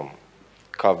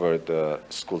cover the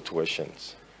school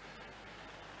tuitions.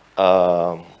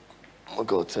 We'll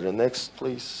go to the next,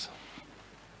 please.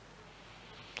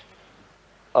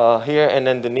 Here in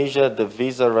Indonesia, the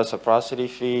visa reciprocity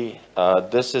fee,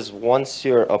 this is once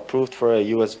you're approved for a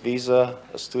U.S. visa,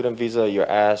 a student visa, you're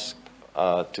asked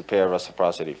to pay a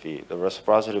reciprocity fee. The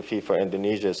reciprocity fee for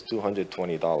Indonesia is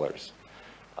 $220.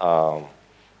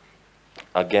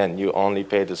 Again, you only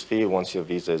pay this fee once your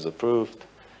visa is approved,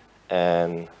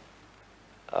 and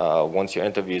once your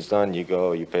interview is done, you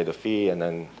go, you pay the fee, and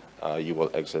then you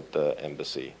will exit the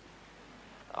embassy.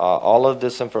 All of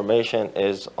this information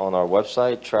is on our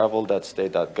website,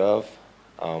 travel.state.gov.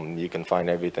 You can find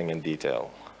everything in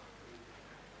detail.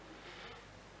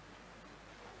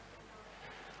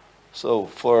 So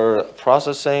for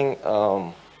processing,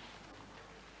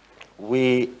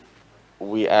 we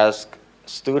ask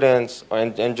students, or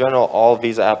in general, all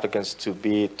visa applicants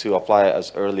to apply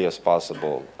as early as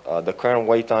possible. The current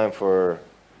wait time for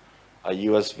a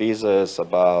U.S. visa is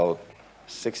about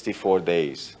 64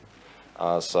 days.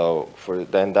 So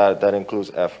then that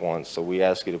includes F1. So we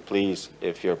ask you to please,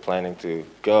 if you're planning to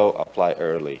go, apply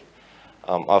early.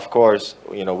 Of course,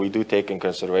 we do take in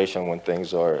consideration when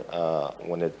things are,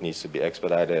 when it needs to be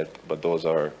expedited, but those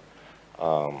are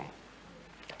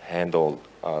handled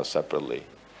separately.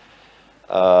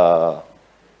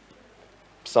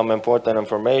 Some important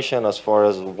information as far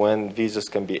as when visas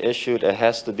can be issued, it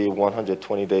has to be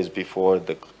 120 days before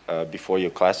before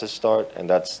your classes start, and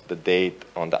that's the date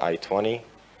on the I-20.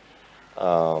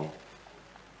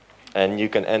 And you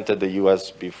can enter the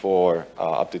U.S. before,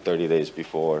 up to 30 days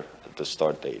before the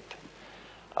start date.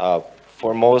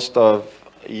 For most of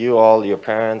you all, your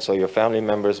parents or your family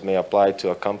members may apply to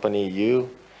accompany you.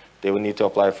 They will need to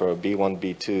apply for a B1,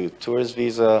 B2 tourist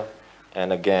visa,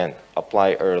 and again,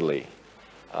 apply early.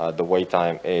 The wait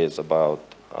time is about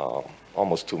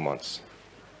almost 2 months.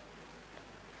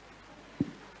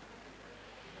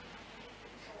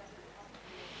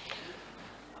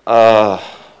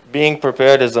 Being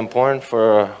prepared is important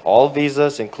for all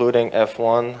visas, including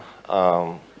F1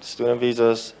 student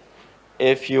visas.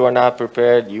 If you are not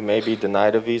prepared, you may be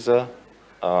denied a visa.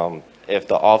 If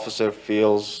the officer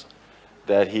feels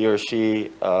that he or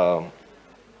she,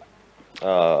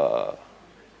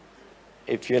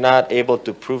 if you're not able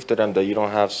to prove to them that you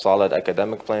don't have solid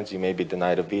academic plans, you may be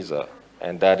denied a visa,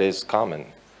 and that is common.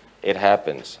 It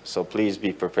happens, so please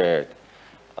be prepared.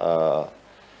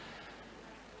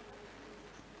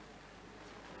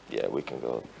 Yeah, we can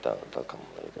go, that'll come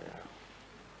later.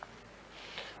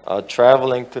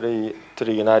 Traveling to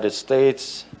the United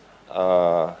States,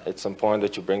 it's important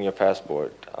that you bring your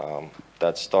passport.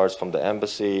 That starts from the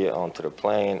embassy onto the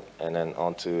plane and then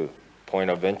onto point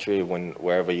of entry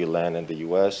wherever you land in the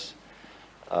U.S.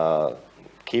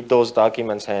 Keep those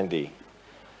documents handy.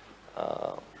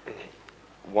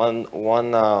 One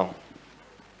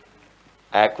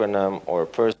acronym or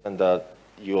person that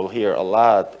you'll hear a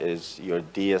lot is your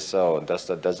DSO. That's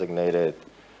the designated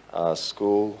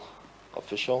school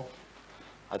official,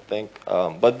 I think.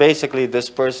 But basically, this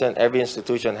person, every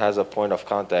institution has a point of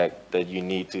contact that you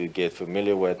need to get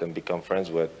familiar with and become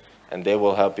friends with, and they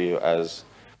will help you as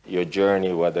your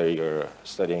journey, whether you're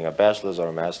studying a bachelor's or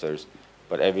a master's,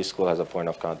 but every school has a point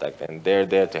of contact, and they're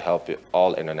there to help you,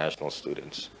 all international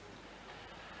students.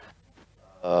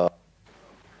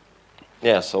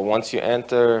 Yeah, so once you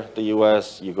enter the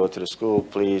U.S., you go to the school,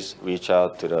 please reach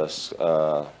out to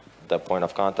the point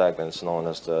of contact, and it's known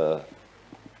as the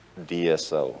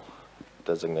DSO,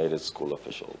 designated school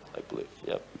official, I believe,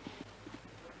 yep.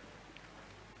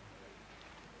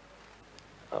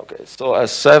 Okay, so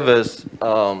as SEVIS,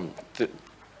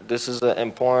 this is an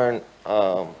important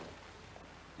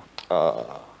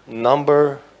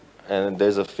number, and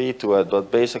there's a fee to it, but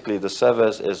basically the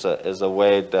SEVIS is a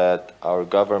way that our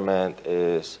government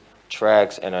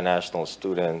tracks international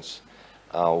students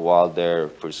while they're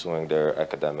pursuing their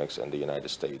academics in the United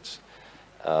States.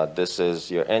 This is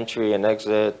your entry and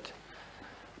exit.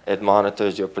 It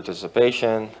monitors your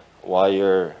participation while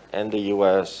you're in the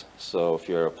U.S. So if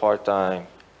you're part-time,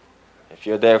 if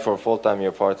you're there for full-time,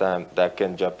 you're part-time, that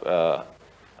can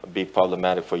be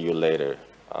problematic for you later.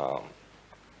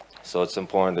 So it's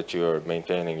important that you're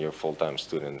maintaining your full-time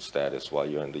student status while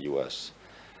you're in the U.S.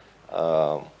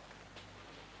 Yeah,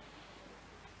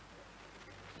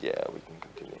 we can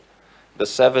continue. The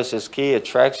SEVIS is key. It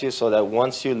tracks you so that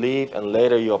once you leave and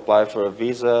later you apply for a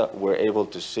visa, we're able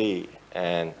to see.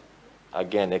 And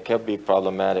again, it can be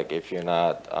problematic if you're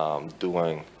not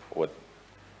doing what.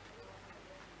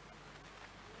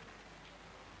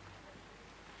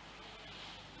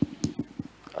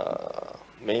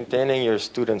 Maintaining your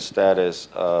student status,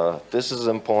 this is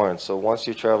important. So once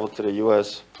you travel to the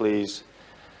U.S., please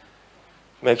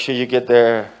make sure you get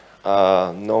there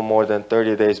no more than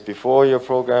 30 days before your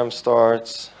program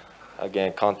starts.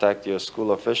 Again, contact your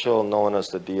school official, known as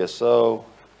the DSO.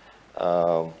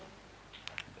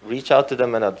 Reach out to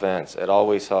them in advance. It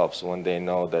always helps when they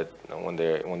know that when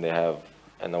they have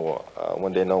and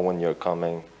when they know when you're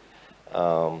coming.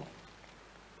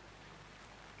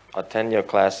 Attend your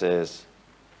classes.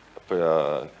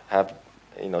 Try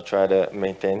to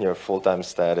maintain your full-time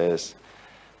status.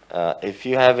 If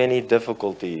you have any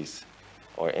difficulties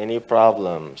or any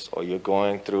problems, or you're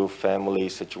going through family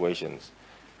situations,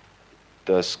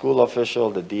 the school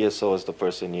official, the DSO, is the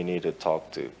person you need to talk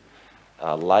to.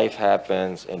 Life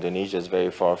happens. Indonesia is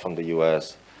very far from the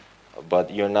U.S.,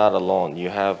 but you're not alone. You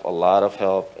have a lot of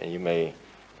help, and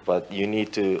but you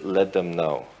need to let them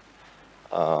know.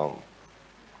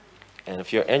 And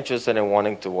if you're interested in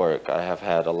wanting to work, I have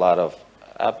had a lot of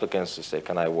applicants to say,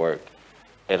 can I work?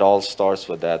 It all starts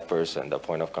with that person, the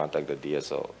point of contact, the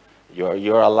DSO.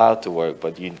 You're allowed to work,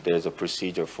 but there's a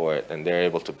procedure for it, and they're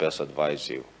able to best advise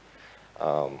you.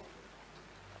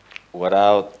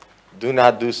 Do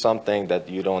not do something that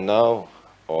you don't know,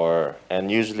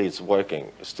 and usually it's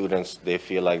working. Students, they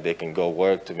feel like they can go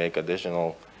work to make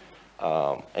additional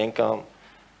income.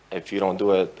 If you don't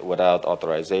do it without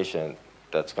authorization,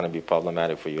 that's going to be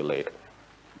problematic for you later.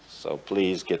 So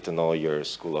please get to know your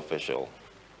school official.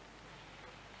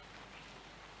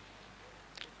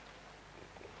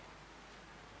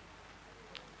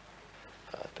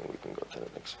 I think we can go to the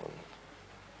next one.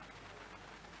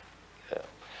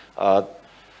 Yeah.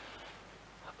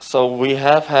 So we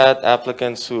have had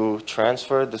applicants who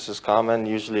transferred. This is common.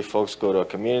 Usually folks go to a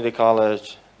community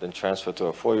college, then transfer to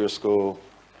a four-year school.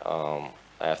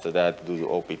 After that, do the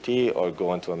OPT or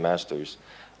go into a master's.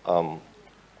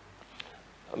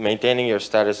 Maintaining your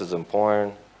status is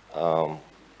important.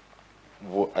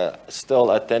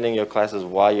 Still attending your classes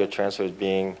while your transfer is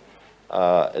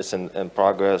is in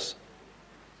progress.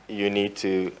 You need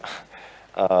to,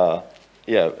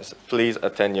 please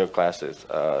attend your classes.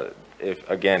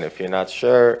 If you're not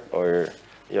sure or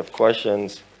you have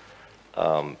questions,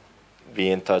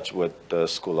 be in touch with the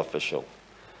school official.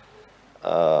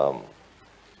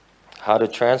 How to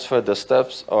transfer, the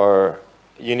steps are,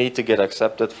 you need to get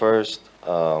accepted first.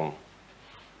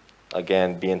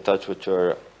 Again, be in touch with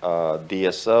your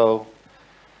DSO.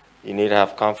 You need to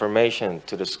have confirmation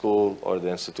to the school or the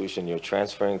institution you're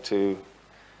transferring to.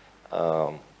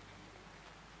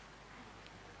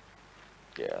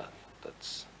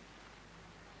 That's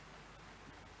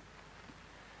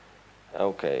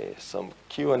okay. Some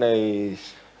Q&A.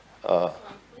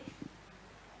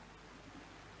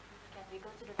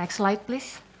 Next slide,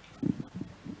 please.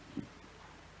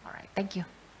 All right, thank you.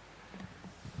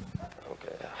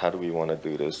 Okay, how do we want to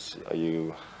do this? Are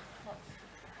you?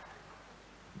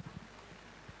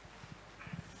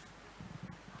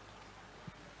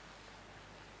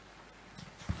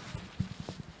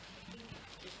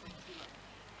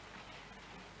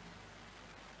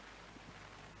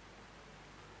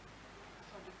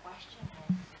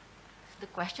 The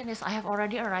question is, I have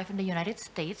already arrived in the United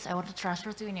States. I want to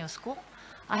transfer to a new school.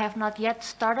 I have not yet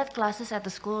started classes at the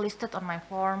school listed on my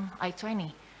form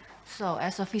I-20. So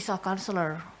as a visa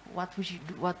counselor, what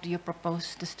do you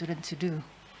propose the student to do?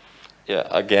 Yeah,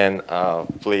 again,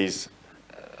 please,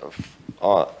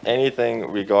 anything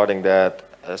regarding that,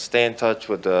 stay in touch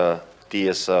with the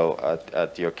DSO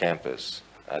at your campus,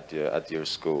 at your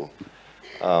school.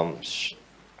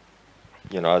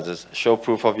 Just show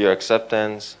proof of your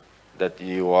acceptance, that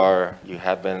you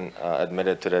have been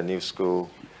admitted to the new school,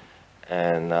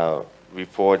 and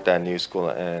report that new school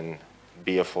and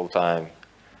be a full-time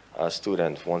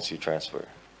student once you transfer.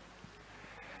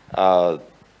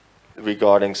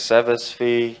 Regarding service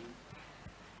fee,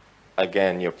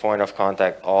 again, your point of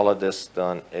contact, all of this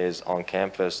done is on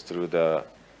campus through the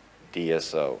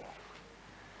DSO.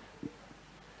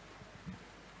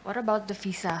 What about the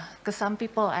visa? Because some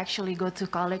people actually go to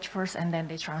college first and then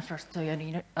they transfer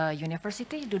to a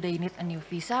university. Do they need a new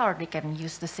visa or they can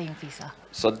use the same visa?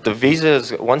 So the visa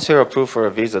is, once you're approved for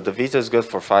a visa, the visa is good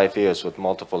for 5 years with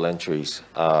multiple entries.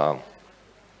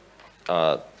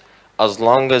 As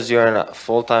long as you're in a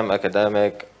full-time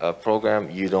academic program,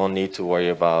 you don't need to worry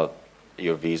about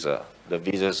your visa. The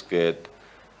visa is good.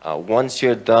 Once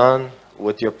you're done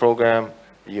with your program,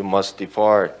 you must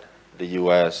depart the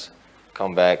U.S.,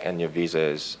 come back, and your visa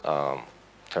is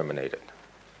terminated.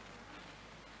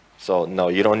 So no,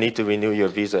 you don't need to renew your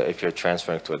visa if you're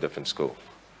transferring to a different school.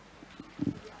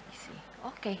 I see.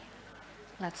 Okay.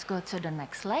 Let's go to the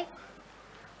next slide.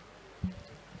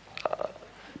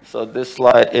 So this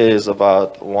slide is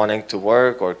about wanting to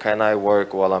work, or can I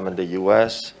work while I'm in the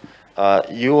U.S.?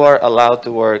 You are allowed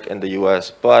to work in the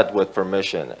U.S., but with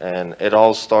permission, and it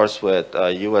all starts with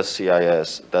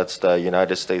USCIS. That's the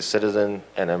United States Citizen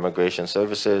and Immigration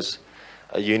Services.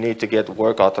 You need to get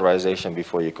work authorization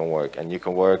before you can work, and you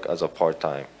can work as a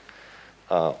part-time.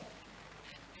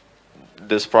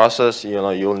 This process,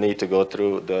 you'll need to go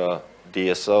through the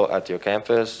DSO at your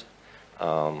campus.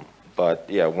 But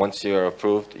yeah, once you're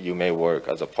approved, you may work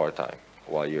as a part-time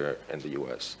while you're in the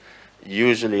U.S.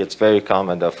 Usually it's very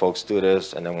common that folks do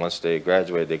this, and then once they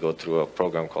graduate, they go through a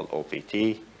program called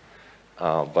OPT.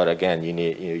 But again,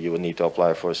 you will need to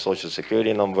apply for a social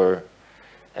security number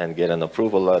and get an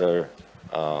approval letter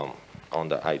on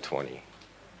the I-20.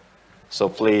 So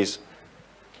please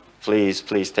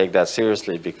take that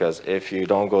seriously, because if you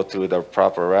don't go through the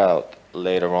proper route,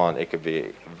 later on it could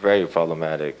be very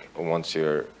problematic once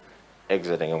you're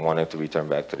exiting and wanting to return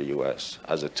back to the U.S.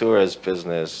 As a tourist,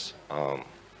 business,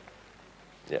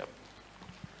 yeah.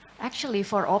 Actually,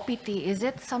 for OPT, is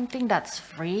it something that's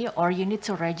free, or you need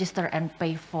to register and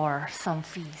pay for some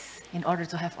fees in order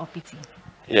to have OPT?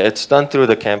 Yeah, it's done through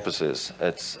the campuses.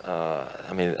 It's,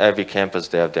 I mean, every campus,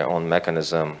 they have their own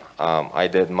mechanism. I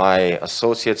did my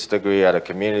associate's degree at a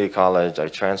community college. I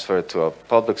transferred to a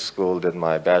public school, did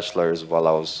my bachelor's while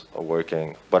I was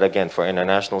working. But again, for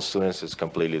international students, it's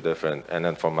completely different. And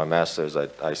then for my master's,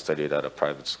 I studied at a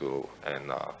private school.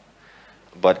 And,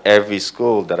 but every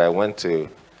school that I went to,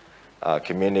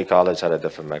 community college had a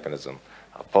different mechanism.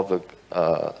 Public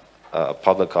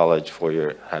college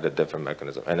four-year had a different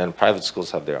mechanism, and then private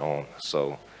schools have their own.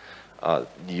 So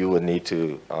you would need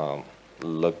to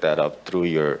look that up through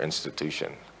your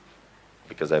institution,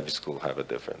 because every school have a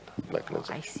different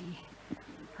mechanism. I see.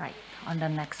 Right. On the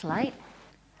next slide.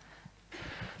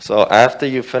 So after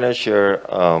you finish your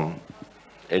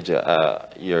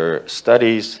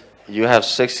studies, you have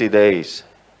 60 days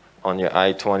on your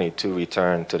I-20 to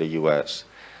return to the U.S.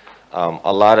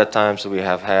 A lot of times we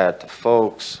have had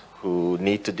folks who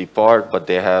need to depart, but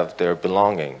they have their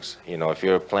belongings. If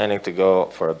you're planning to go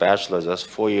for a bachelor's, that's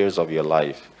 4 years of your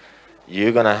life.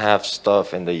 You're gonna have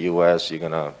stuff in the U.S. You're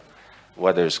gonna,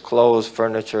 whether it's clothes,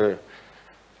 furniture,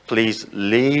 please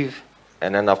leave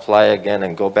and then apply again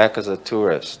and go back as a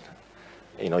tourist.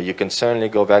 You can certainly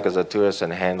go back as a tourist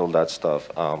and handle that stuff,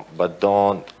 but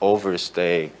don't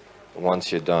overstay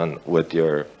once you're done with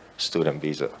your student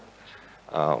visa.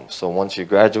 So once you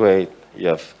graduate, you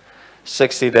have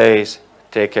 60 days,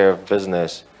 take care of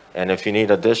business, and if you need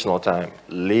additional time,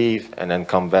 leave and then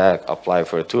come back, apply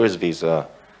for a tourist visa.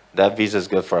 That visa is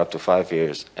good for up to 5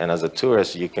 years, and as a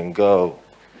tourist, you can go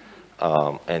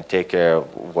and take care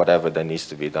of whatever that needs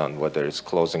to be done, whether it's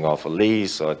closing off a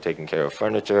lease or taking care of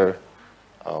furniture.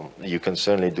 You can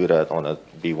certainly do that on a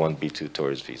B1, B2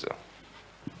 tourist visa.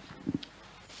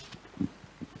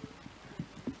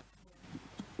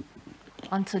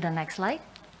 On to the next slide.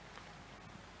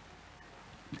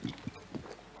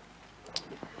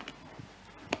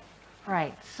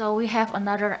 Right, so we have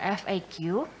another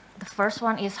FAQ. The first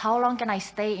one is, how long can I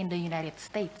stay in the United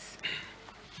States?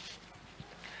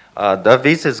 The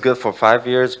visa is good for 5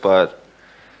 years, but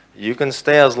you can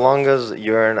stay as long as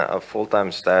you're in a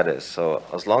full-time status. So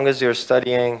as long as you're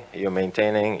studying, you're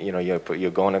maintaining,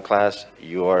 you're going to class,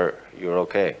 you're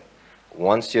okay.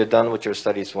 Once you're done with your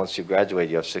studies, once you graduate,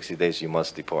 you have 60 days, you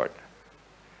must depart.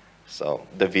 So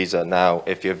the visa, now,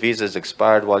 if your visa is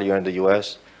expired while you're in the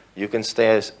U.S., you can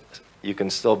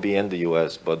still be in the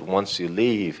U.S., but once you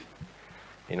leave,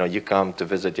 you come to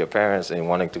visit your parents and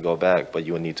wanting to go back, but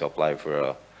you will need to apply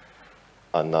for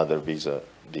another visa,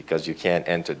 because you can't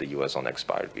enter the U.S. on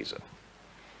expired visa.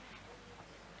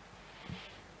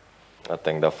 I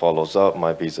think that follows up,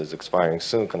 my visa is expiring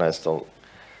soon, can I still?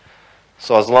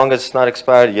 So as long as it's not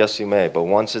expired, yes, you may. But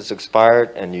once it's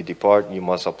expired and you depart, you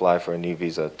must apply for a new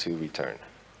visa to return.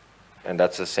 And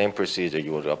that's the same procedure.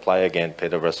 You would apply again, pay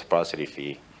the reciprocity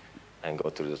fee, and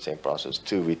go through the same process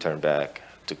to return back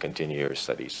to continue your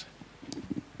studies.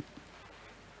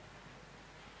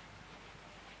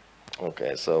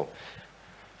 Okay, so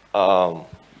a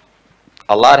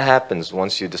lot happens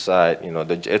once you decide,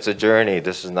 it's a journey.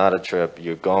 This is not a trip.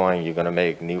 You're going, you're going to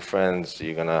make new friends.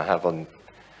 You're going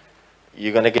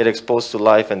to get exposed to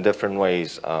life in different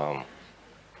ways,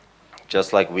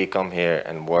 just like we come here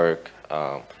and work.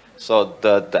 So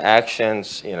the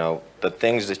actions, the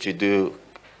things that you do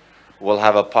will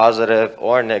have a positive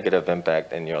or negative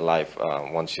impact in your life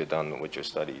once you're done with your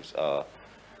studies.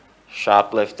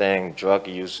 shoplifting, drug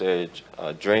usage,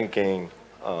 drinking,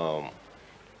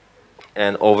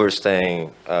 and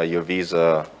overstaying your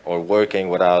visa or working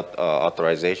without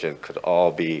authorization could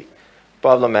all be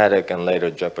problematic and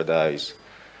later jeopardize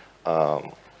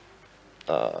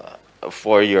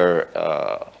for your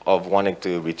of wanting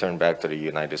to return back to the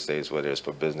United States, whether it's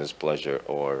for business pleasure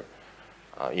or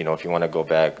you know, if you want to go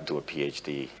back, do a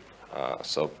PhD.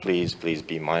 So please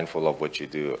be mindful of what you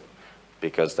do,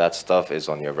 because that stuff is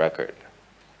on your record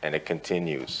and it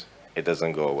continues. It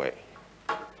doesn't go away.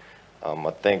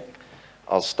 I think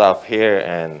I'll stop here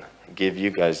and give you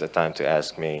guys the time to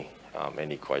ask me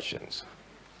any questions.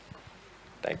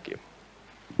 Thank you.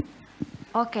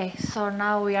 Okay, so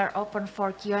now we are open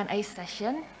for Q&A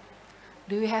session.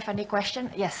 Do you have any question?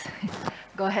 Yes,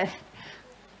 go ahead.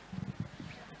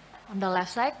 On the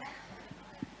left side.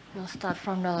 We'll start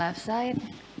from the left side.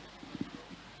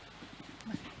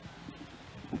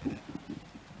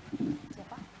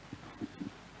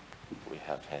 We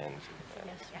have hands.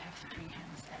 Yes, we have 3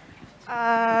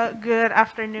 hands. Good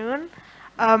afternoon.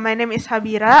 My name is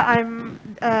Habira. I'm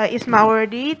Isma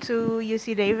Wardi to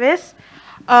UC Davis.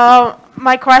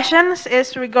 My questions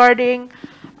is regarding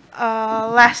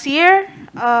last year,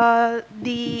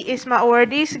 the ISMA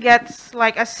awardees gets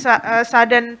like a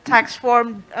sudden tax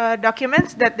form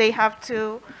documents that they have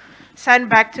to send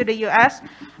back to the U.S.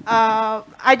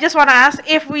 I just want to ask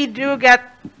if we do get,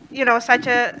 you know, such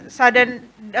a sudden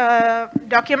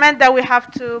document that we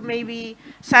have to maybe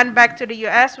send back to the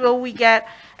U.S., will we get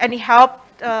any help?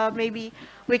 Maybe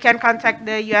we can contact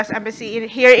the U.S. Embassy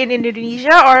here in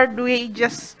Indonesia, or do we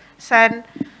just send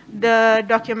the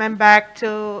document back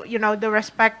to, you know, the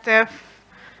respective,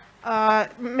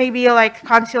 maybe like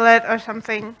consulate or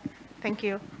something? Thank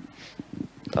you.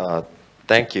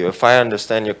 Thank you. If I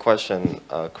understand your question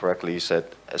correctly, you said,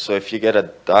 so if you get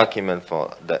a document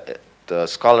for the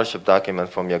scholarship document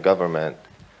from your government,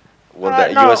 will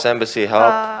the No. U.S. Embassy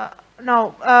help?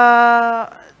 No.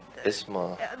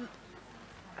 ISMA.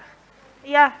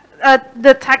 Yeah,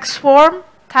 the tax form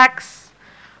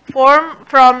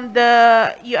from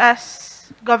the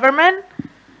U.S. government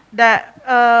that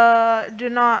do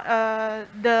not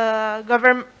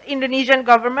the Indonesian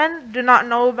government do not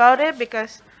know about it,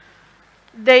 because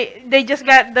they just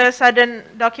get the sudden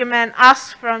document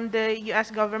asked from the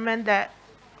U.S. government that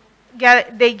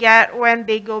they get when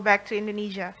they go back to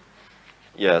Indonesia.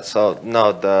 Yeah, so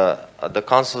no, the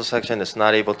consular section is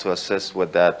not able to assist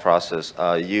with that process.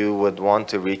 You would want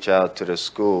to reach out to the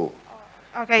school.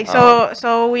 Okay,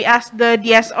 so we asked the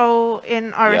DSO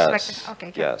in our Yes, respective.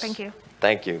 Okay, yes. thank you.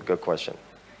 Thank you. Good question.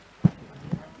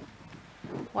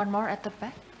 One more at the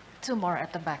back. 2 more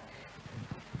at the back.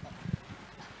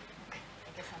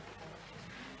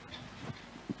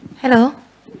 Hello.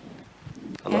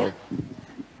 Hello. Yeah.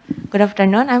 Good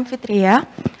afternoon. I'm Fitria.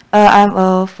 I'm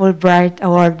a Fulbright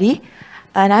awardee,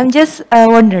 and I'm just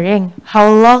wondering how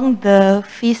long the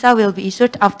visa will be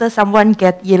issued after someone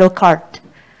get yellow card.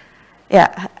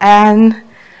 Yeah, and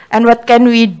what can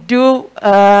we do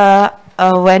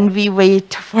when we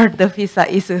wait for the visa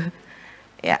issue?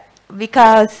 Yeah,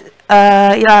 because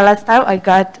yeah, last time I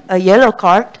got a yellow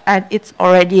card and it's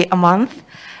already a month,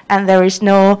 and there is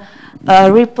no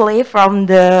reply from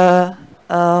the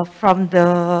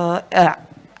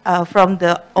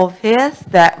office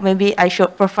that maybe I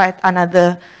should provide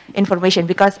another information,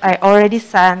 because I already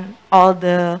sent all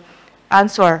the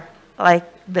answer like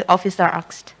the officer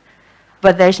asked,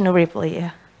 but there's no reply.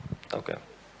 Yeah. Okay.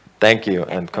 Thank you,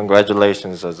 and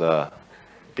congratulations as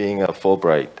being a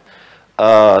Fulbright.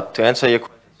 To answer your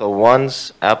question, so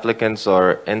once applicants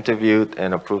are interviewed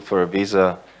and approved for a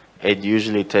visa, it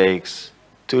usually takes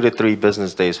 2 to 3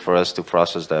 business days for us to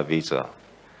process that visa.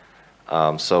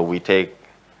 So we take,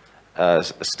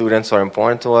 students are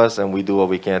important to us, and we do what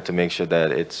we can to make sure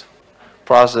that it's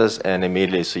processed and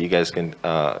immediately, so you guys can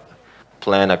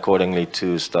plan accordingly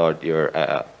to start your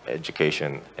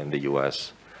education in the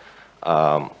U.S.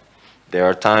 There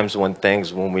are times when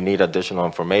we need additional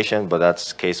information, but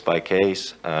that's case by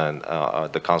case, and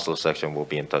the consular section will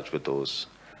be in touch with those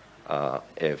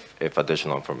if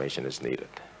additional information is needed.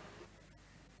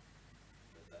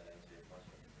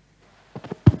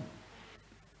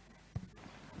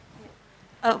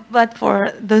 But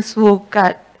for those who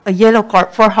got a yellow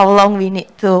card, for how long we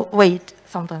need to wait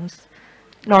sometimes,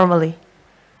 normally,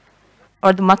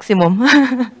 or the maximum?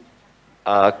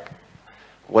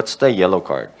 What's the yellow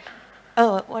card?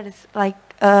 Oh, what is like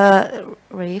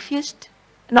refused?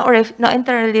 Not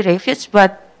entirely refused,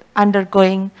 but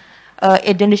undergoing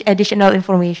additional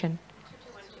information.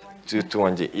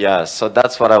 221G. Yeah, so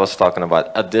that's what I was talking about.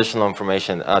 Additional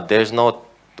information. There's no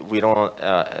we don't.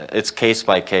 It's case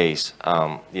by case.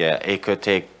 Yeah, it could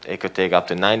take up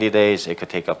to 90 days. It could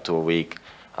take up to a week,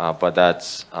 but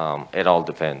that's it. All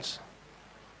depends.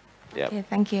 Yeah. Okay,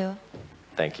 thank you.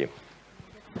 Thank you.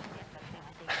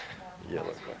 Yeah,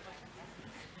 let's go.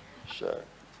 Sure.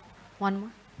 One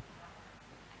more.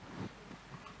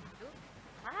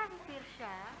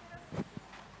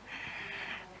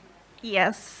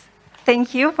 Yes,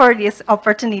 thank you for this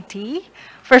opportunity.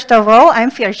 First of all,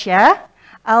 I'm Firsha.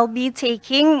 I'll be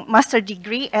taking master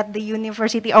degree at the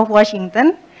University of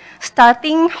Washington,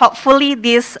 starting hopefully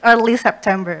this early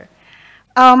September.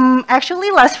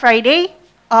 Actually, last Friday,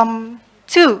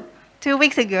 two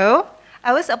weeks ago,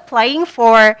 I was applying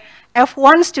for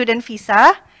F1 student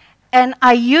visa, and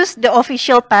I used the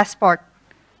official passport.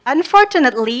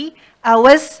 Unfortunately, I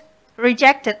was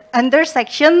rejected under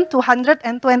section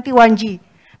 221G.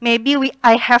 Maybe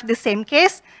I have the same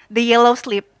case, the yellow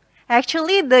slip.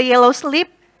 Actually, the yellow slip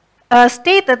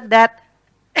stated that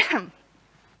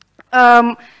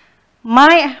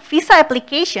my visa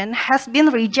application has been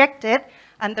rejected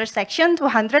under section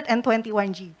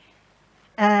 221G.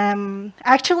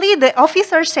 Actually, the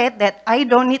officer said that I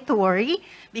don't need to worry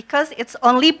because it's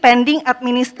only pending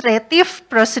administrative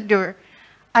procedure.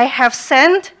 I have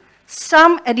sent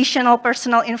some additional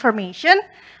personal information,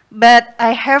 but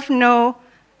I have no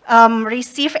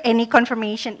received any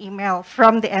confirmation email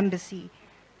from the embassy.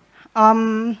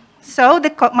 So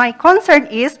my concern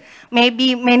is,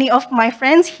 maybe many of my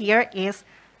friends here, is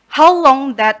how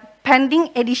long that pending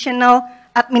additional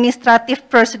administrative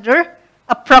procedure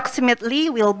approximately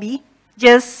will be.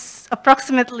 Just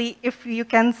approximately, if you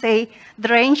can say, the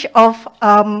range of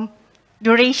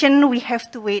duration we have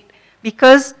to wait,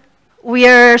 because we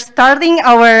are starting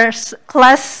our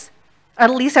class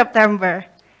early September.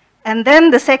 And then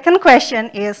the second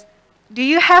question is, do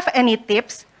you have any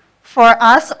tips for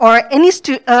us or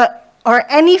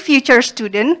any future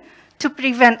student to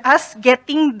prevent us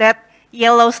getting that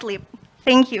yellow slip?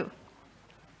 Thank you.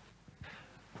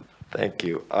 Thank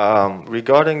you.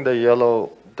 Regarding the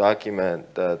yellow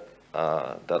document that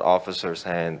that officers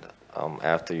hand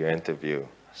after your interview,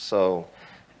 so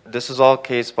this is all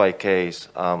case by case.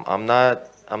 I'm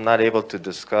not able to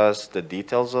discuss the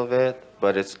details of it,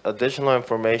 but it's additional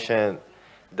information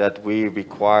that we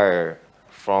require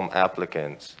from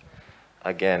applicants.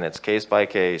 Again, it's case by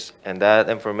case, and that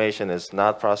information is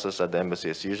not processed at the embassy.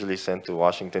 It's usually sent to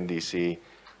Washington, D.C.,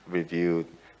 reviewed.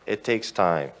 It takes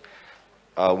time.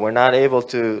 We're not able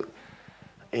to,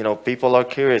 people are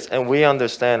curious, and we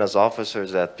understand as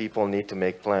officers that people need to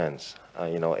make plans.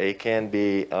 It can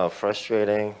be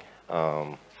frustrating,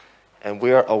 and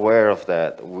we are aware of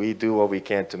that. We do what we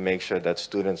can to make sure that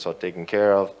students are taken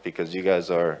care of, because you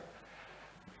guys are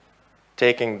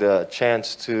taking the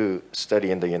chance to study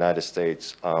in the United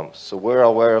States. So we're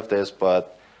aware of this,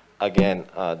 but again,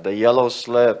 the yellow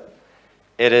slip,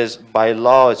 it is by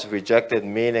law, it's rejected,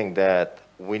 meaning that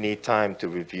we need time to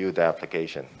review the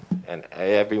application. And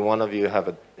every one of you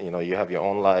have you have your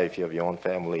own life, you have your own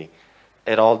family.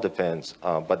 It all depends.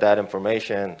 But that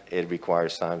information, it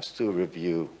requires time to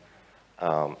review.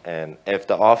 And if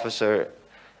the officer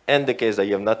indicates that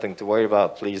you have nothing to worry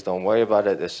about, please don't worry about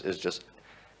it. It's just,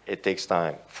 it takes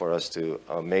time for us to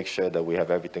make sure that we have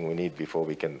everything we need before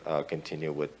we can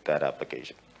continue with that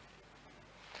application.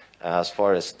 As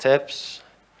far as tips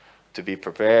to be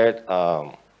prepared,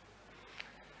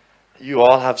 you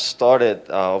all have started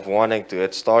of wanting to.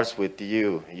 It starts with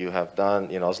you. You have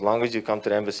done, as long as you come to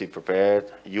the embassy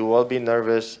prepared, you will be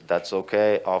nervous. That's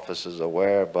okay. Officers are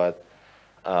aware, but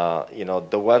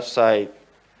the website,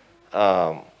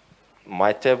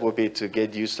 my tip would be to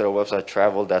get used to the website,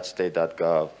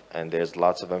 travel.state.gov, and there's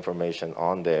lots of information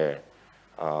on there.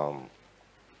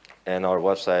 And our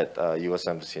website, U.S.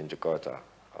 Embassy in Jakarta.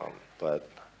 But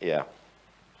yeah,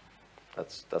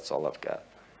 that's all I've got.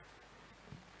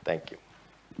 Thank you.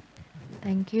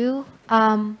 Thank you.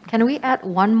 Can we add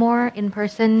one more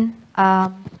in-person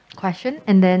question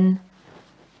and then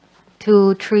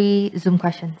 2, 3 Zoom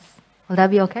questions? Will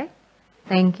that be okay?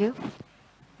 Thank you.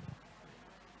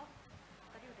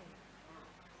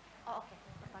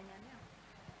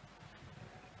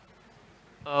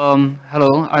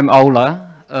 Hello, I'm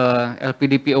Aula,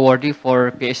 LPDP awardee for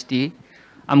PhD.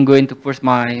 I'm going to pursue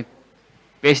my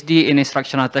PhD in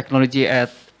Instructional Technology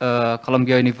at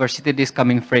Columbia University this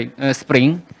coming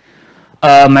spring.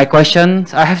 My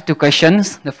questions, I have 2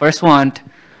 questions. The first one,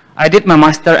 I did my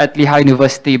master at Lehigh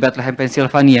University, Bethlehem,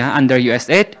 Pennsylvania under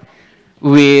USAID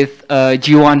with a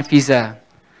G1 visa.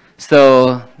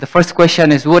 So the first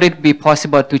question is, would it be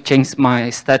possible to change my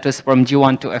status from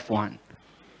G1 to F1?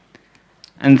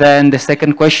 And then the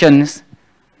second question is,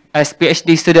 as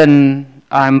PhD student,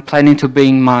 I'm planning to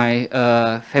bring my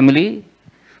family,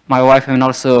 my wife, and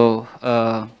also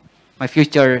my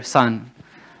future son.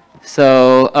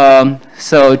 So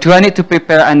do I need to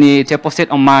prepare any deposit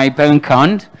on my bank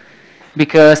account?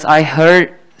 Because I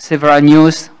heard several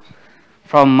news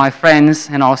from my friends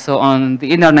and also on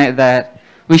the internet that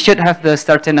we should have the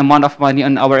certain amount of money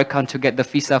on our account to get the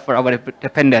visa for our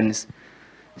dependents.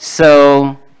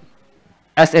 So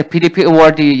as a PDP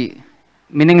awardee,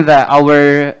 meaning that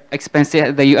our expenses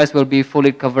at the US will be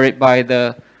fully covered by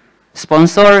the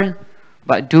sponsor,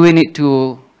 but do we need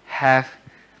to have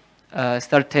a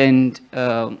certain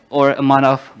or amount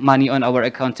of money on our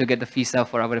account to get the visa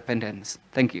for our dependents?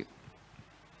 Thank you.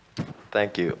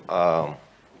 Thank you.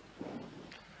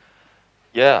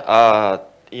 Yeah,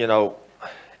 you know,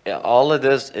 yeah, all of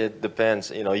this, it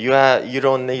depends. You know, you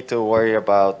don't need to worry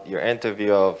about your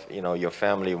interview of, you know, your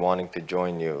family wanting to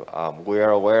join you. We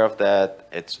are aware of that.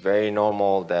 It's very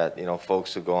normal that, you know,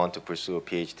 folks who go on to pursue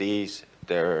PhDs,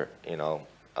 their, you know,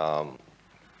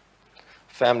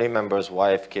 family members,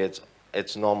 wife, kids,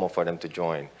 it's normal for them to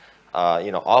join.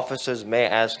 You know, officers may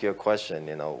ask you a question,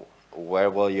 you know, where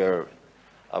will your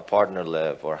partner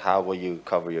live, or how will you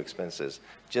cover your expenses?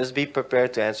 Just be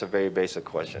prepared to answer very basic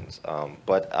questions.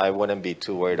 But I wouldn't be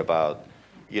too worried about,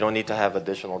 you don't need to have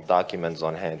additional documents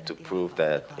on hand to prove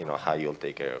that, you know, how you'll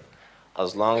take care of.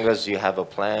 As long as you have a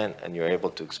plan and you're able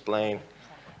to explain,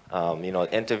 you know,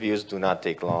 interviews do not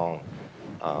take long.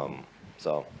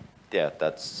 So yeah,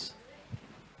 that's,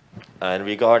 and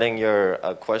regarding your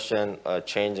question,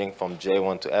 changing from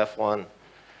J1 to F1,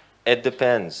 it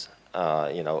depends.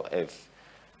 You know, if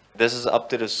this is up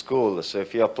to the school, so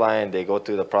if you apply and they go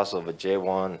through the process of a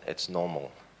J1, it's normal.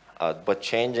 But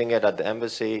changing it at the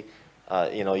embassy,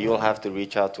 you know, you'll have to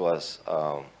reach out to us.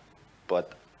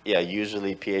 But yeah,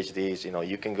 usually PhDs, you know,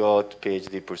 you can go to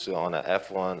PhD pursue on a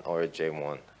F1 or a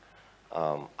J1.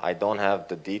 I don't have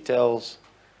the details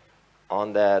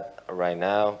on that right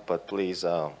now, but please,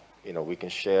 you know, we can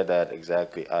share that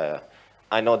exactly.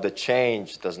 I know the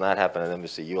change does not happen at the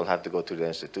embassy. You will have to go to the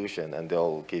institution and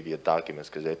they'll give you documents,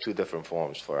 because there are two different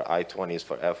forms. For I-20s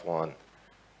for F1,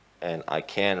 and I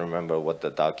can't remember what the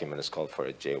document is called for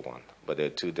a J1, but there are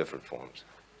two different forms.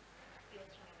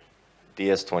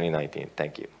 DS 2019,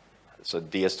 thank you. So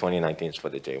DS 2019 is for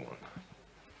the J1.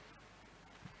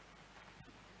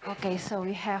 Okay, so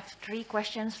we have 3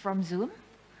 questions from Zoom.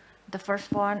 The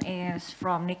first one is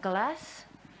from Nicholas.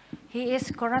 He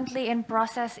is currently in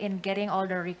process in getting all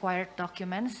the required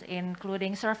documents,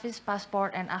 including service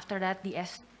passport and after that the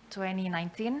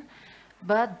S2019.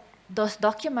 But those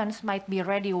documents might be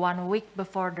ready 1 week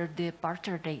before the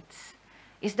departure dates.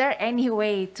 Is there any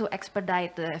way to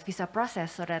expedite the visa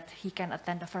process so that he can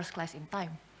attend the first class in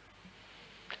time?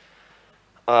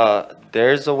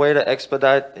 There's a way to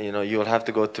expedite. You know, you'll have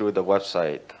to go through the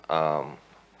website.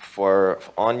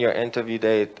 On your interview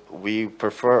date, we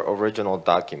prefer original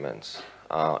documents.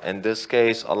 In this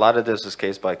case, a lot of this is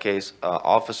case by case.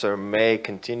 Officer may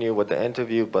continue with the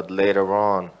interview, but later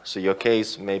on, so your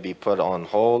case may be put on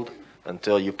hold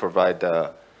until you provide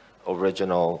the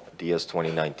original DS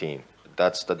 2019.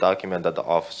 That's the document that the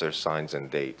officer signs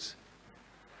and dates.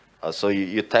 So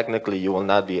you technically, you will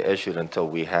not be issued until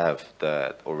we have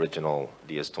the original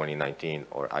DS 2019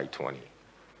 or I-20.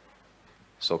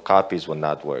 So copies will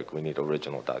not work. We need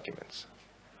original documents.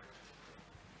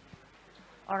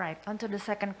 All right, on to the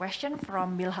second question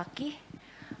from Bill Haki.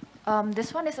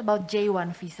 This one is about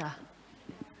J1 visa.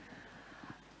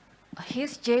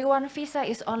 His J1 visa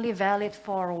is only valid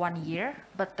for 1 year,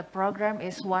 but the program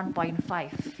is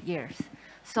 1.5 years.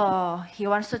 So he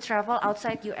wants to travel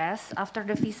outside US after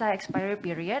the visa expiry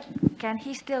period. Can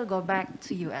he still go back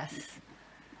to US?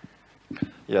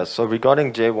 Yeah, so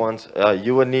regarding J1s,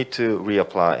 you would need to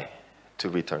reapply to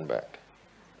return back.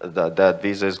 That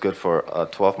visa is good for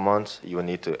 12 months. You will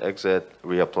need to exit,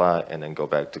 reapply, and then go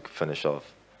back to finish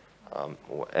off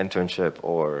internship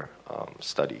or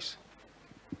studies.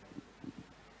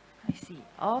 I see.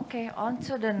 Okay, on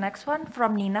to the next one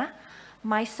from Nina.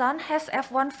 My son has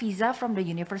F1 visa from the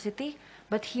university,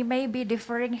 but he may be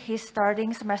deferring his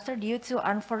starting semester due to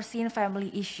unforeseen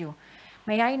family issue.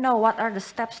 May I know what are the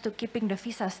steps to keeping the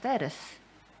visa status?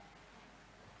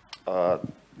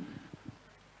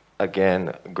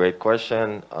 Again, great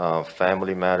question.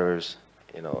 Family matters,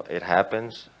 you know, it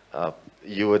happens.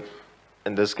 You would,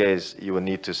 in this case, you would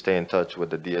need to stay in touch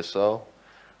with the DSO.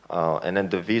 And then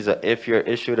the visa, if you're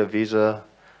issued a visa,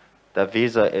 that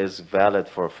visa is valid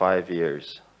for 5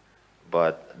 years,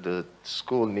 but the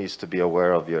school needs to be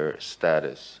aware of your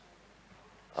status.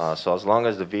 So as long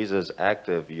as the visa is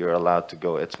active, you're allowed to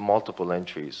go. It's multiple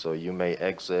entries, so you may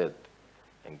exit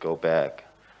and go back.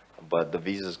 But the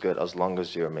visa is good as long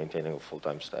as you're maintaining a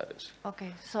full-time status.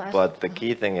 Okay, so But the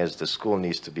key thing is the school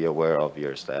needs to be aware of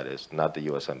your status, not the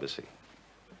U.S. Embassy.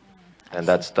 And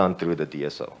that's done through the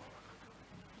DSO.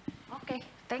 Okay,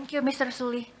 thank you, Mr.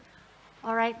 Suli.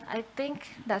 All right, I think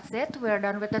that's it. We're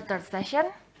done with the third session.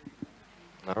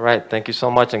 All right, thank you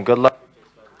so much and good luck.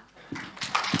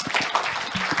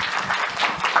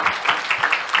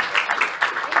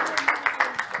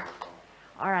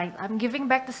 All right, I'm giving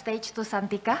back the stage to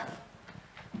Santika.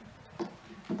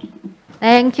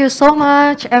 Thank you so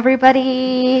much,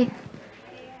 everybody.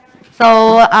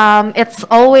 So it's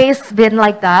always been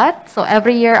like that. So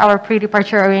every year, our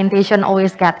pre-departure orientation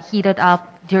always got heated up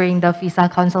during the visa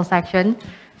council section.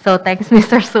 So thanks,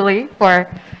 Mr. Suli, for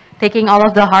taking all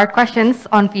of the hard questions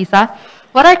on visa.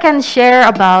 What I can share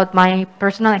about my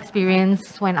personal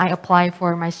experience when I applied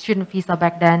for my student visa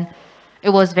back then, it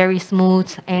was very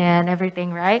smooth and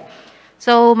everything, right?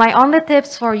 So my only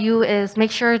tips for you is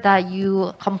make sure that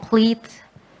you complete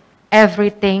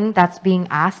everything that's being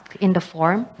asked in the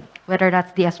form, whether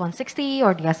that's the S-160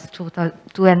 or the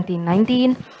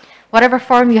S-2019, whatever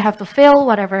form you have to fill,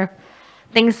 whatever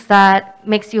things that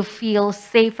makes you feel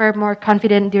safer, more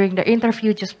confident during the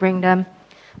interview, just bring them.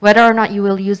 Whether or not you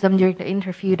will use them during the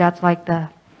interview, that's like the,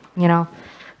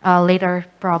 later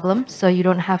problem. So you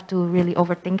don't have to really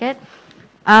overthink it.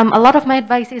 A lot of my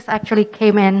advicees actually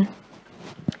came in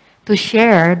to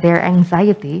share their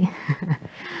anxiety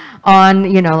on,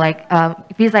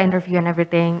 visa interview and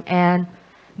everything. And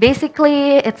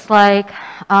basically, it's like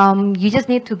you just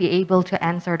need to be able to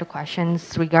answer the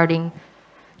questions regarding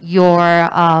your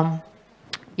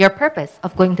purpose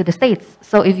of going to the States.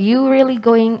 So if you really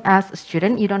going as a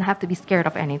student, you don't have to be scared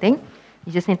of anything.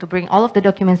 You just need to bring all of the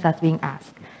documents that's being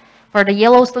asked. For the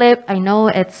yellow slip, I know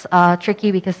it's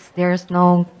tricky because there's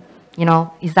no,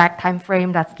 exact time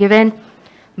frame that's given.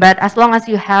 But as long as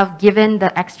you have given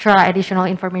the extra additional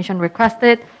information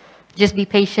requested, just be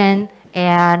patient.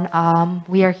 And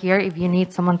we are here if you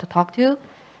need someone to talk to.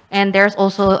 And there's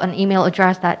also an email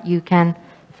address that you can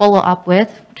follow up with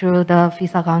through the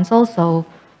Visa Council. So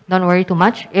don't worry too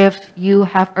much. If you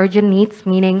have urgent needs,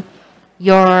 meaning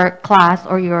your class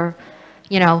or your,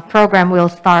 program will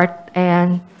start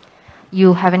and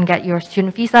you haven't got your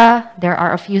student visa, there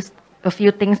are a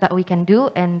few things that we can do,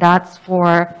 and that's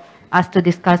for us to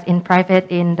discuss in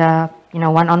private in the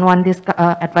one-on-one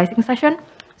advising session.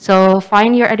 So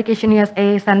find your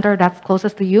EducationUSA center that's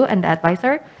closest to you and the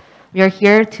advisor. We are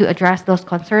here to address those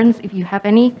concerns if you have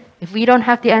any. If we don't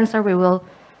have the answer, we will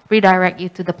redirect you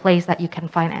to the place that you can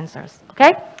find answers.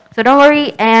 Okay? So don't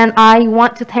worry, and I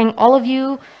want to thank all of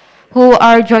you who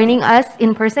are joining us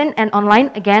in person and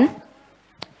online again.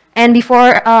 And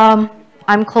before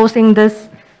I'm closing this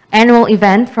annual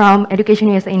event from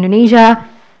EducationUSA Indonesia,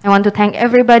 I want to thank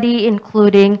everybody,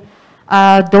 including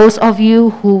those of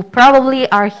you who probably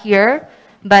are here,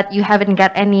 but you haven't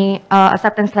got any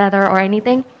acceptance letter or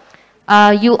anything.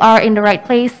 You are in the right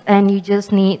place, and you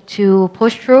just need to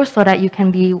push through so that you can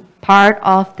be part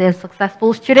of the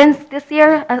successful students this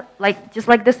year, just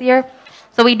like this year.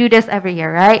 So we do this every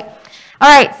year, right? All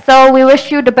right, so we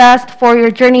wish you the best for your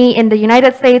journey in the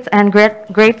United States and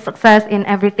great success in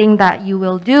everything that you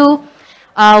will do.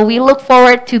 We look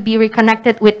forward to be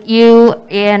reconnected with you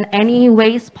in any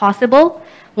ways possible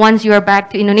once you are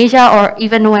back to Indonesia, or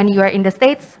even when you are in the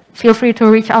States. Feel free to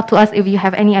reach out to us if you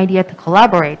have any idea to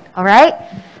collaborate, all right?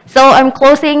 So I'm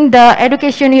closing the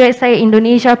EducationUSA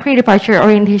Indonesia Pre-Departure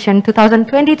Orientation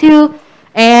 2022,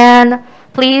 and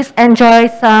please enjoy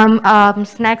some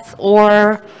snacks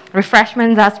or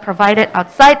refreshments that's provided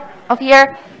outside of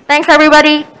here. Thanks,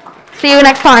 everybody. See you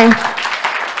next time.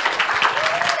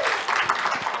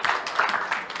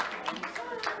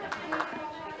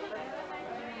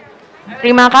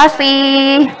 Terima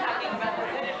kasih.